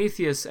in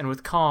Prometheus and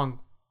with Kong,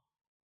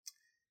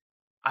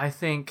 I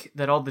think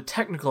that all the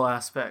technical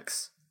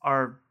aspects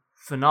are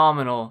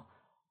phenomenal,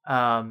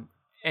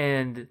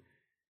 and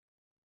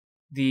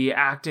the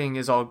acting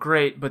is all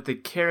great, but the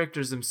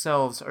characters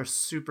themselves are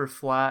super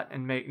flat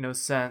and make no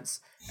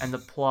sense, and the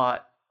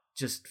plot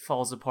just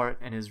falls apart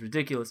and is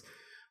ridiculous.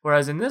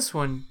 Whereas in this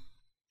one,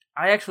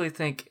 I actually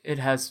think it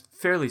has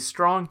fairly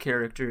strong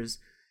characters,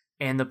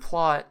 and the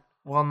plot,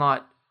 while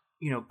not,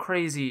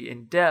 crazy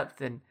in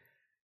depth, and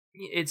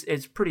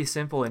it's pretty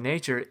simple in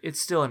nature,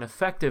 it's still an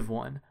effective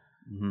one.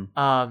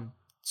 Mm-hmm.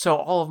 So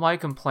all of my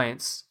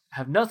complaints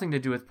have nothing to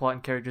do with plot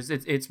and characters.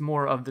 It's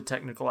more of the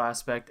technical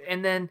aspect,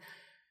 and then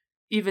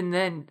even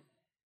then,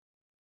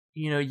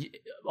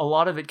 a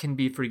lot of it can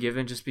be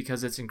forgiven just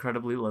because it's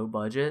incredibly low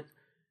budget.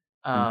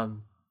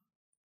 Some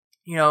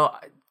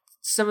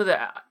of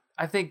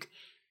I think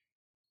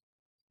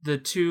the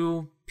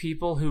two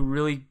people who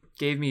really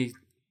gave me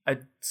a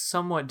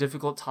somewhat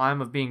difficult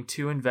time of being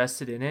too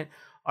invested in it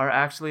are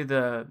actually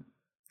the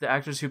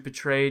actors who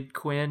portrayed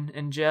Quinn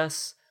and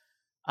Jess.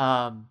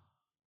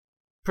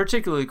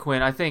 Particularly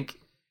Quinn. I think,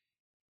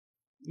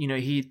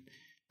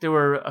 there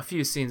were a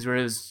few scenes where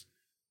it was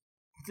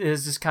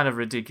just kind of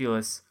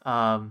ridiculous.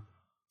 And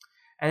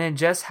then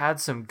Jess had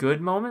some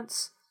good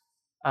moments.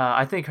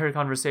 I think her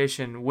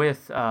conversation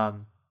with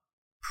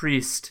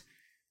Priest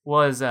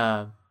was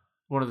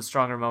one of the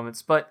stronger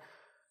moments, but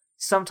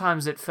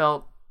sometimes it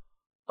felt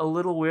a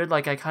little weird,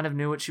 like I kind of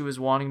knew what she was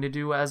wanting to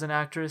do as an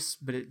actress,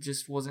 but it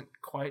just wasn't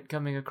quite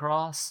coming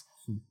across.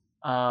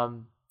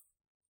 And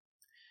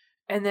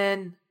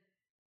then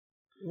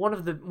one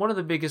of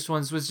the biggest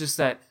ones was just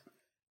that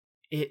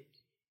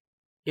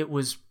it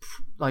was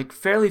like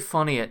fairly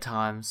funny at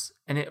times,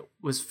 and it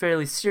was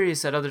fairly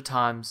serious at other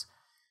times,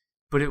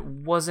 but it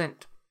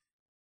wasn't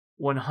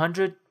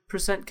 100%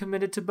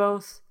 committed to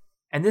both.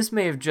 And this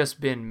may have just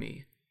been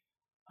me.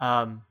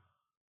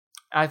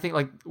 I think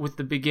like with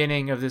the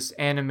beginning of this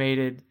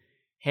animated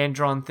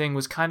hand-drawn thing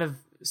was kind of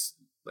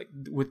like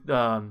with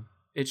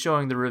it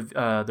showing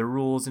the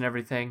rules and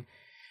everything.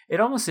 It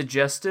almost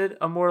suggested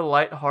a more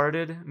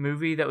lighthearted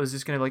movie that was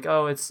just going to be like,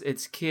 oh,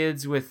 it's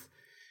kids with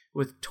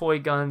toy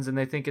guns and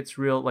they think it's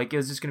real. Like it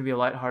was just going to be a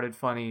lighthearted,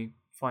 fun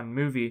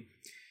movie.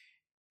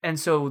 And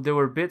so there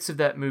were bits of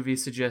that movie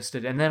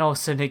suggested, and then all of a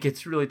sudden it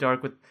gets really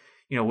dark with,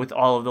 with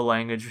all of the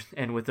language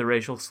and with the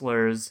racial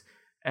slurs,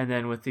 and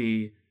then with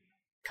the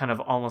kind of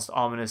almost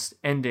ominous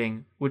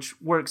ending,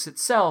 which works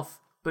itself,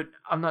 but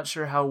I'm not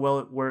sure how well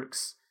it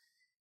works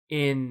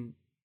in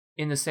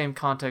the same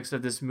context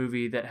of this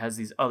movie that has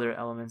these other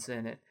elements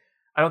in it.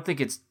 I don't think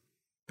it's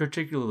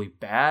particularly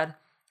bad.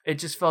 It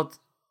just felt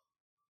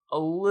a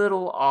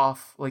little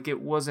off, like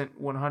it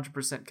wasn't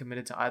 100%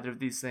 committed to either of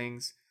these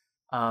things.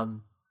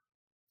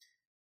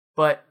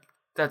 But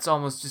that's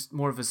almost just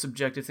more of a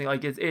subjective thing.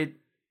 Like it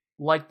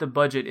like the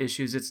budget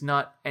issues, it's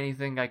not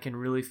anything I can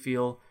really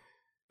feel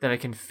that I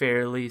can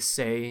fairly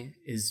say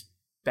is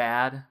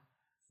bad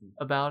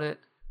about it.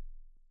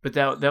 But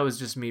that was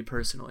just me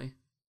personally.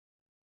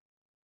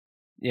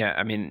 Yeah,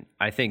 I mean,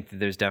 I think that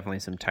there's definitely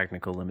some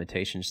technical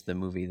limitations to the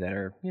movie that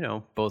are,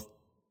 both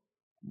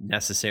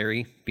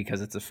necessary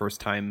because it's a first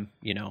time,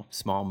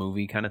 small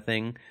movie kind of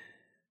thing.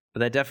 But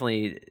that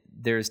definitely,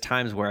 there's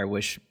times where I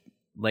wish,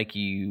 like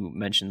you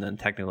mentioned, the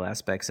technical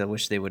aspects, I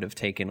wish they would have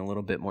taken a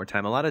little bit more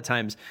time. A lot of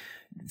times,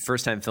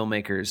 first-time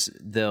filmmakers,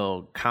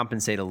 they'll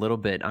compensate a little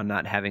bit on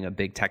not having a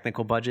big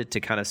technical budget to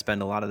kind of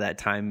spend a lot of that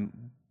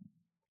time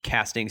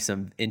casting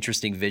some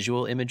interesting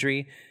visual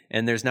imagery,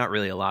 and there's not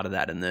really a lot of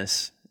that in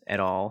this at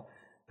all.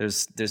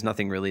 There's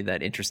nothing really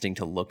that interesting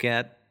to look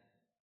at,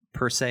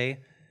 per se.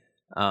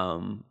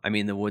 I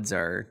mean, the woods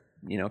are,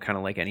 kind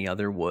of like any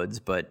other woods,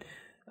 but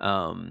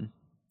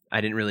I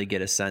didn't really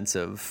get a sense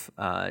of,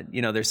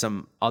 there's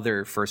some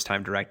other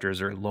first-time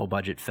directors or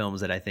low-budget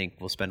films that I think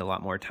will spend a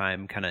lot more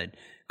time kind of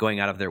going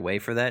out of their way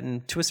for that.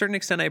 And to a certain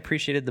extent, I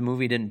appreciated the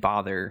movie didn't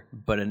bother.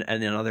 But in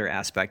another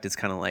aspect, it's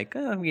kind of like,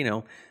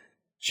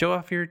 show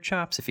off your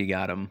chops if you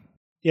got them.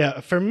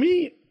 Yeah, for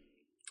me,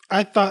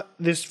 I thought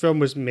this film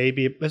was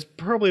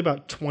probably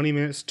about 20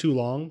 minutes too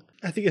long.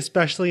 I think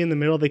especially in the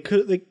middle,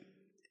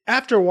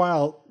 after a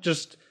while,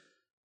 just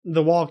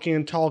the walking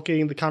and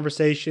talking, the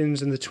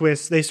conversations and the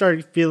twists, they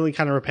started feeling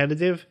kind of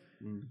repetitive.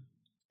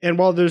 And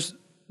while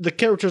the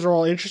characters are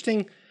all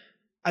interesting,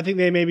 I think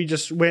they maybe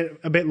just went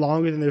a bit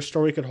longer than their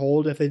story could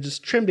hold if they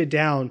just trimmed it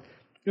down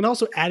and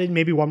also added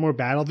maybe one more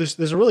battle.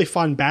 There's a really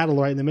fun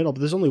battle right in the middle, but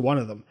there's only one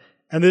of them.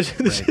 And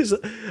this is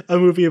a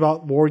movie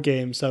about war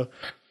games. So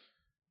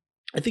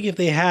I think if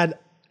they had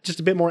just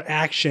a bit more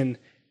action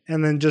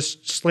and then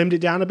just slimmed it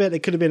down a bit, it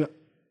could have been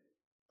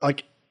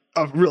like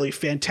a really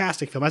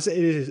fantastic film.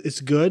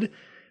 It's good,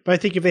 but I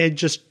think if they had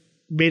just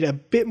made it a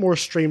bit more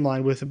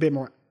streamlined with a bit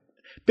more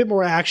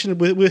action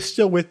with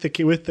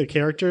the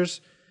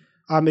characters,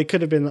 it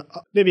could have been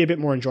maybe a bit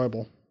more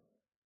enjoyable.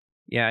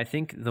 Yeah, I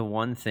think the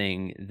one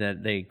thing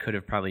that they could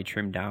have probably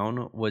trimmed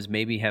down was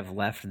maybe have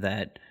left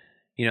that,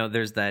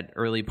 there's that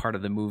early part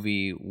of the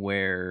movie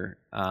where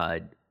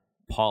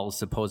Paul's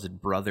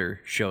supposed brother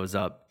shows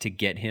up to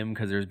get him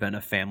because there's been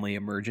a family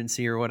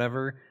emergency or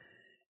whatever.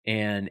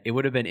 And it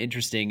would have been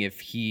interesting if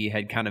he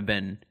had kind of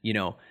been,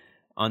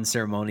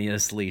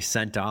 unceremoniously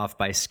sent off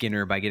by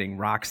Skinner by getting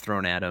rocks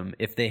thrown at him.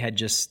 If they had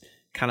just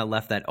kind of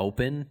left that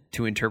open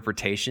to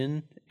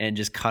interpretation and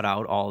just cut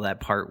out all that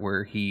part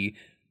where he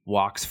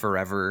walks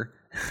forever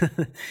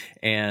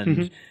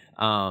and,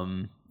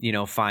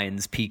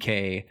 finds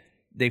PK,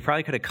 they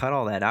probably could have cut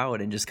all that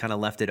out and just kind of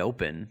left it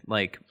open.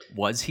 Like,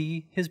 was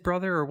he his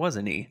brother or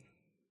wasn't he?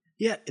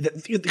 Yeah,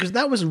 because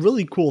that was a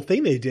really cool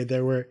thing they did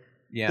there where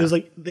there's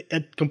like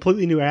a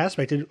completely new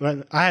aspect.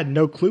 I had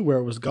no clue where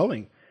it was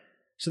going.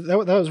 So that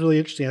was really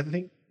interesting. I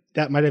think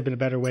that might have been a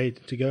better way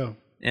to go.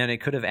 And it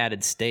could have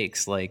added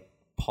stakes, like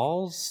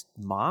Paul's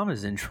mom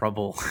is in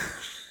trouble.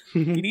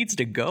 He needs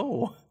to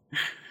go.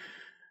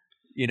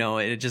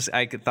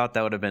 I thought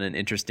that would have been an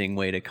interesting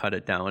way to cut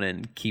it down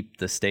and keep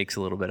the stakes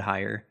a little bit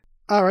higher.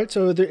 All right.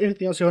 So is there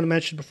anything else you want to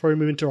mention before we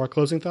move into our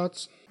closing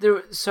thoughts?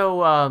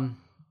 For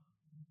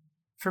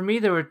me,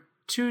 there were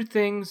two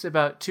things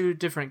about two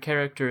different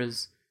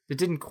characters that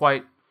didn't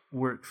quite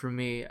work for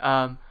me.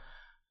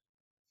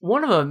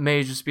 One of them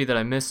may just be that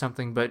I missed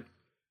something, but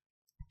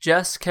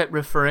Jess kept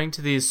referring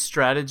to these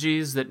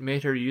strategies that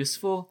made her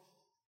useful.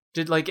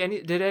 Did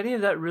any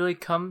of that really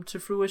come to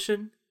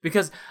fruition?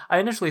 Because I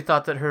initially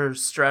thought that her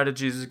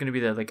strategies was going to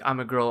be that, like, I'm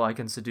a girl, I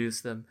can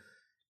seduce them.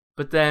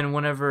 But then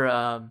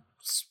whenever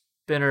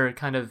Spinner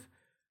kind of,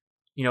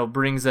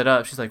 brings that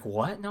up, she's like,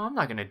 what? No, I'm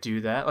not going to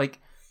do that. Like,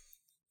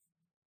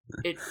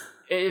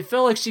 it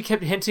felt like she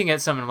kept hinting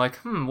at something. I'm like,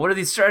 what are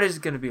these strategies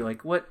going to be?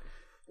 Like,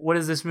 what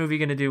is this movie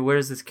going to do? Where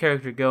is this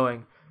character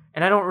going?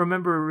 And I don't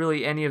remember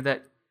really any of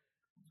that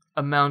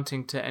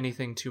amounting to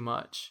anything too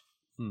much.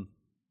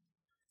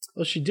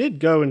 Well, she did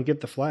go and get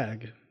the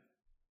flag.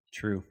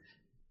 True.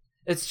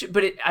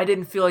 I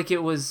didn't feel like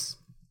it was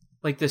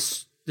like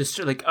this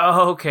like,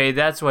 oh, okay,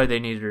 that's why they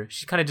needed her.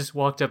 She kind of just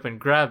walked up and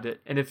grabbed it.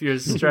 And if your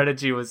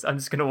strategy was, I'm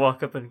just going to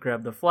walk up and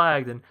grab the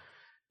flag, then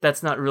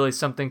that's not really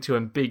something to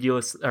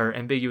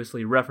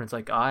ambiguously reference.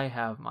 Like, I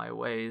have my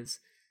ways.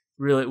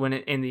 Really,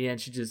 in the end,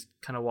 she just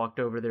kind of walked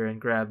over there and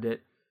grabbed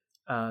it.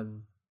 I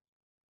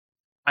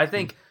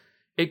think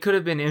it could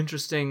have been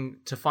interesting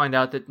to find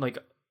out that, like,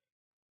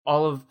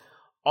 all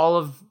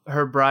of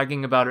her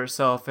bragging about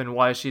herself and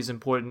why she's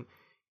important,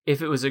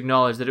 if it was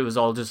acknowledged that it was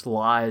all just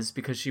lies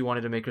because she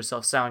wanted to make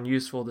herself sound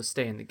useful to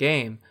stay in the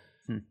game.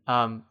 But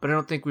I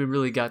don't think we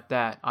really got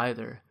that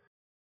either.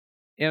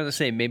 Yeah, I was going to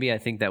say, maybe I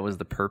think that was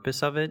the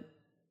purpose of it,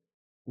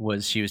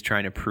 was she was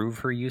trying to prove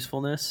her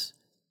usefulness.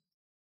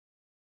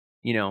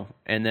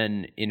 And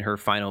then in her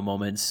final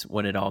moments,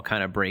 when it all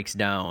kind of breaks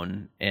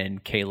down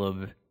and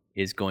Caleb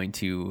is going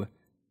to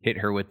hit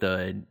her with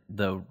the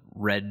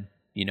red,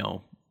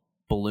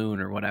 balloon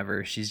or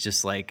whatever, she's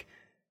just like,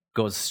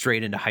 goes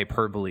straight into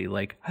hyperbole,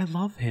 like, I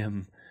love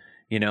him,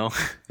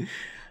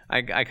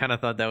 I kind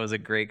of thought that was a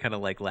great kind of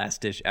like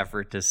last ditch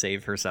effort to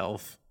save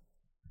herself.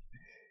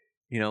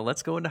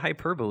 Let's go into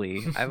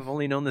hyperbole. I've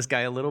only known this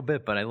guy a little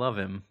bit, but I love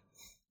him.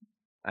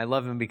 I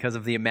love him because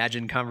of the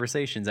imagined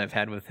conversations I've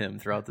had with him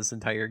throughout this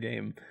entire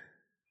game.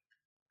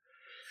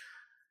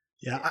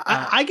 Yeah,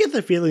 I get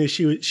the feeling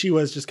she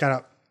was just kind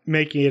of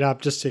making it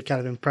up just to kind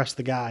of impress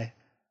the guy.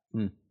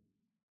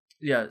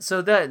 Yeah,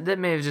 so that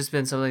may have just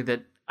been something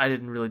that I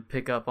didn't really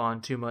pick up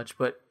on too much,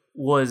 but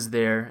was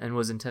there and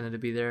was intended to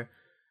be there.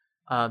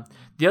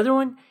 The other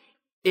one,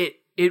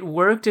 it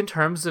worked in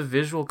terms of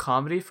visual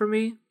comedy for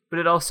me, but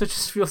it also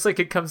just feels like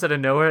it comes out of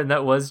nowhere, and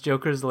that was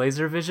Joker's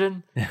laser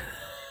vision.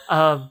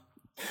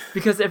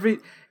 Because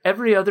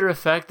every other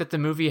effect that the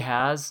movie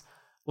has,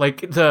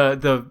 like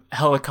the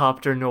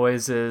helicopter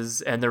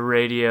noises and the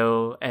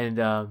radio and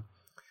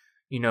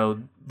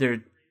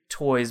their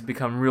toys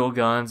become real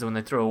guns, and when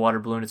they throw a water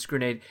balloon, it's a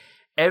grenade.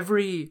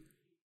 Every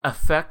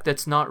effect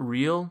that's not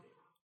real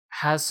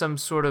has some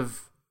sort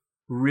of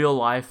real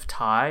life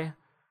tie.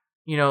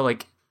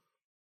 Like,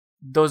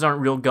 those aren't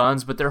real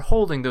guns, but they're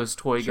holding those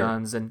toy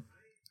guns, and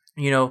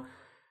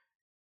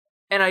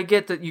and I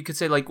get that you could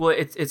say, like, well,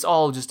 it's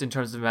all just in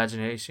terms of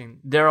imagination.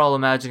 They're all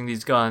imagining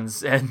these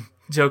guns, and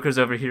Joker's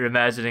over here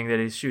imagining that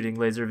he's shooting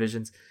laser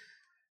visions.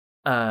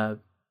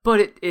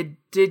 but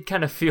it did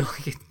kind of feel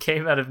like it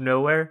came out of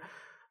nowhere,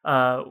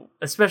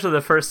 especially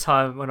the first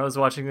time when I was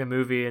watching the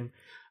movie and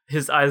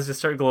his eyes just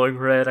start glowing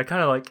red. I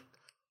kind of like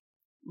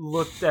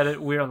looked at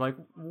it weird. I'm like,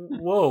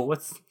 whoa,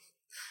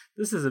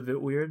 this is a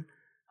bit weird.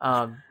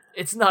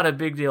 It's not a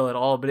big deal at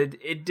all, but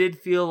it did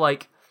feel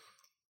like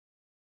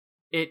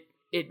it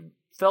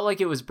felt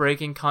like it was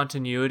breaking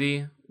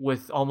continuity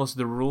with almost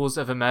the rules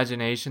of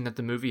imagination that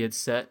the movie had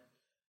set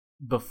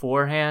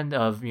beforehand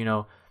of,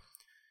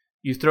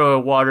 you throw a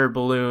water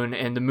balloon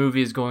and the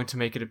movie is going to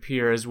make it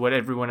appear as what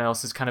everyone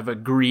else has kind of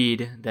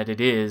agreed that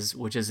it is,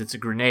 which is it's a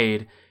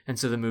grenade. And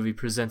so the movie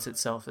presents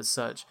itself as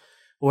such.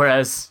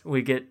 Whereas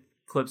we get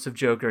clips of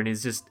Joker and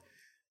he's just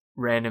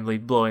randomly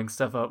blowing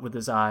stuff up with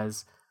his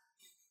eyes.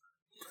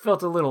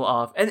 Felt a little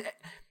off. And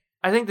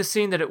I think the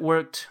scene that it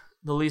worked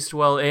the least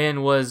well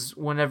in was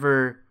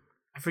whenever,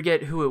 I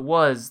forget who it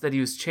was that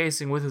he was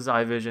chasing with his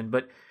eye vision,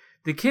 but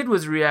the kid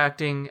was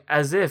reacting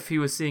as if he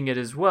was seeing it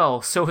as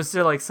well. So was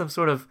there like some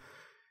sort of,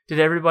 did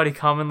everybody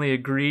commonly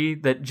agree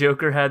that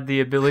Joker had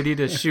the ability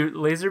to shoot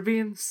laser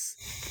beams?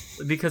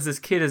 Because this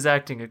kid is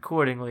acting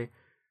accordingly.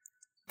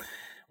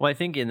 Well, I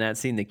think in that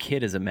scene, the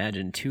kid is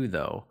imagined too,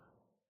 though,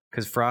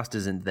 because Frost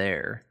isn't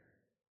there.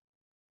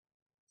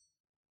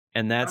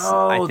 And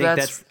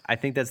I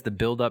think that's the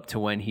build up to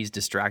when he's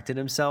distracted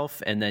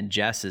himself, and then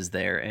Jess is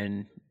there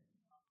and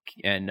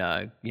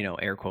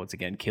air quotes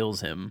again,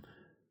 kills him.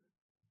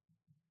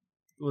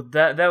 Well,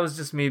 that was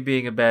just me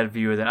being a bad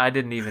viewer. Then I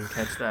didn't even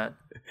catch that.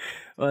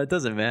 Well, it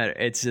doesn't matter.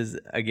 It's just,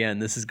 again,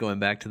 this is going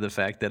back to the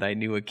fact that I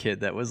knew a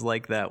kid that was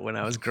like that when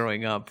I was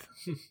growing up.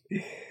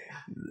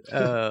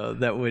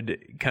 That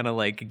would kind of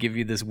like give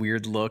you this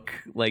weird look,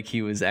 like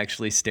he was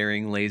actually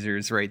staring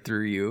lasers right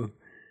through you.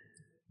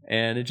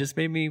 And it just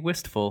made me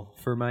wistful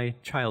for my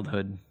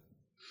childhood.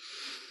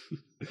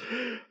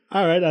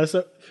 All right.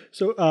 So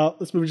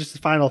let's move just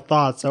to final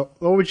thoughts. So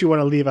what would you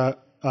want to leave our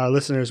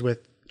listeners with,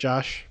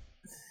 Josh?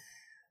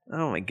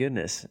 Oh, my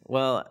goodness.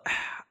 Well,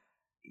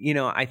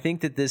 I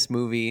think that this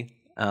movie,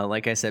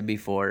 like I said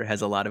before,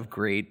 has a lot of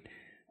great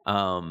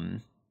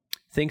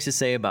things to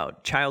say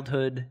about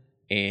childhood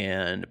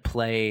and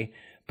play,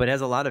 but has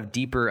a lot of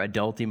deeper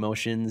adult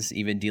emotions,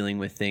 even dealing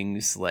with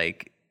things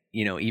like,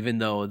 even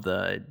though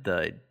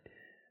the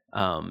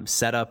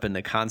setup and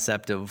the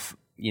concept of,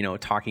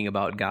 talking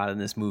about God in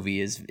this movie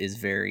is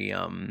very,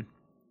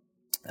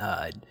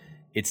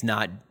 it's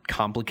not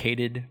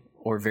complicated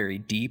or very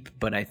deep,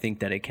 but I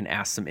think that it can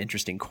ask some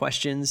interesting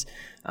questions.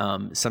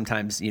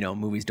 Sometimes,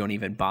 movies don't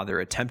even bother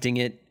attempting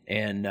it.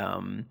 And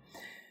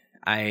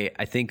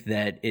I think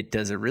that it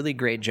does a really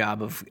great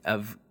job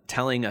of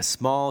telling a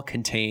small,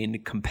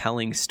 contained,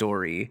 compelling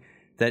story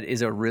that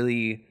is a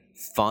really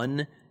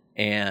fun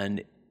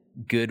and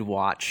good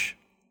watch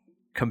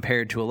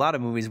compared to a lot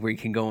of movies where you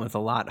can go in with a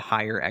lot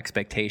higher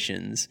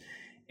expectations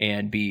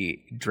and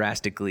be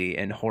drastically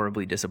and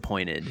horribly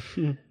disappointed.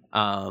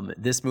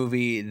 This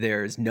movie,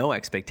 there's no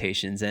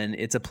expectations and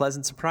it's a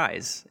pleasant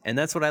surprise. And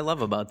that's what I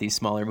love about these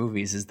smaller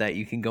movies, is that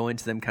you can go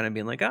into them kind of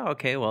being like, oh,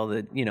 okay, well,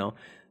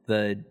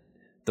 the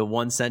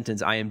one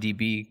sentence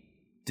IMDb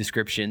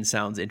description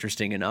sounds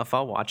interesting enough.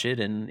 I'll watch it.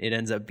 And it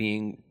ends up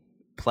being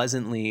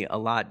pleasantly a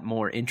lot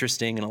more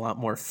interesting and a lot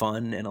more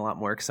fun and a lot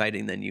more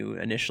exciting than you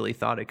initially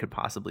thought it could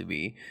possibly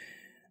be.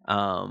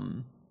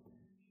 And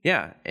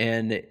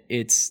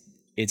it's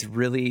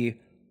really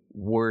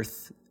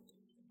worth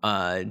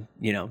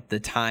the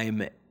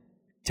time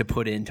to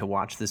put in to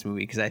watch this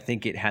movie, because I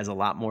think it has a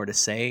lot more to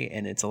say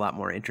and it's a lot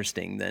more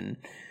interesting than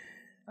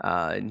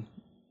a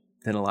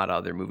lot of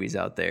other movies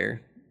out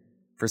there.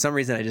 For some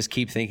reason, I just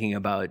keep thinking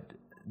about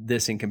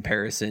this in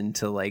comparison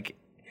to like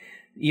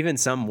even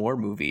some war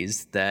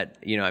movies that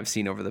I've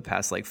seen over the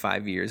past like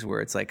 5 years,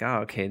 where it's like, oh,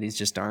 okay, these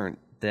just aren't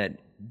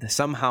that.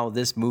 Somehow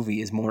this movie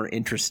is more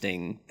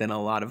interesting than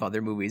a lot of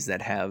other movies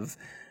that have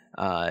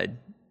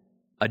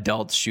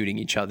adults shooting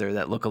each other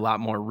that look a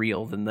lot more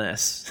real than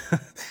this.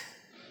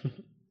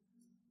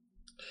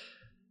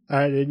 All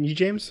right, and you,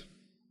 James?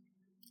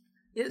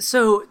 Yeah,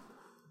 so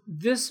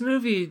this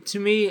movie, to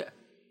me,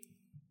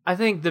 I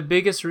think the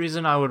biggest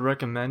reason I would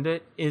recommend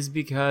it is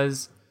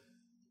because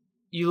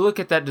you look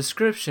at that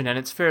description and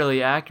it's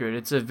fairly accurate.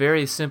 It's a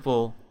very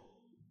simple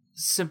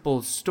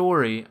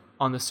story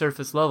on the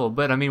surface level,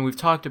 but I mean, we've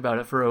talked about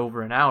it for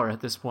over an hour at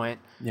this point.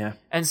 Yeah.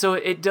 And so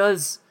it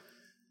does,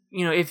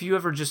 if you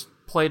ever just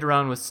played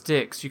around with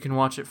sticks, you can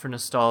watch it for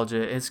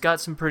nostalgia. It's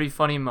got some pretty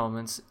funny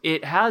moments.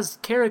 It has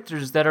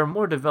characters that are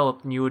more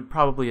developed than you would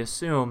probably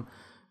assume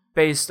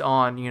based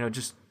on,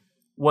 just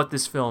what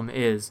this film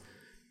is.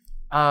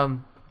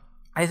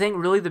 I think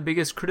really the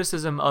biggest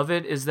criticism of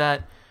it is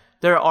that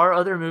there are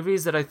other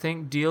movies that I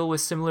think deal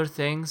with similar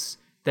things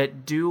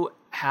that do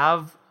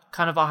have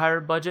kind of a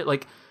higher budget.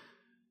 Like,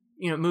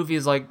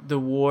 movies like The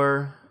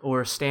War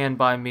or Stand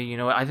By Me,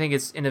 I think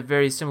it's in a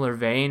very similar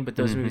vein, but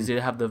those movies did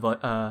have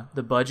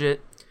the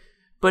budget.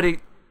 But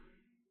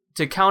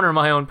to counter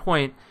my own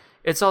point,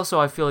 it's also,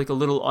 I feel like, a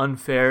little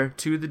unfair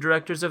to the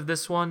directors of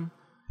this one.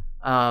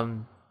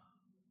 And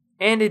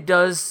And it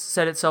does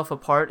set itself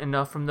apart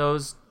enough from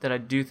those that I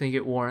do think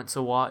it warrants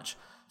a watch.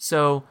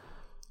 So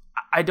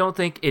I don't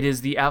think it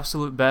is the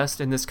absolute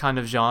best in this kind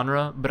of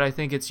genre, but I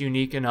think it's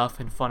unique enough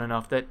and fun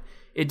enough that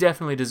it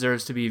definitely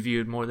deserves to be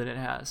viewed more than it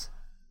has.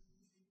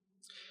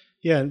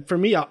 Yeah, and for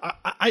me,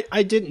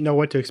 I didn't know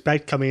what to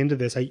expect coming into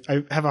this. I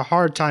have a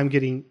hard time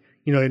getting,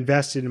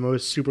 invested in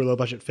most super low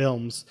budget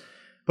films.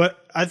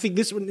 But I think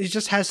this one, it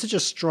just has such a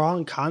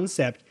strong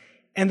concept,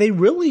 and they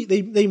really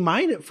they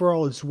mine it for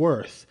all it's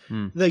worth.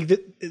 Like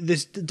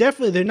this,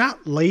 definitely they're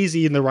not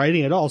lazy in the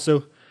writing at all.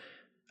 So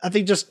I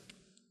think just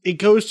it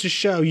goes to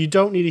show you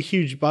don't need a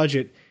huge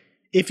budget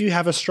if you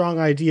have a strong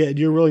idea and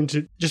you're willing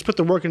to just put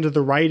the work into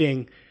the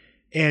writing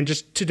and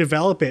just to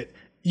develop it.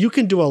 You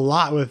can do a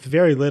lot with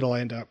very little.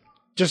 And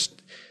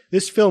just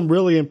this film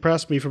really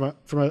impressed me from a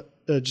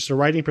just a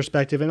writing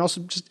perspective, and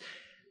also just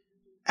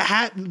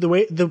had the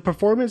way the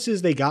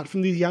performances they got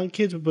from these young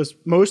kids was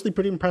mostly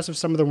pretty impressive.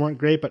 Some of them weren't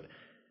great, but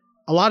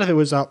a lot of it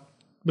was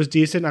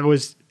decent. I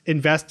was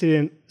invested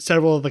in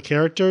several of the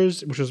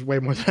characters, which was way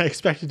more than I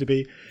expected to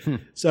be.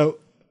 So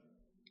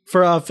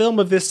for a film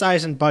of this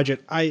size and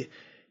budget, as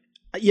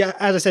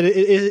I said,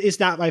 it's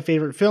not my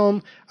favorite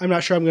film. I'm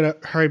not sure I'm going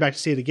to hurry back to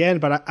see it again,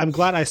 but I'm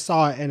glad I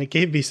saw it, and it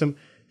gave me some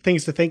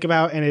things to think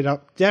about, and it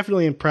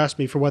definitely impressed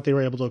me for what they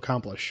were able to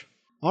accomplish.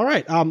 All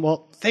right.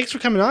 Well, thanks for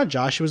coming on,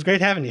 Josh. It was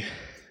great having you.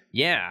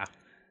 Yeah.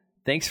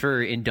 Thanks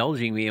for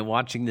indulging me in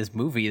watching this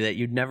movie that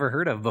you'd never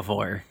heard of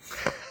before.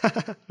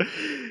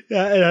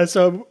 Yeah.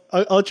 So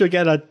I'll let you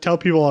again tell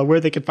people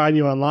where they can find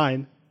you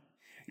online.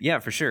 Yeah,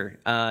 for sure.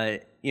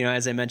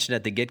 As I mentioned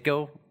at the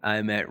get-go,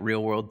 I'm at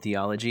Real World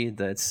Theology.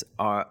 That's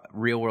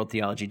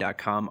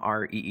realworldtheology.com,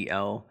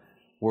 REEL,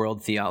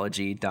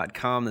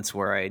 worldtheology.com. That's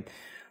where I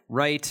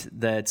write.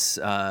 That's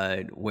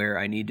where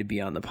I need to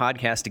be on the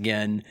podcast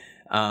again.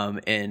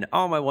 And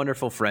all my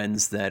wonderful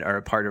friends that are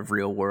a part of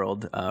Real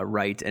World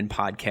write and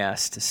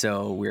podcast.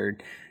 So we're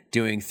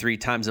doing 3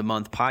 times a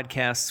month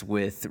podcasts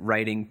with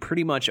writing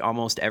pretty much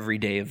almost every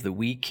day of the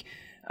week.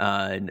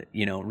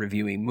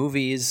 Reviewing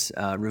movies,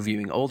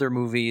 reviewing older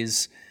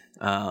movies,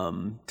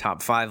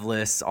 top 5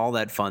 lists, all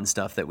that fun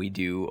stuff that we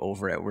do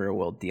over at Real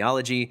World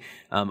Theology.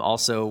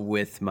 Also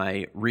with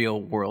my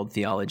Real World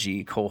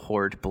Theology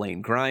cohort,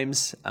 Blaine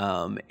Grimes,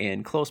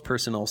 and close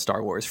personal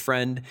Star Wars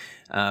friend.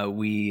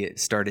 We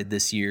started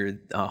this year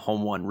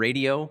Home One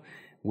Radio,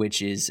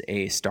 which is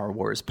a Star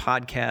Wars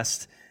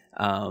podcast.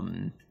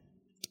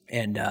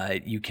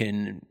 You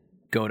can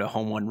go to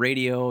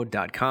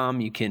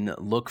homeoneradio.com. You can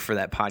look for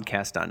that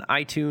podcast on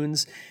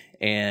iTunes,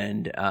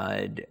 and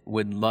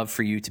would love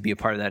for you to be a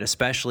part of that,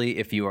 especially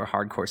if you are a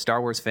hardcore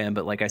Star Wars fan.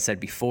 But like I said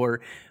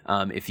before,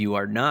 if you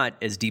are not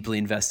as deeply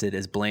invested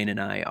as Blaine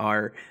and I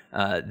are,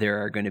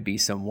 there are going to be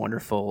some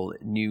wonderful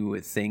new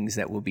things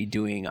that we'll be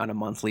doing on a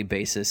monthly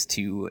basis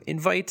to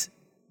invite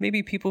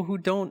maybe people who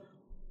don't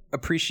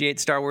appreciate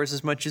Star Wars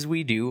as much as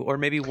we do, or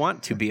maybe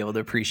want to be able to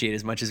appreciate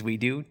as much as we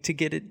do, to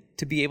get it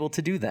to be able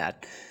to do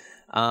that.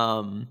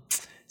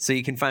 So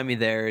you can find me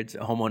there. It's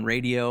Home One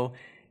Radio,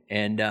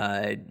 and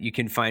you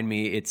can find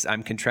me.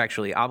 I'm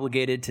contractually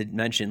obligated to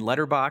mention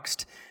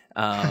Letterboxd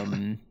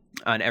on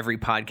every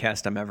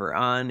podcast I'm ever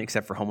on,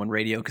 except for Home One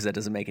Radio, because that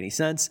doesn't make any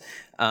sense.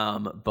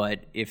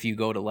 But if you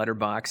go to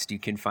Letterboxd, you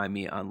can find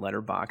me on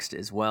Letterboxd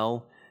as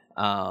well.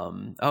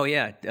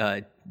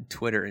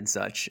 Twitter and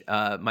such.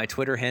 My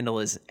Twitter handle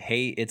is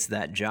Hey It's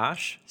That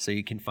Josh, so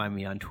you can find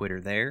me on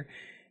Twitter there.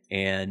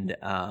 And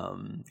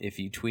if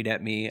you tweet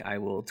at me, I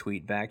will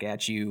tweet back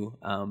at you.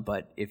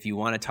 But if you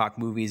want to talk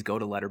movies, go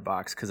to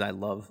Letterboxd, because I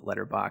love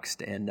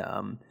Letterboxd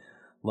and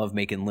love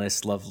making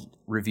lists, love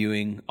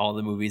reviewing all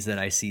the movies that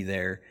I see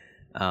there.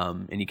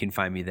 And you can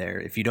find me there.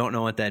 If you don't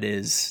know what that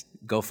is,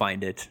 go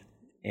find it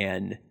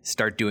and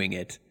start doing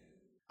it.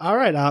 All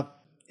right.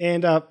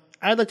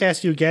 I'd like to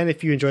ask you again,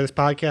 if you enjoy this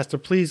podcast, to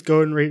please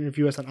go and rate and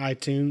review us on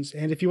iTunes.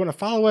 And if you want to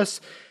follow us,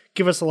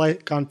 give us a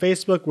like on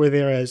Facebook. We're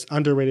there as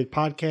Underrated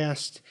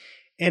Podcast.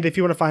 And if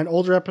you want to find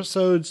older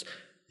episodes,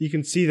 you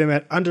can see them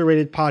at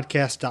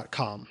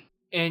underratedpodcast.com.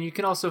 And you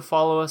can also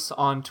follow us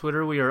on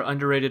Twitter. We are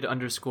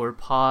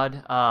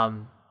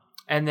underrated_pod.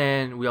 And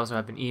then we also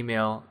have an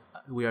email.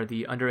 We are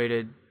the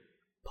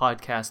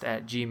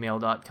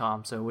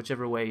underratedpodcast@gmail.com. So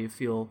whichever way you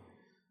feel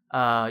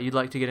you'd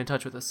like to get in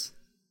touch with us.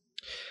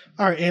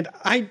 All right. And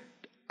I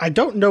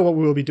don't know what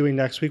we will be doing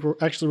next week. We're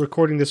actually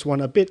recording this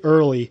one a bit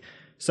early.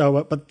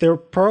 So, but there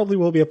probably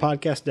will be a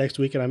podcast next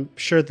week, and I'm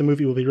sure the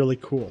movie will be really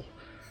cool.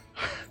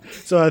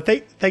 So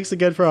thanks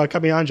again for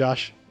coming on,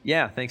 Josh.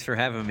 Yeah, thanks for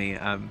having me.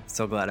 I'm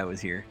so glad I was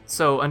here.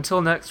 So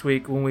until next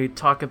week, when we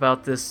talk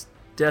about this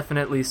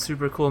definitely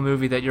super cool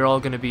movie that you're all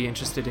going to be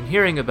interested in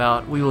hearing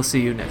about, we will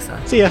see you next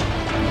time. See ya.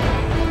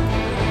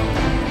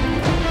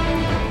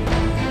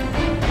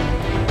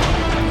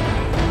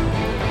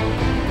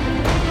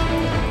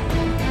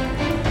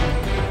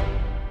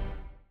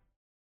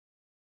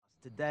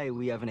 Today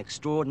we have an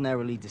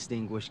extraordinarily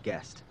distinguished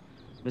guest.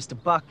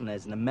 Mr. Buckner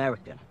is an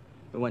American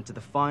who went to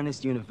the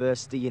finest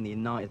university in the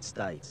United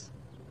States,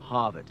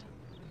 Harvard.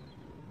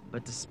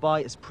 But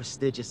despite his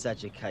prestigious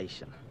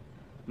education,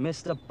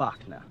 Mr.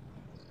 Buckner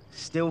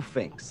still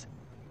thinks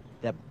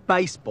that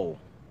baseball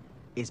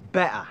is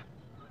better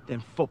than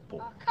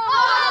football.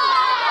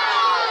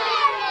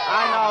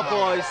 I know,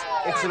 boys,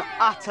 it's an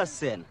utter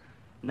sin.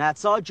 Now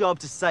it's our job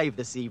to save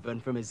this Ethan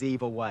from his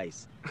evil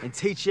ways and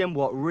teach him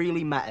what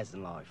really matters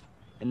in life.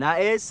 And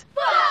that is...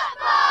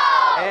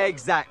 football!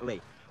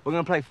 Exactly. We're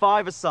going to play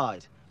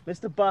 5-a-side.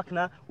 Mr.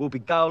 Buckner will be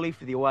goalie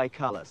for the away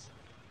colours.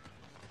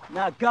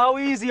 Now go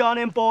easy on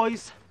him,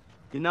 boys.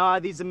 You know how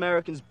these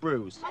Americans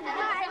bruise.